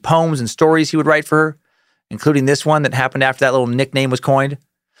 including poems and stories he would write for her, including this one that happened after that little nickname was coined.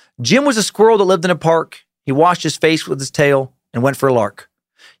 Jim was a squirrel that lived in a park. He washed his face with his tail and went for a lark.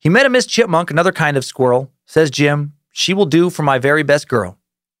 He met a Miss Chipmunk, another kind of squirrel. Says Jim, she will do for my very best girl.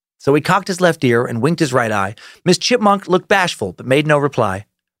 So he cocked his left ear and winked his right eye. Miss Chipmunk looked bashful, but made no reply.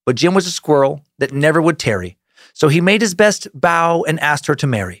 But Jim was a squirrel that never would tarry. So he made his best bow and asked her to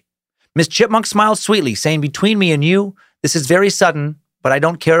marry. Miss Chipmunk smiled sweetly, saying, between me and you, this is very sudden, but I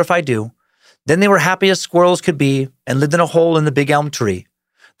don't care if I do. Then they were happy as squirrels could be and lived in a hole in the big elm tree.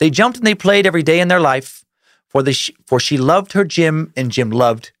 They jumped and they played every day in their life, for she loved her Jim and Jim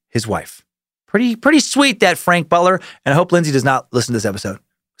loved his wife. Pretty sweet, that Frank Butler. And I hope Lindsay does not listen to this episode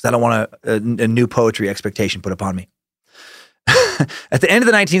because I don't want a new poetry expectation put upon me. At the end of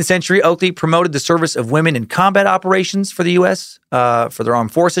the 19th century, Oakley promoted the service of women in combat operations for the U.S., for their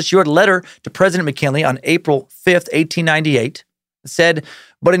armed forces. She wrote a letter to President McKinley on April 5th, 1898. It said,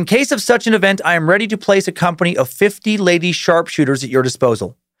 but in case of such an event, I am ready to place a company of 50 lady sharpshooters at your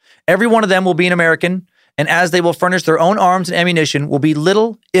disposal. Every one of them will be an American, and as they will furnish their own arms and ammunition, will be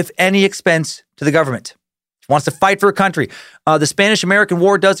little, if any, expense to the government. She wants to fight for her country. The Spanish-American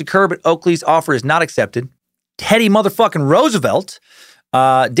War does occur, but Oakley's offer is not accepted. Teddy motherfucking Roosevelt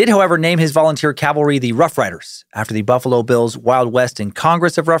did, however, name his volunteer cavalry the Rough Riders after the Buffalo Bills Wild West and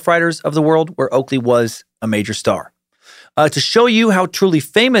Congress of Rough Riders of the World, where Oakley was a major star. To show you how truly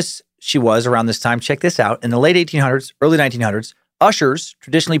famous she was around this time, check this out. In the late 1800s, early 1900s, ushers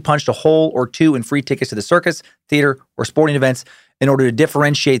traditionally punched a hole or two in free tickets to the circus, theater, or sporting events in order to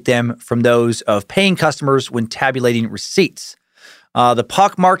differentiate them from those of paying customers when tabulating receipts. The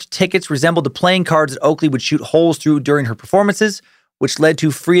pockmarked tickets resembled the playing cards that Oakley would shoot holes through during her performances, which led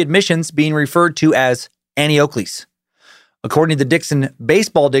to free admissions being referred to as Annie Oakleys. According to the Dixon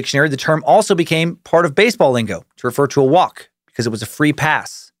Baseball Dictionary, the term also became part of baseball lingo to refer to a walk because it was a free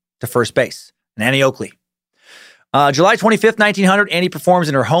pass to first base. And Annie Oakley. July 25th, 1900, Annie performs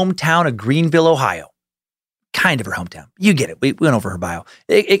in her hometown of Greenville, Ohio. Kind of her hometown. You get it. We went over her bio.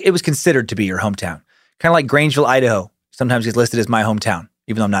 It was considered to be her hometown. Kind of like Grangeville, Idaho. Sometimes gets listed as my hometown,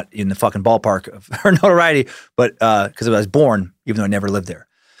 even though I'm not in the fucking ballpark of her notoriety, but because I was born, even though I never lived there.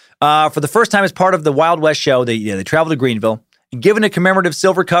 For the first time as part of the Wild West show, they traveled to Greenville. Given a commemorative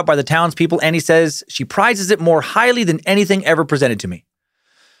silver cup by the townspeople, Annie says she prizes it more highly than anything ever presented to me.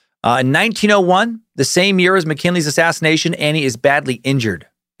 In 1901, the same year as McKinley's assassination, Annie is badly injured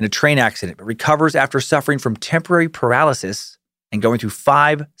in a train accident, but recovers after suffering from temporary paralysis and going through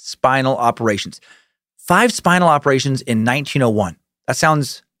 5 spinal operations. 5 spinal operations in 1901. That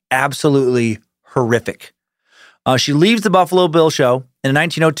sounds absolutely horrific. She leaves the Buffalo Bill show and in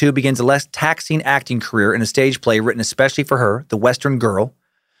 1902 begins a less taxing acting career in a stage play written especially for her, The Western Girl.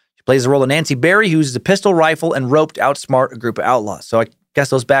 She plays the role of Nancy Berry, who uses a pistol, rifle, and rope to outsmart a group of outlaws. So I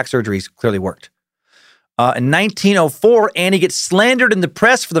guess those back surgeries clearly worked. In 1904, Annie gets slandered in the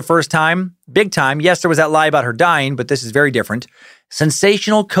press for the first time, big time. Yes, there was that lie about her dying, but this is very different.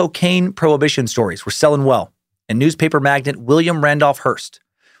 Sensational cocaine prohibition stories were selling well. And newspaper magnate William Randolph Hearst.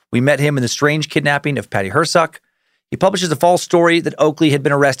 We met him in The Strange Kidnapping of Patty Hearst. He publishes a false story that Oakley had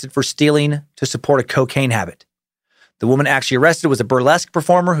been arrested for stealing to support a cocaine habit. The woman actually arrested was a burlesque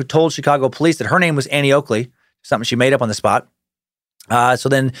performer who told Chicago police that her name was Annie Oakley, something she made up on the spot. So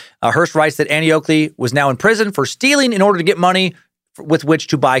then Hearst writes that Annie Oakley was now in prison for stealing in order to get money with which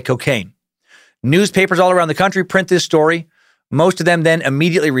to buy cocaine. Newspapers all around the country print this story. Most of them then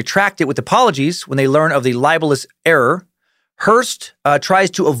immediately retract it with apologies when they learn of the libelous error. Hearst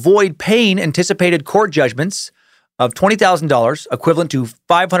tries to avoid paying anticipated court judgments of $20,000, equivalent to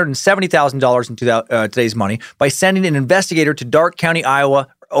 $570,000 in today's money, by sending an investigator to Darke County,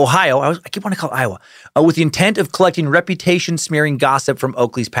 Ohio, I keep wanting to call it Iowa, with the intent of collecting reputation-smearing gossip from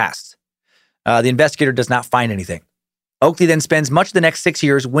Oakley's past. The investigator does not find anything. Oakley then spends much of the next 6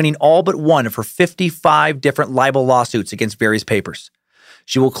 years winning all but one of her 55 different libel lawsuits against various papers.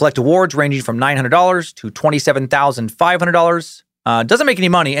 She will collect awards ranging from $900 to $27,500. Doesn't make any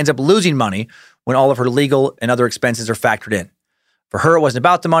money, ends up losing money when all of her legal and other expenses are factored in. For her, it wasn't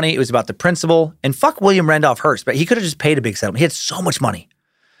about the money, it was about the principle. And fuck William Randolph Hearst, but he could have just paid a big settlement. He had so much money.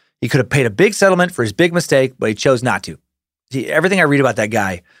 He could have paid a big settlement for his big mistake, but he chose not to. See, everything I read about that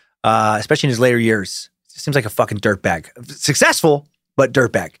guy, especially in his later years, seems like a fucking dirtbag. Successful, but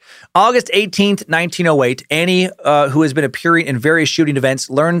dirtbag. August 18th, 1908, Annie, who has been appearing in various shooting events,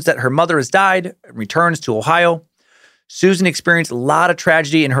 learns that her mother has died and returns to Ohio. Susan experienced a lot of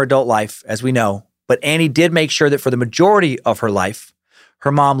tragedy in her adult life, as we know, but Annie did make sure that for the majority of her life,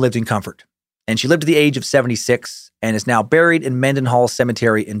 her mom lived in comfort. And she lived to the age of 76 and is now buried in Mendenhall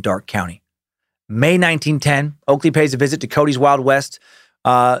Cemetery in Darke County. May 1910, Oakley pays a visit to Cody's Wild West,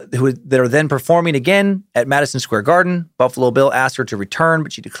 that are then performing again at Madison Square Garden. Buffalo Bill asks her to return,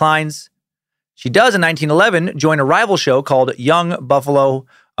 but she declines. She does in 1911 join a rival show called Young Buffalo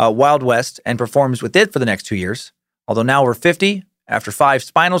Wild West and performs with it for the next 2 years. Although now over 50, after 5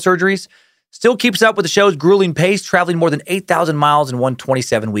 spinal surgeries, still keeps up with the show's grueling pace, traveling more than 8,000 miles in one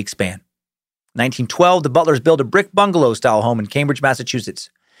 27-week span. 1912, the Butlers build a brick bungalow-style home in Cambridge,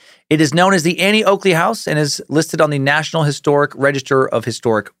 Massachusetts. It is known as the Annie Oakley House and is listed on the National Register of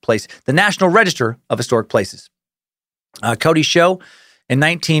Historic Places. Cody's show in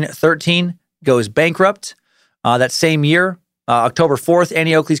 1913 goes bankrupt. That same year, October 4th,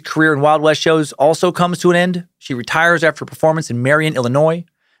 Annie Oakley's career in Wild West shows also comes to an end. She retires after a performance in Marion, Illinois.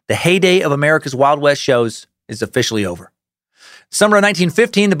 The heyday of America's Wild West shows is officially over. Summer of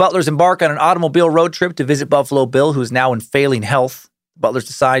 1915, the Butlers embark on an automobile road trip to visit Buffalo Bill, who is now in failing health. The Butlers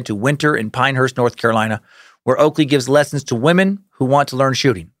decide to winter in Pinehurst, North Carolina, where Oakley gives lessons to women who want to learn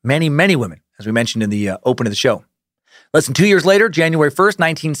shooting. Many, many women, as we mentioned in the open of the show. Less than 2 years later, January 1st,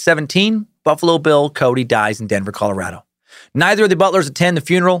 1917, Buffalo Bill Cody dies in Denver, Colorado. Neither of the Butlers attend the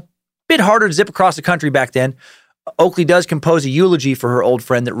funeral. Bit harder to zip across the country back then. Oakley does compose a eulogy for her old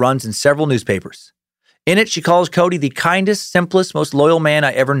friend that runs in several newspapers. In it, she calls Cody the kindest, simplest, most loyal man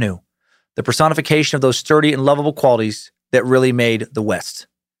I ever knew. The personification of those sturdy and lovable qualities that really made the West.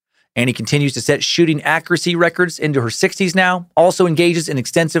 Annie continues to set shooting accuracy records into her 60s now, also engages in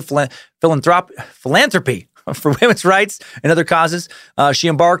extensive philanthropy for women's rights and other causes. She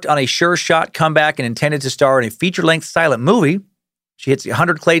embarked on a sure-shot comeback and intended to star in a feature-length silent movie. She hits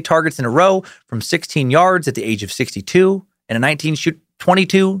 100 clay targets in a row from 16 yards at the age of 62 in a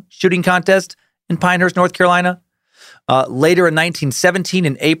 1922 shooting contest in Pinehurst, North Carolina. Later in 1917,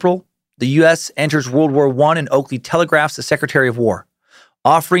 in April, the U.S. enters World War I, and Oakley telegraphs the Secretary of War,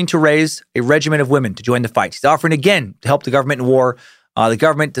 offering to raise a regiment of women to join the fight. He's offering again to help the government in war. The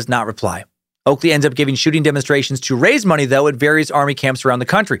government does not reply. Oakley ends up giving shooting demonstrations to raise money, though, at various army camps around the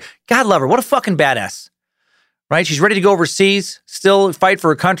country. God love her. What a fucking badass. Right? She's ready to go overseas, still fight for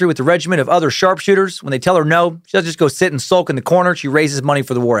her country with a regiment of other sharpshooters. When they tell her no, she doesn't just go sit and sulk in the corner. She raises money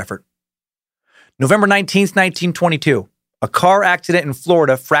for the war effort. November 19th, 1922. A car accident in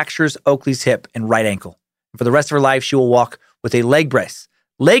Florida fractures Oakley's hip and right ankle. And for the rest of her life, she will walk with a leg brace.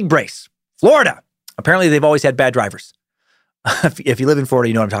 Leg brace. Florida. Apparently, they've always had bad drivers. If you live in Florida,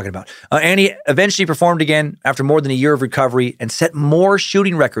 you know what I'm talking about. Annie eventually performed again after more than a year of recovery and set more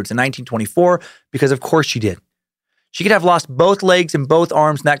shooting records in 1924 because, of course, she did. She could have lost both legs and both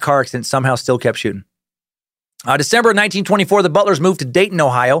arms in that car accident, somehow still kept shooting. December of 1924, the Butlers moved to Dayton,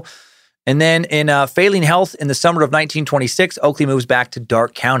 Ohio. And then in failing health in the summer of 1926, Oakley moves back to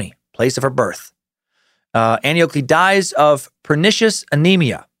Darke County, place of her birth. Annie Oakley dies of pernicious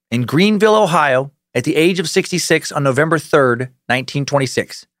anemia in Greenville, Ohio, at the age of 66 on November 3rd,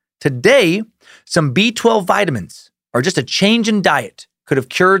 1926. Today, some B12 vitamins or just a change in diet could have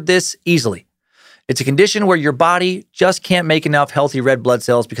cured this easily. It's a condition where your body just can't make enough healthy red blood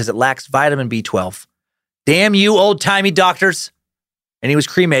cells because it lacks vitamin B12. Damn you old-timey doctors. And he was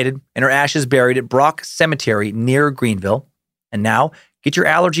cremated and her ashes buried at Brock Cemetery near Greenville. And now, get your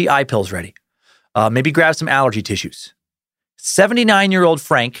allergy eye pills ready. Maybe grab some allergy tissues. 79-year-old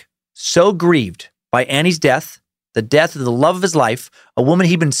Frank, so grieved by Annie's death, the death of the love of his life, a woman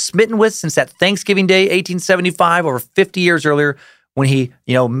he'd been smitten with since that Thanksgiving Day, 1875, over 50 years earlier, when he,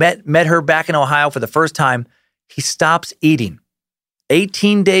 met her back in Ohio for the first time, he stops eating.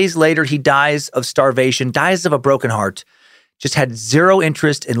 18 days later, he dies of starvation, dies of a broken heart, just had zero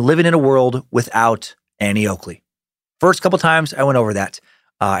interest in living in a world without Annie Oakley. First couple times I went over that,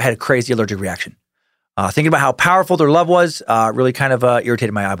 I had a crazy allergic reaction. Thinking about how powerful their love was really kind of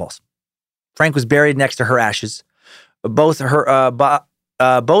irritated my eyeballs. Frank was buried next to her ashes. Both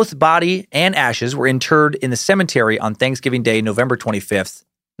body and ashes were interred in the cemetery on Thanksgiving Day, November 25th,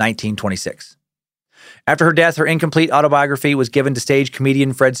 1926. After her death, her incomplete autobiography was given to stage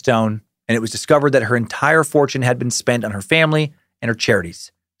comedian Fred Stone, and it was discovered that her entire fortune had been spent on her family and her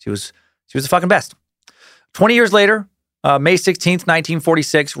charities. She was the fucking best. 20 years later, May 16th,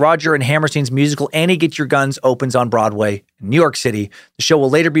 1946, Roger and Hammerstein's musical Annie Get Your Guns opens on Broadway in New York City. The show will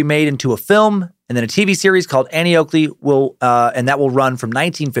later be made into a film and then a TV series called Annie Oakley and that will run from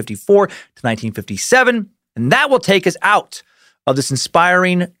 1954 to 1957. And that will take us out of this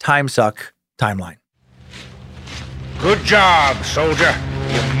inspiring time suck timeline. Good job, soldier.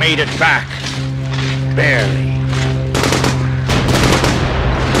 You made it back. Barely.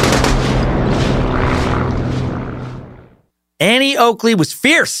 Annie Oakley was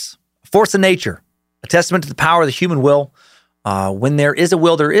fierce, a force of nature, a testament to the power of the human will. When there is a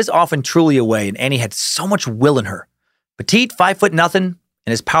will, there is often truly a way, and Annie had so much will in her. Petite, 5'0", and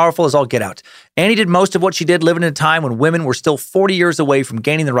as powerful as all get out. Annie did most of what she did living in a time when women were still 40 years away from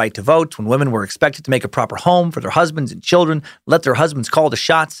gaining the right to vote, when women were expected to make a proper home for their husbands and children, let their husbands call the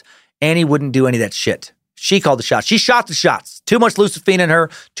shots. Annie wouldn't do any of that shit. She called the shots. She shot the shots. Too much Lucifina in her,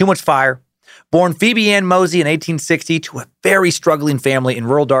 too much fire. Born Phoebe Ann Mosey in 1860 to a very struggling family in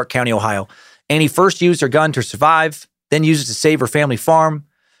rural Darke County, Ohio, Annie first used her gun to survive, then used it to save her family farm,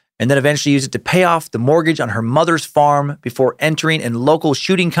 and then eventually used it to pay off the mortgage on her mother's farm before entering in local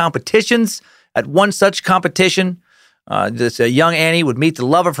shooting competitions. At one such competition, this young Annie would meet the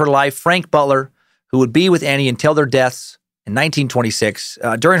love of her life, Frank Butler, who would be with Annie until their deaths in 1926.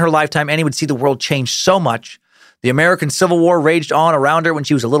 During her lifetime, Annie would see the world change so much. The American Civil War raged on around her when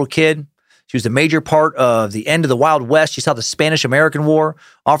she was a little kid. She was a major part of the end of the Wild West. She saw the Spanish-American War,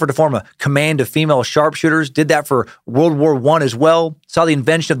 offered to form a command of female sharpshooters, did that for World War I as well, saw the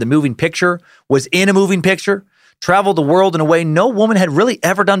invention of the moving picture, was in a moving picture, traveled the world in a way no woman had really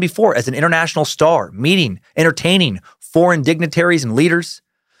ever done before as an international star, meeting, entertaining foreign dignitaries and leaders.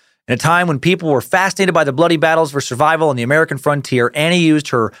 In a time when people were fascinated by the bloody battles for survival on the American frontier, Annie used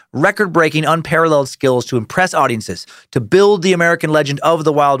her record-breaking, unparalleled skills to impress audiences, to build the American legend of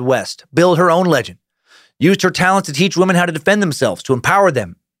the Wild West, build her own legend. Used her talents to teach women how to defend themselves, to empower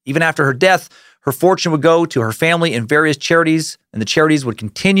them. Even after her death, her fortune would go to her family and various charities, and the charities would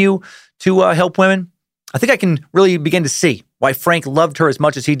continue to help women. I think I can really begin to see why Frank loved her as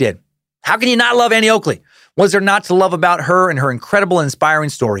much as he did. How can you not love Annie Oakley? What is there not to love about her and her incredible and inspiring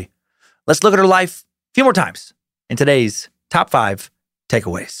story? Let's look at her life a few more times in today's Top 5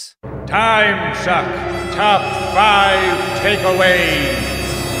 Takeaways. Time Suck Top 5 Takeaways.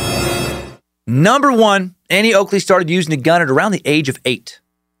 Number 1, Annie Oakley started using a gun at around the age of 8.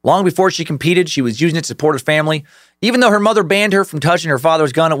 Long before she competed, she was using it to support her family, even though her mother banned her from touching her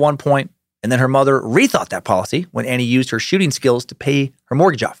father's gun at one point, and then her mother rethought that policy when Annie used her shooting skills to pay her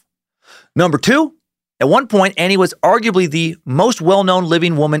mortgage off. Number 2, at one point, Annie was arguably the most well-known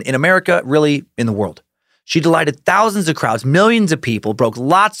living woman in America, really in the world. She delighted thousands of crowds, millions of people, broke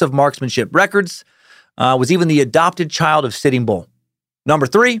lots of marksmanship records, was even the adopted child of Sitting Bull. Number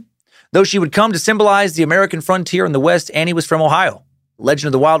 3, though she would come to symbolize the American frontier in the West, Annie was from Ohio. Legend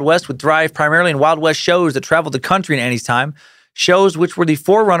of the Wild West would thrive primarily in Wild West shows that traveled the country in Annie's time, shows which were the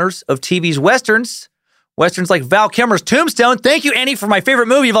forerunners of TV's Westerns. Westerns like Val Kilmer's Tombstone. Thank you, Annie, for my favorite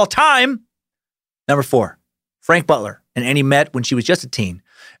movie of all time. Number 4, Frank Butler and Annie met when she was just a teen,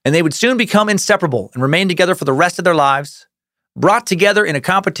 and they would soon become inseparable and remain together for the rest of their lives. Brought together in a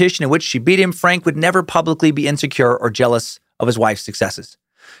competition in which she beat him, Frank would never publicly be insecure or jealous of his wife's successes.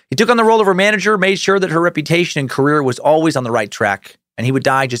 He took on the role of her manager, made sure that her reputation and career was always on the right track, and he would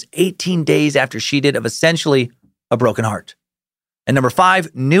die just 18 days after she did of essentially a broken heart. And number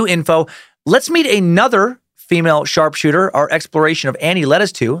 5, new info. Let's meet another female sharpshooter our exploration of Annie led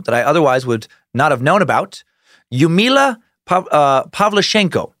us to, that I otherwise would not have known about, Yumila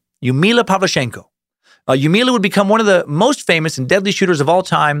Pavlichenko. Yumila Pavlichenko. Yumila would become one of the most famous and deadly shooters of all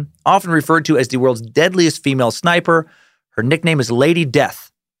time, often referred to as the world's deadliest female sniper. Her nickname is Lady Death.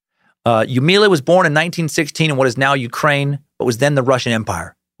 Yumila was born in 1916 in what is now Ukraine, but was then the Russian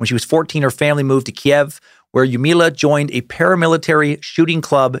Empire. When she was 14, her family moved to Kiev, where Yumila joined a paramilitary shooting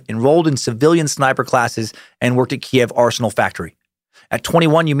club, enrolled in civilian sniper classes, and worked at Kiev Arsenal Factory. At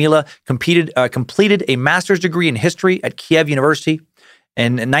 21, Yumila completed a master's degree in history at Kiev University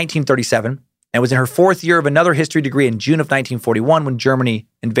in 1937, and was in her fourth year of another history degree in June of 1941 when Germany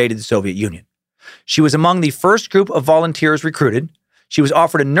invaded the Soviet Union. She was among the first group of volunteers recruited. She was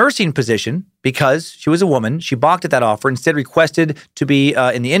offered a nursing position because she was a woman. She balked at that offer, instead requested to be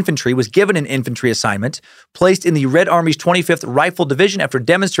in the infantry, was given an infantry assignment, placed in the Red Army's 25th Rifle Division after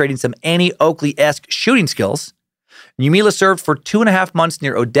demonstrating some Annie Oakley-esque shooting skills. Yumila served for 2.5 months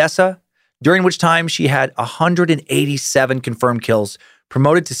near Odessa, during which time she had 187 confirmed kills,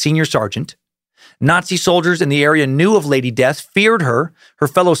 promoted to senior sergeant. Nazi soldiers in the area knew of Lady Death, feared her. Her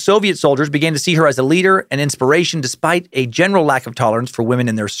fellow Soviet soldiers began to see her as a leader and inspiration, despite a general lack of tolerance for women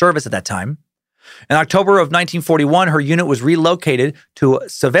in their service at that time. In October of 1941, her unit was relocated to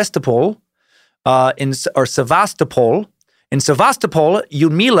Sevastopol. In Sevastopol,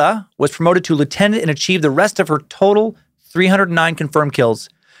 Yumila was promoted to lieutenant and achieved the rest of her total 309 confirmed kills,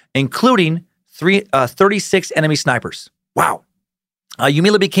 including 36 enemy snipers. Wow.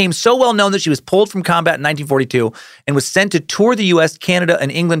 Yumila became so well known that she was pulled from combat in 1942 and was sent to tour the U.S., Canada,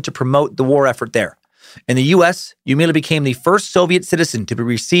 and England to promote the war effort there. In the U.S., Yumila became the first Soviet citizen to be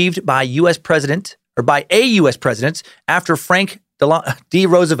received by a U.S. president after Frank D.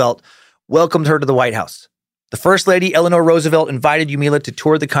 Roosevelt welcomed her to the White House. The First Lady, Eleanor Roosevelt, invited Yumila to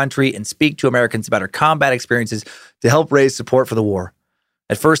tour the country and speak to Americans about her combat experiences to help raise support for the war.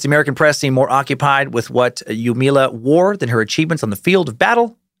 At first, the American press seemed more occupied with what Yumila wore than her achievements on the field of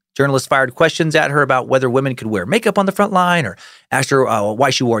battle. Journalists fired questions at her about whether women could wear makeup on the front line, or asked her why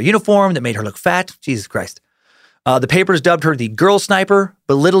she wore a uniform that made her look fat. Jesus Christ. The papers dubbed her the girl sniper,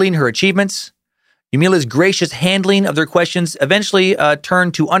 belittling her achievements. Yumila's gracious handling of their questions eventually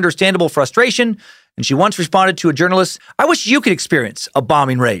turned to understandable frustration, and she once responded to a journalist, "I wish you could experience a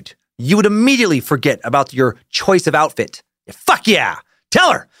bombing raid. You would immediately forget about your choice of outfit." Fuck yeah!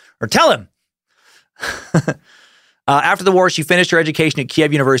 Tell her, or tell him. After the war, she finished her education at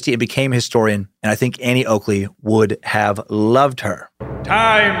Kiev University and became a historian, and I think Annie Oakley would have loved her.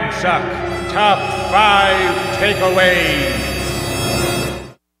 Time Suck Top 5 Takeaways.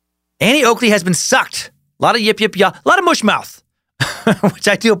 Annie Oakley has been sucked. A lot of yip, yip, yah, a lot of mush mouth, which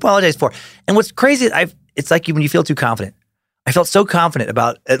I do apologize for. And what's crazy, it's like when you feel too confident. I felt so confident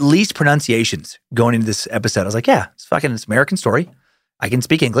about at least pronunciations going into this episode. I was like, yeah, it's an American story. I can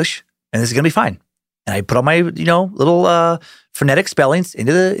speak English, and this is going to be fine. And I put all my, little phonetic spellings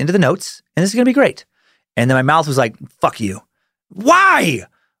into the notes, and this is going to be great. And then my mouth was like, fuck you. Why?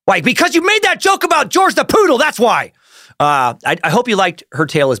 Why? Because you made that joke about George the Poodle, that's why. I hope you liked her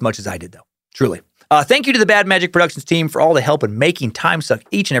tale as much as I did, though. Truly. Thank you to the Bad Magic Productions team for all the help in making Time Suck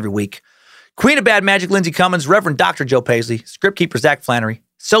each and every week. Queen of Bad Magic, Lindsay Cummins, Reverend Dr. Joe Paisley, Script Keeper Zach Flannery,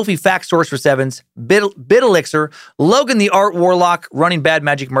 Sophie Fact Source for Sevens, Bit Elixir, Logan the Art Warlock, running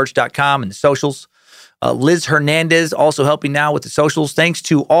badmagicmerch.com and the socials. Liz Hernandez also helping now with the socials. Thanks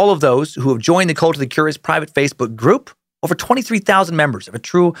to all of those who have joined the Cult of the Curious private Facebook group. Over 23,000 members of a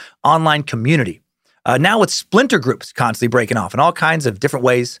true online community. Now with splinter groups constantly breaking off in all kinds of different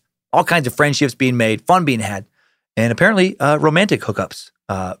ways, all kinds of friendships being made, fun being had, and apparently romantic hookups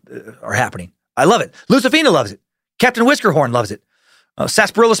are happening. I love it. Lucifina loves it. Captain Whiskerhorn loves it.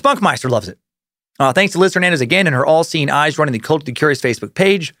 Sarsaparilla Spunkmeister loves it. Thanks to Liz Hernandez again and her all-seeing eyes running the Cult of the Curious Facebook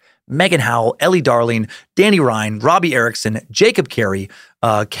page. Megan Howell, Ellie Darling, Danny Ryan, Robbie Erickson, Jacob Carey,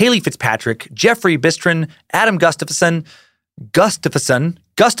 Kaylee Fitzpatrick, Jeffrey Bistron, Adam Gustafson.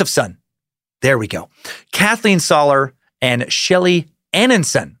 There we go. Kathleen Soller and Shelly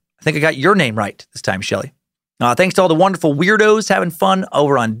Annenson. I think I got your name right this time, Shelly. Thanks to all the wonderful weirdos having fun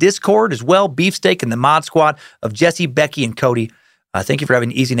over on Discord as well. Beefsteak and the Mod Squad of Jesse, Becky, and Cody. Thank you for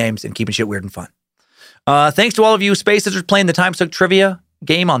having easy names and keeping shit weird and fun. Thanks to all of you Space Scissors playing the Time Suck Trivia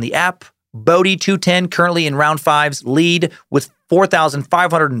game on the app. Bodie 210 currently in round 5's lead with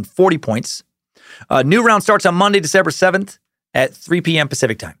 4,540 points. New round starts on Monday, December 7th at 3 p.m.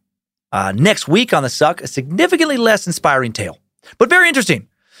 Pacific time. Next week on the Suck, a significantly less inspiring tale, but very interesting.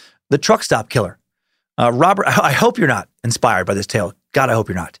 The truck stop killer. Robert, I hope you're not inspired by this tale. God, I hope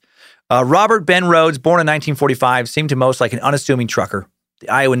you're not. Robert Ben Rhodes, born in 1945, seemed to most like an unassuming trucker. The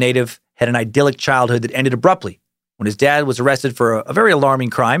Iowa native had an idyllic childhood that ended abruptly when his dad was arrested for a very alarming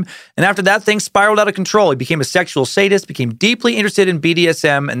crime. And after that, things spiraled out of control. He became a sexual sadist, became deeply interested in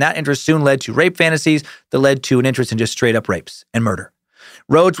BDSM, and that interest soon led to rape fantasies that led to an interest in just straight up rapes and murder.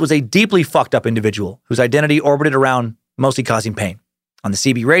 Rhodes was a deeply fucked up individual whose identity orbited around mostly causing pain. On the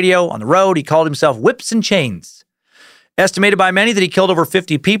CB radio, on the road, he called himself Whips and Chains. Estimated by many that he killed over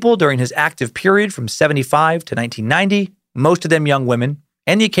 50 people during his active period from 75 to 1990, most of them young women,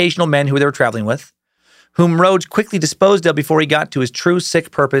 and the occasional men who they were traveling with, whom Rhodes quickly disposed of before he got to his true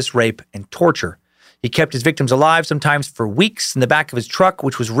sick purpose, rape and torture. He kept his victims alive, sometimes for weeks, in the back of his truck,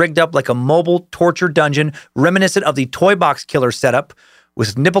 which was rigged up like a mobile torture dungeon, reminiscent of the Toy Box Killer setup,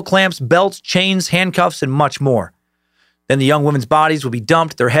 with nipple clamps, belts, chains, handcuffs, and much more. Then the young women's bodies would be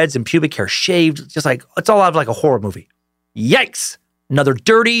dumped, their heads and pubic hair shaved, just like, it's all out of like a horror movie. Yikes! Another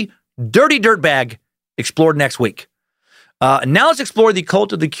dirty dirtbag explored next week. Now let's explore the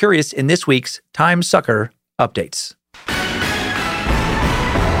cult of the curious in this week's Time Sucker Updates.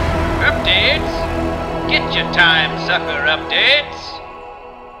 Updates? Get your Time Sucker Updates.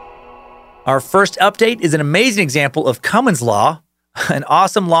 Our first update is an amazing example of Cummins Law, an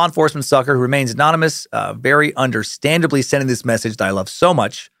awesome law enforcement sucker who remains anonymous, very understandably sending this message that I love so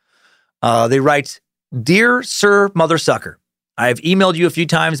much. They write, "Dear Sir Mother Sucker, I have emailed you a few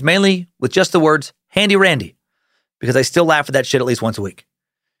times, mainly with just the words, Handy Randy, because I still laugh at that shit at least once a week.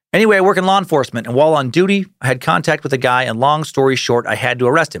 Anyway, I work in law enforcement, and while on duty, I had contact with a guy, and long story short, I had to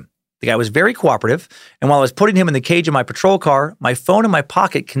arrest him. The guy was very cooperative, and while I was putting him in the cage of my patrol car, my phone in my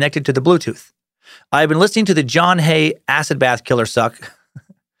pocket connected to the Bluetooth. I had been listening to the John Hay Acid Bath Killer Suck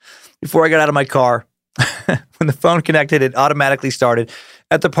before I got out of my car. When the phone connected, it automatically started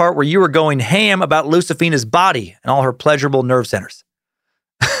at the part where you were going ham about Lucifina's body and all her pleasurable nerve centers.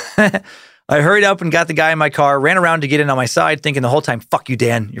 I hurried up and got the guy in my car, ran around to get in on my side, thinking the whole time, fuck you,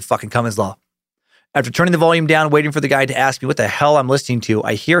 Dan, you're fucking Cummins Law. After turning the volume down, waiting for the guy to ask me what the hell I'm listening to,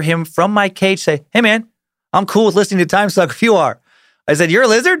 I hear him from my cage say, hey man, I'm cool with listening to Time Suck if you are. I said, you're a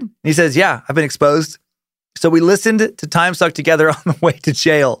lizard? And he says, yeah, I've been exposed. So we listened to Time Suck together on the way to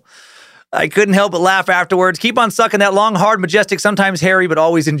jail. I couldn't help but laugh afterwards. Keep on sucking that long, hard, majestic, sometimes hairy, but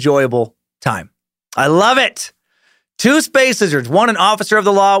always enjoyable time. I love it. Two space lizards, one an officer of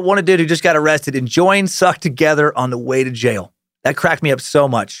the law, one a dude who just got arrested, enjoying suck together on the way to jail. That cracked me up so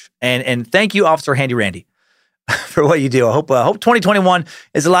much. And thank you, Officer Handy Randy, for what you do. I hope 2021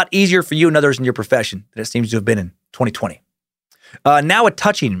 is a lot easier for you and others in your profession than it seems to have been in 2020. Now a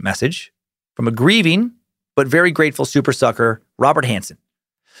touching message from a grieving but very grateful super sucker, Robert Hansen.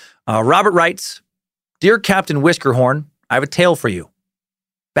 Robert writes, Dear Captain Whiskerhorn, I have a tale for you.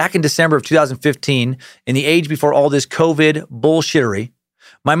 Back in December of 2015, in the age before all this COVID bullshittery,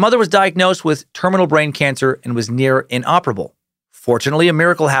 my mother was diagnosed with terminal brain cancer and was near inoperable. Fortunately, a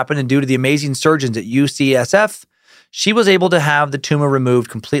miracle happened, and due to the amazing surgeons at UCSF, she was able to have the tumor removed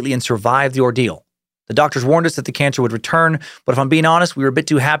completely and survive the ordeal. The doctors warned us that the cancer would return, but if I'm being honest, we were a bit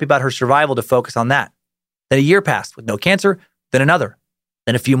too happy about her survival to focus on that. Then a year passed with no cancer, then another,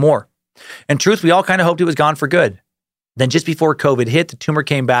 then a few more. In truth, we all kind of hoped it was gone for good. Then just before COVID hit, the tumor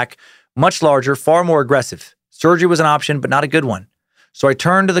came back much larger, far more aggressive. Surgery was an option, but not a good one. So I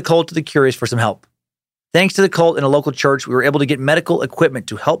turned to the cult of the curious for some help. Thanks to the cult in a local church, we were able to get medical equipment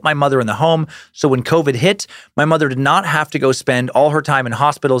to help my mother in the home. So when COVID hit, my mother did not have to go spend all her time in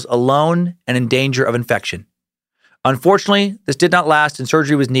hospitals alone and in danger of infection. Unfortunately, this did not last and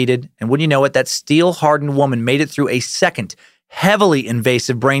surgery was needed. And wouldn't you know it, that steel-hardened woman made it through a second, heavily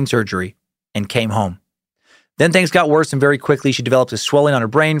invasive brain surgery and came home. Then things got worse, and very quickly she developed a swelling on her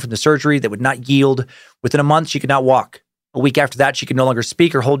brain from the surgery that would not yield. Within a month, she could not walk. A week after that, she could no longer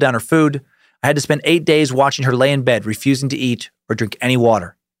speak or hold down her food. I had to spend 8 days watching her lay in bed, refusing to eat or drink any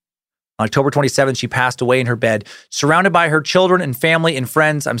water. On October 27th, she passed away in her bed, surrounded by her children and family and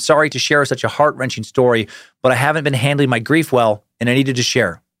friends. I'm sorry to share such a heart-wrenching story, but I haven't been handling my grief well, and I needed to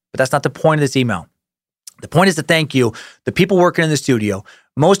share. But that's not the point of this email. The point is to thank you, the people working in the studio,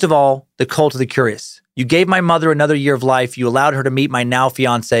 most of all, the cult of the curious. You gave my mother another year of life. You allowed her to meet my now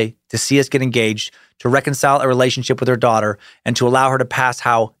fiance, to see us get engaged, to reconcile a relationship with her daughter, and to allow her to pass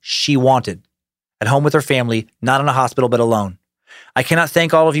how she wanted, at home with her family, not in a hospital, but alone. I cannot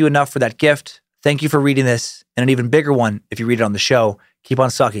thank all of you enough for that gift. Thank you for reading this, and an even bigger one if you read it on the show. Keep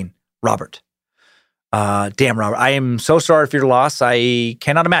on sucking, Robert. Damn, Robert, I am so sorry for your loss. I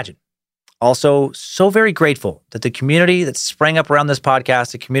cannot imagine. Also, so very grateful that the community that sprang up around this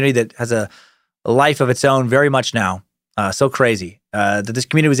podcast, a community that has a life of its own very much now, so crazy, that this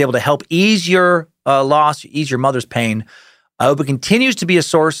community was able to help ease your loss, ease your mother's pain. I hope it continues to be a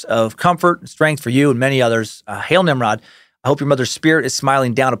source of comfort and strength for you and many others. Hail Nimrod. I hope your mother's spirit is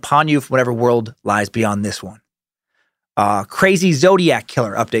smiling down upon you from whatever world lies beyond this one. Crazy Zodiac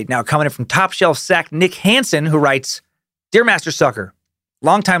Killer update now coming in from Top Shelf Sack Nick Hansen, who writes, Dear Master Sucker,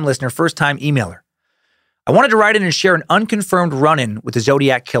 longtime listener, first-time emailer. I wanted to write in and share an unconfirmed run-in with the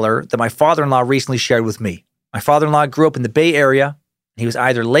Zodiac Killer that my father-in-law recently shared with me. My father-in-law grew up in the Bay Area. He was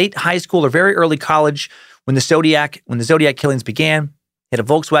either late high school or very early college when the Zodiac killings began. He had a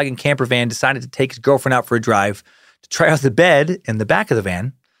Volkswagen camper van, decided to take his girlfriend out for a drive to try out the bed in the back of the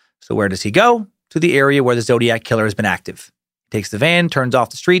van. So where does he go? To the area where the Zodiac Killer has been active. He takes the van, turns off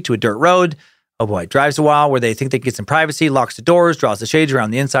the street to a dirt road. Oh boy, drives a while where they think they can get some privacy, locks the doors, draws the shades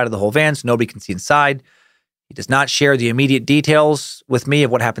around the inside of the whole van so nobody can see inside. He does not share the immediate details with me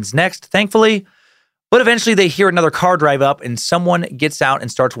of what happens next, thankfully. But eventually they hear another car drive up and someone gets out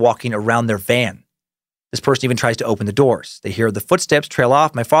and starts walking around their van. This person even tries to open the doors. They hear the footsteps trail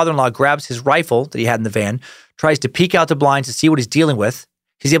off. My father-in-law grabs his rifle that he had in the van, tries to peek out the blinds to see what he's dealing with.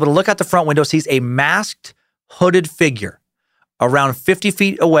 He's able to look out the front window, sees a masked, hooded figure around 50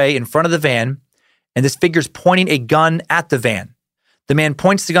 feet away in front of the van, and this figure's pointing a gun at the van. The man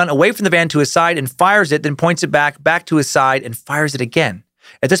points the gun away from the van to his side and fires it, then points it back to his side and fires it again.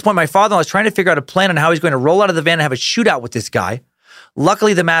 At this point, my father-in-law is trying to figure out a plan on how he's going to roll out of the van and have a shootout with this guy.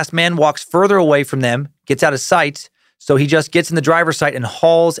 Luckily, the masked man walks further away from them, gets out of sight, so he just gets in the driver's side and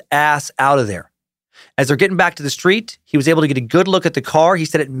hauls ass out of there. As they're getting back to the street, he was able to get a good look at the car. He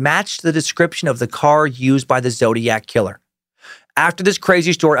said it matched the description of the car used by the Zodiac Killer. After this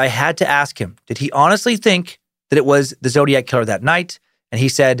crazy story, I had to ask him, did he honestly think that it was the Zodiac Killer that night? And he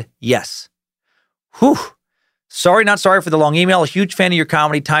said, yes. Whew. Sorry, not sorry for the long email. A huge fan of your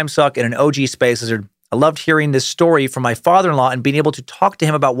comedy, Time Suck, and an OG Space Lizard. I loved hearing this story from my father-in-law and being able to talk to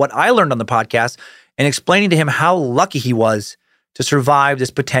him about what I learned on the podcast and explaining to him how lucky he was to survive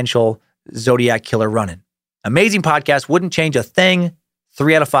this potential Zodiac Killer run-in. Amazing podcast. Wouldn't change a thing.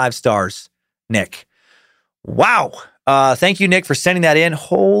 3 out of 5 stars. Nick. Wow. Thank you, Nick, for sending that in.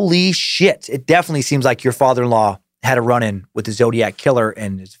 Holy shit. It definitely seems like your father-in-law had a run-in with the Zodiac Killer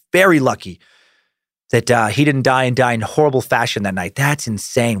and is very lucky that he didn't die in horrible fashion that night. That's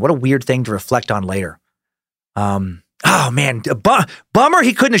insane. What a weird thing to reflect on later. Oh, man. Bummer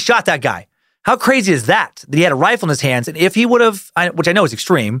he couldn't have shot that guy. How crazy is that? That he had a rifle in his hands, and if he would have, which I know is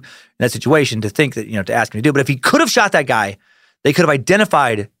extreme in that situation to think that, to ask him to do, but if he could have shot that guy, they could have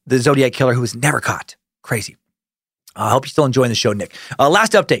identified the Zodiac Killer who was never caught. Crazy. I hope you're still enjoying the show, Nick.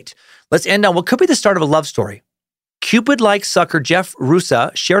 Last update. Let's end on what could be the start of a love story. Cupid-like sucker Jeff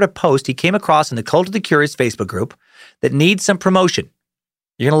Rusa shared a post he came across in the Cult of the Curious Facebook group that needs some promotion.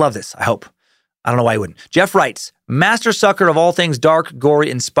 You're going to love this, I hope. I don't know why you wouldn't. Jeff writes, Master sucker of all things dark,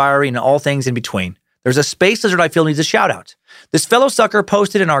 gory, inspiring, and all things in between. There's a space lizard I feel needs a shout out. This fellow sucker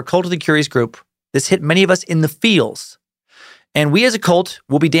posted in our Cult of the Curious group. This hit many of us in the feels. And we as a cult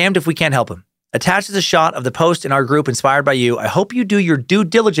will be damned if we can't help him. Attached is a shot of the post in our group inspired by you. I hope you do your due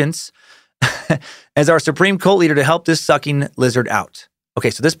diligence as our supreme cult leader to help this sucking lizard out.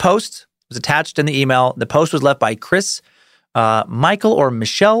 Okay, so this post was attached in the email. The post was left by Chris Michael or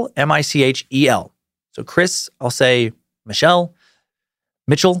Michelle, Michel. So Chris, I'll say Mitchell,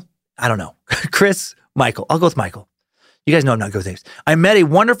 I don't know. Chris, Michael. I'll go with Michael. You guys know I'm not good with names. I met a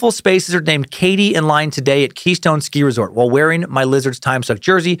wonderful space lizard named Katie in line today at Keystone Ski Resort while wearing my Lizard's Time Suck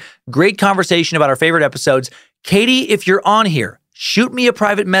jersey. Great conversation about our favorite episodes. Katie, if you're on here, shoot me a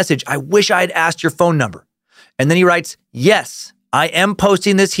private message. I wish I had asked your phone number. And then he writes, yes, I am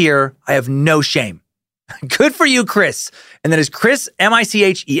posting this here. I have no shame. Good for you, Chris. And that is Chris,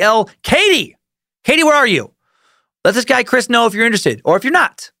 Michel. Katie, where are you? Let this guy Chris know if you're interested or if you're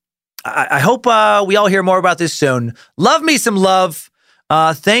not. I hope we all hear more about this soon. Love me some love.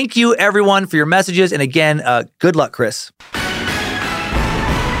 Thank you, everyone, for your messages. And again, good luck, Chris.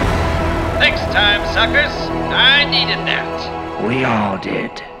 Next time, suckers. I needed that. We all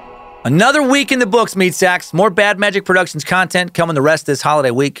did. Another week in the books, Meat Sacks. More Bad Magic Productions content coming the rest of this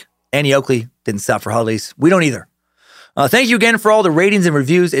holiday week. Annie Oakley didn't stop for holidays. We don't either. Thank you again for all the ratings and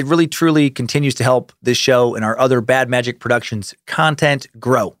reviews. It really, truly continues to help this show and our other Bad Magic Productions content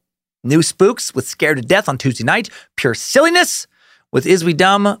grow. New Spooks with Scared to Death on Tuesday night. Pure Silliness with Is We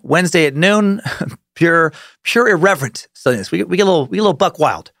Dumb Wednesday at noon. pure irreverent silliness. We get a little buck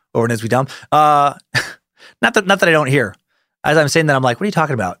wild over in Is We Dumb. Not that I don't hear. As I'm saying that, I'm like, what are you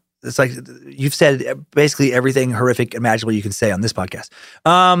talking about? It's like you've said basically everything horrific imaginable you can say on this podcast.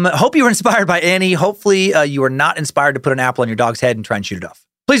 Hope you were inspired by Annie. Hopefully you are not inspired to put an apple on your dog's head and try and shoot it off.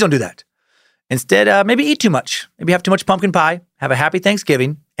 Please don't do that. Instead, maybe eat too much. Maybe have too much pumpkin pie. Have a happy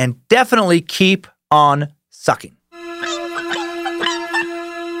Thanksgiving. And definitely keep on sucking.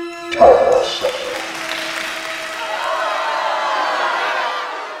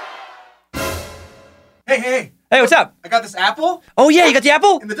 Hey, what's up? I got this apple. Oh, yeah, you got the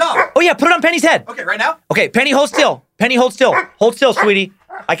apple? In the dog. Oh, yeah, put it on Penny's head. Okay, right now? Okay, Penny, hold still. Penny, hold still. Hold still, sweetie.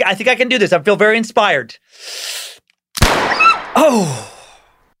 I think I can do this. I feel very inspired. Oh.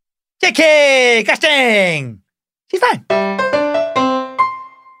 JK, gosh dang. She's fine.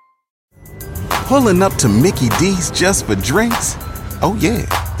 Pulling up to Mickey D's just for drinks? Oh yeah,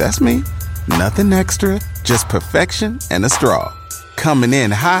 that's me. Nothing extra, just perfection and a straw. Coming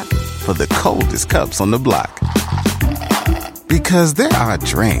in hot for the coldest cups on the block. Because there are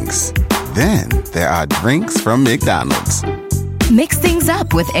drinks. Then there are drinks from McDonald's. Mix things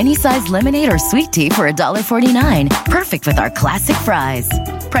up with any size lemonade or sweet tea for $1.49. Perfect with our classic fries.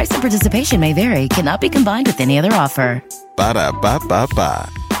 Price and participation may vary. Cannot be combined with any other offer.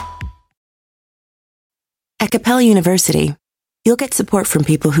 Ba-da-ba-ba-ba. At Capella University, you'll get support from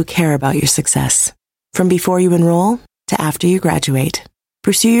people who care about your success. From before you enroll to after you graduate,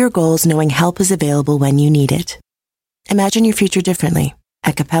 pursue your goals knowing help is available when you need it. Imagine your future differently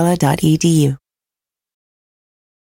at capella.edu.